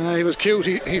 He was cute.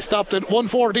 He stopped it.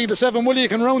 114-7. Willie, you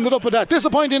can round it up with that.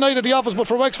 Disappointing night at the office, but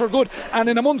for Wexford good. And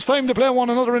in a month's time to play one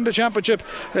another in the championship.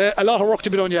 A lot of work to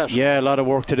be done yet. Yeah, a lot of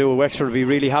work to do. Wexford will be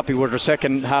really happy with their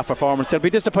second half performance. They'll be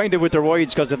disappointed with their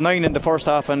wides, because they've 9 in the first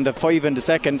half and 5 in the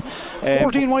second.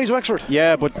 14 wides Wexford.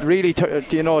 Yeah, but really,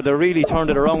 they really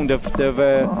turned it around.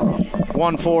 They've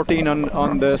won 14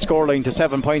 on the scoreline to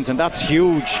 7 points, and that's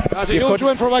huge. That's a huge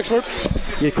win for Wexford.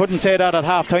 You couldn't say that at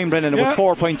half time, Brendan. It was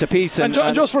 4 points apiece. And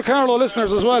just for Carlow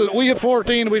listeners as well, we had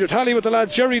 14. We had a tally with the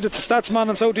lads. Jerry, the stats man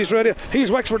on South East Radio, he's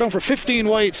Wexford down for 15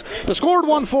 wides. They scored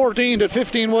 114, did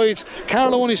 15 wides.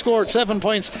 Carlow only scored 7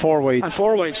 points. 4 wides. And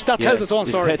 4 wides. That tells its own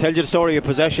story. It tells you the story of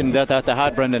possession that they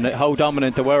had, Brendan, how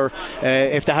dominant they were.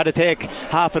 If they had to take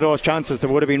half of those chances, they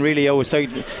would have been really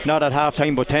outside, not at half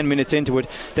time, but 10 minutes into it.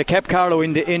 They kept Carlow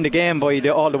in the game by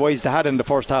all the wides they had in the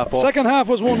first half. Second half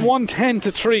was won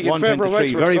 110-3 in favour of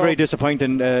Wexford. Very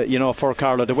disappointing, for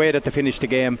Carlow, the way that they finished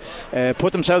the game.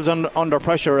 Put themselves under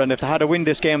pressure, and if they had to win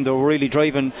this game, they were really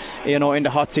driving, in the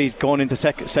hot seat going into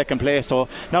second place. So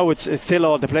now it's still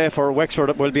all to play for.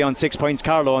 Wexford will be on 6 points,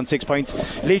 Carlow on 6 points.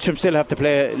 Leitrim still have to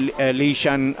play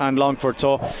Laois and Longford,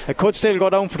 so it could still go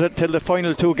down till the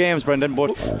final 2 games, Brendan,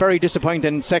 but very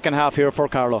disappointing second half here for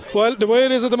Carlow. Well, the way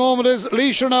it is at the moment is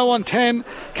Laois are now on 10,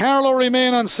 Carlow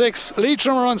remain on 6,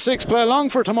 Leitrim are on 6, play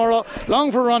Longford tomorrow.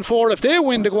 Longford are on 4. If they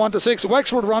win, they go on to 6.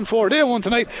 Wexford are on 4. They won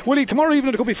tonight. Willie, tomorrow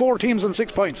evening it could be 4 teams and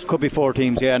 6 points. Could be 4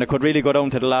 teams, yeah, and it could really go down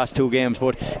to the last 2 games.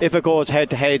 But if it goes head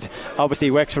to head,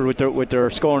 obviously Wexford with their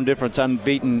scoring difference and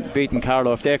beating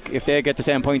Carlow, if they get the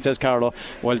same points as Carlow,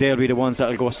 well, they'll be the ones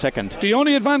that'll go second. The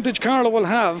only advantage Carlow will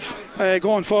have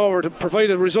going forward,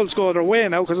 provided results go their way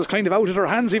now, because it's kind of out of their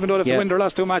hands, even though they have to win their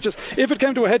last 2 matches. If it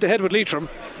came to a head to head with Leitrim,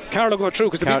 Carlow go through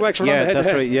because they beat Wexford on the head to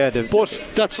head. Right, yeah, but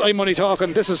that's I'm only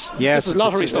talking. This is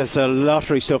lottery stuff. It's a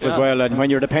lottery stuff as well, and when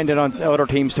you're dependent on other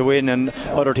teams to win and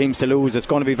other teams to lose, it's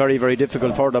going to be very, very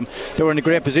difficult for them. They were in a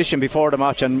great position before the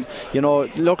match, and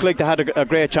looked like they had a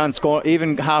great chance going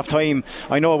even half time.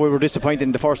 I know we were disappointed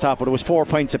in the first half, but it was 4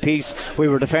 points apiece. We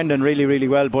were defending really, really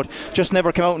well, but just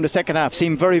never came out in the second half.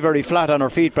 Seemed very, very flat on our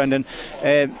feet, Brendan.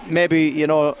 Maybe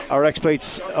our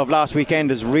exploits of last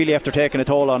weekend is really after taking a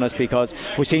toll on us, because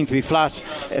we seem to be flat,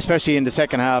 especially in the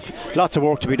second half. Lots of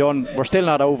work to be done. We're still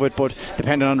not over it, but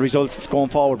depending on the results going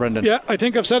forward, Brendan. Yeah, I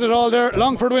think I've said it all there.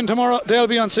 Longford win tomorrow, they'll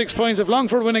be on 6 points. If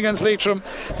Longford win against Leitrim,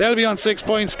 they'll be on 6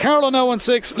 points. Carlow now on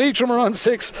 6, Leitrim are on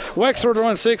 6, Wexford are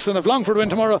on 6, and if Longford win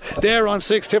tomorrow, they're on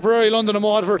 6. Tipperary, London and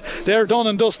Waterford, they're done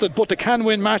and dusted, but they can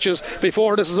win matches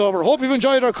before this is over. Hope you've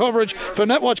enjoyed our coverage for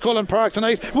Netwatch Cullen Park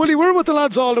tonight. Willie, we're with the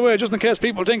lads all the way, just in case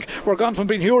people think we're gone from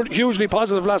being hugely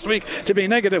positive last week to being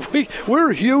negative.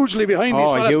 We're hugely behind these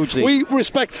fellas. Hugely. We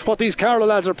respect what these Carlow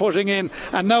lads are putting in,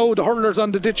 and now the hurlers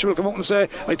on the ditch will come out and say,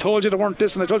 I told you they weren't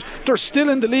this and I told you. They're still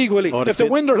in the league, Willie. If they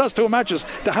win their last 2 matches,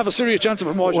 they have a serious chance of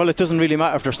promotion. Well, it doesn't really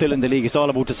matter if they're still in the league. It's all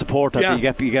about the support that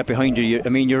you get behind you. I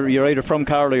mean, you're either from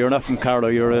Carlow, you're not from Carlow,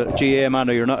 you're a GA man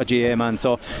or you're not a GA man.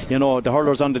 So the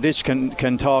hurlers on the ditch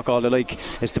can talk all they like.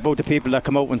 It's about the people that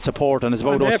come out and support, and it's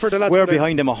about us. We're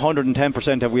behind them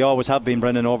 110%, and we always have been,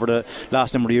 Brendan, over the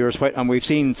last number of years. And we've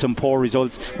seen some poor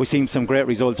results, we've seen some great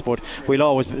results, but we'll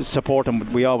always support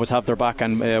them. We always have their back,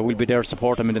 and we'll be there to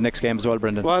support them in the next game as well,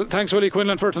 Brendan. Well, thanks Willie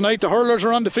Quinlan for tonight. The hurlers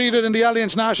are undefeated in the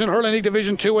Allianz National Hurling League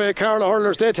Division 2A. Carlow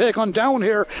hurlers, they take on Down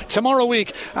here tomorrow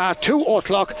week at 2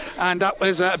 o'clock, and that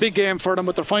is a big game for them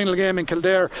with their final game in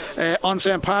Kildare on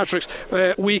St Patrick's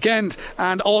weekend.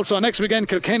 And also next weekend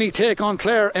Kilkenny take on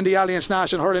Clare in the Allianz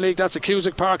National Hurling League. That's at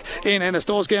Cusack Park in Ennis.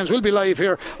 Those games will be live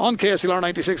here on KCLR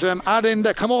 96FM. Add in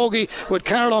the Camogie with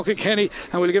Carlow and Kilkenny,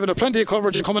 and we'll give it plenty of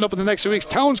coverage coming up in the next few weeks.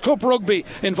 Towns Cup Rugby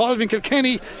involving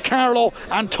Kilkenny, Carlow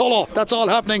and Tullow. That's all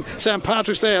happening St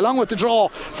Patrick's Day, along with the draw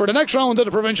for the next round of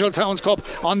the Provincial Towns Cup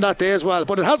on that day as well.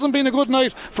 But it hasn't been a good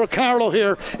night for Carlow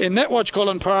here in Netwatch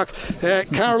Cullen Park.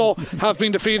 Carlow have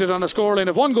been defeated on a scoreline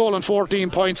of 1 goal and 14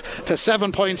 points to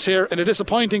 7 points here in a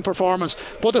disappointing performance,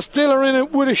 but they still are in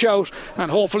it with a shout,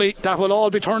 and hopefully that will all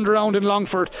be turned around in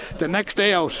Longford the next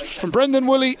day out. From Brendan,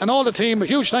 Willie and all the team, a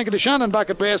huge thank you to Shannon back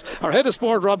at base, our head of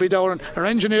sport Robbie Dowran, our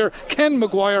engineer Ken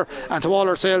Maguire, and to all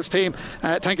our sales team.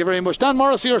 Thank you very much. Dan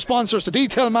Morrissey, our sponsors. The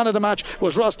detail man of the match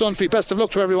was Ross Dunphy. Best of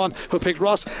luck to everyone who picked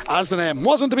Ross as the name.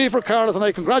 Wasn't to be for Carlow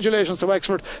tonight. Congratulations to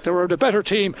Wexford. They were the better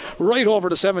team right over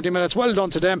the 70 minutes. Well done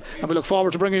to them, and we look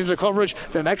forward to bringing you the coverage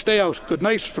the next day out. Good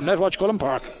night from Netwatch Cullen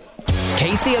Park.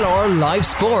 KCLR Live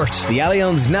Sport. The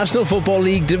Allianz National Football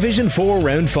League Division 4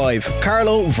 Round 5.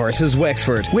 Carlow versus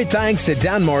Wexford. With thanks to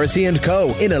Dan Morrissey and Co.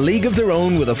 In a league of their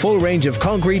own with a full range of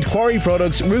concrete, quarry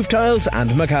products, roof tiles and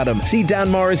macadam. See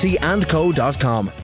danmorrisseyandco.com.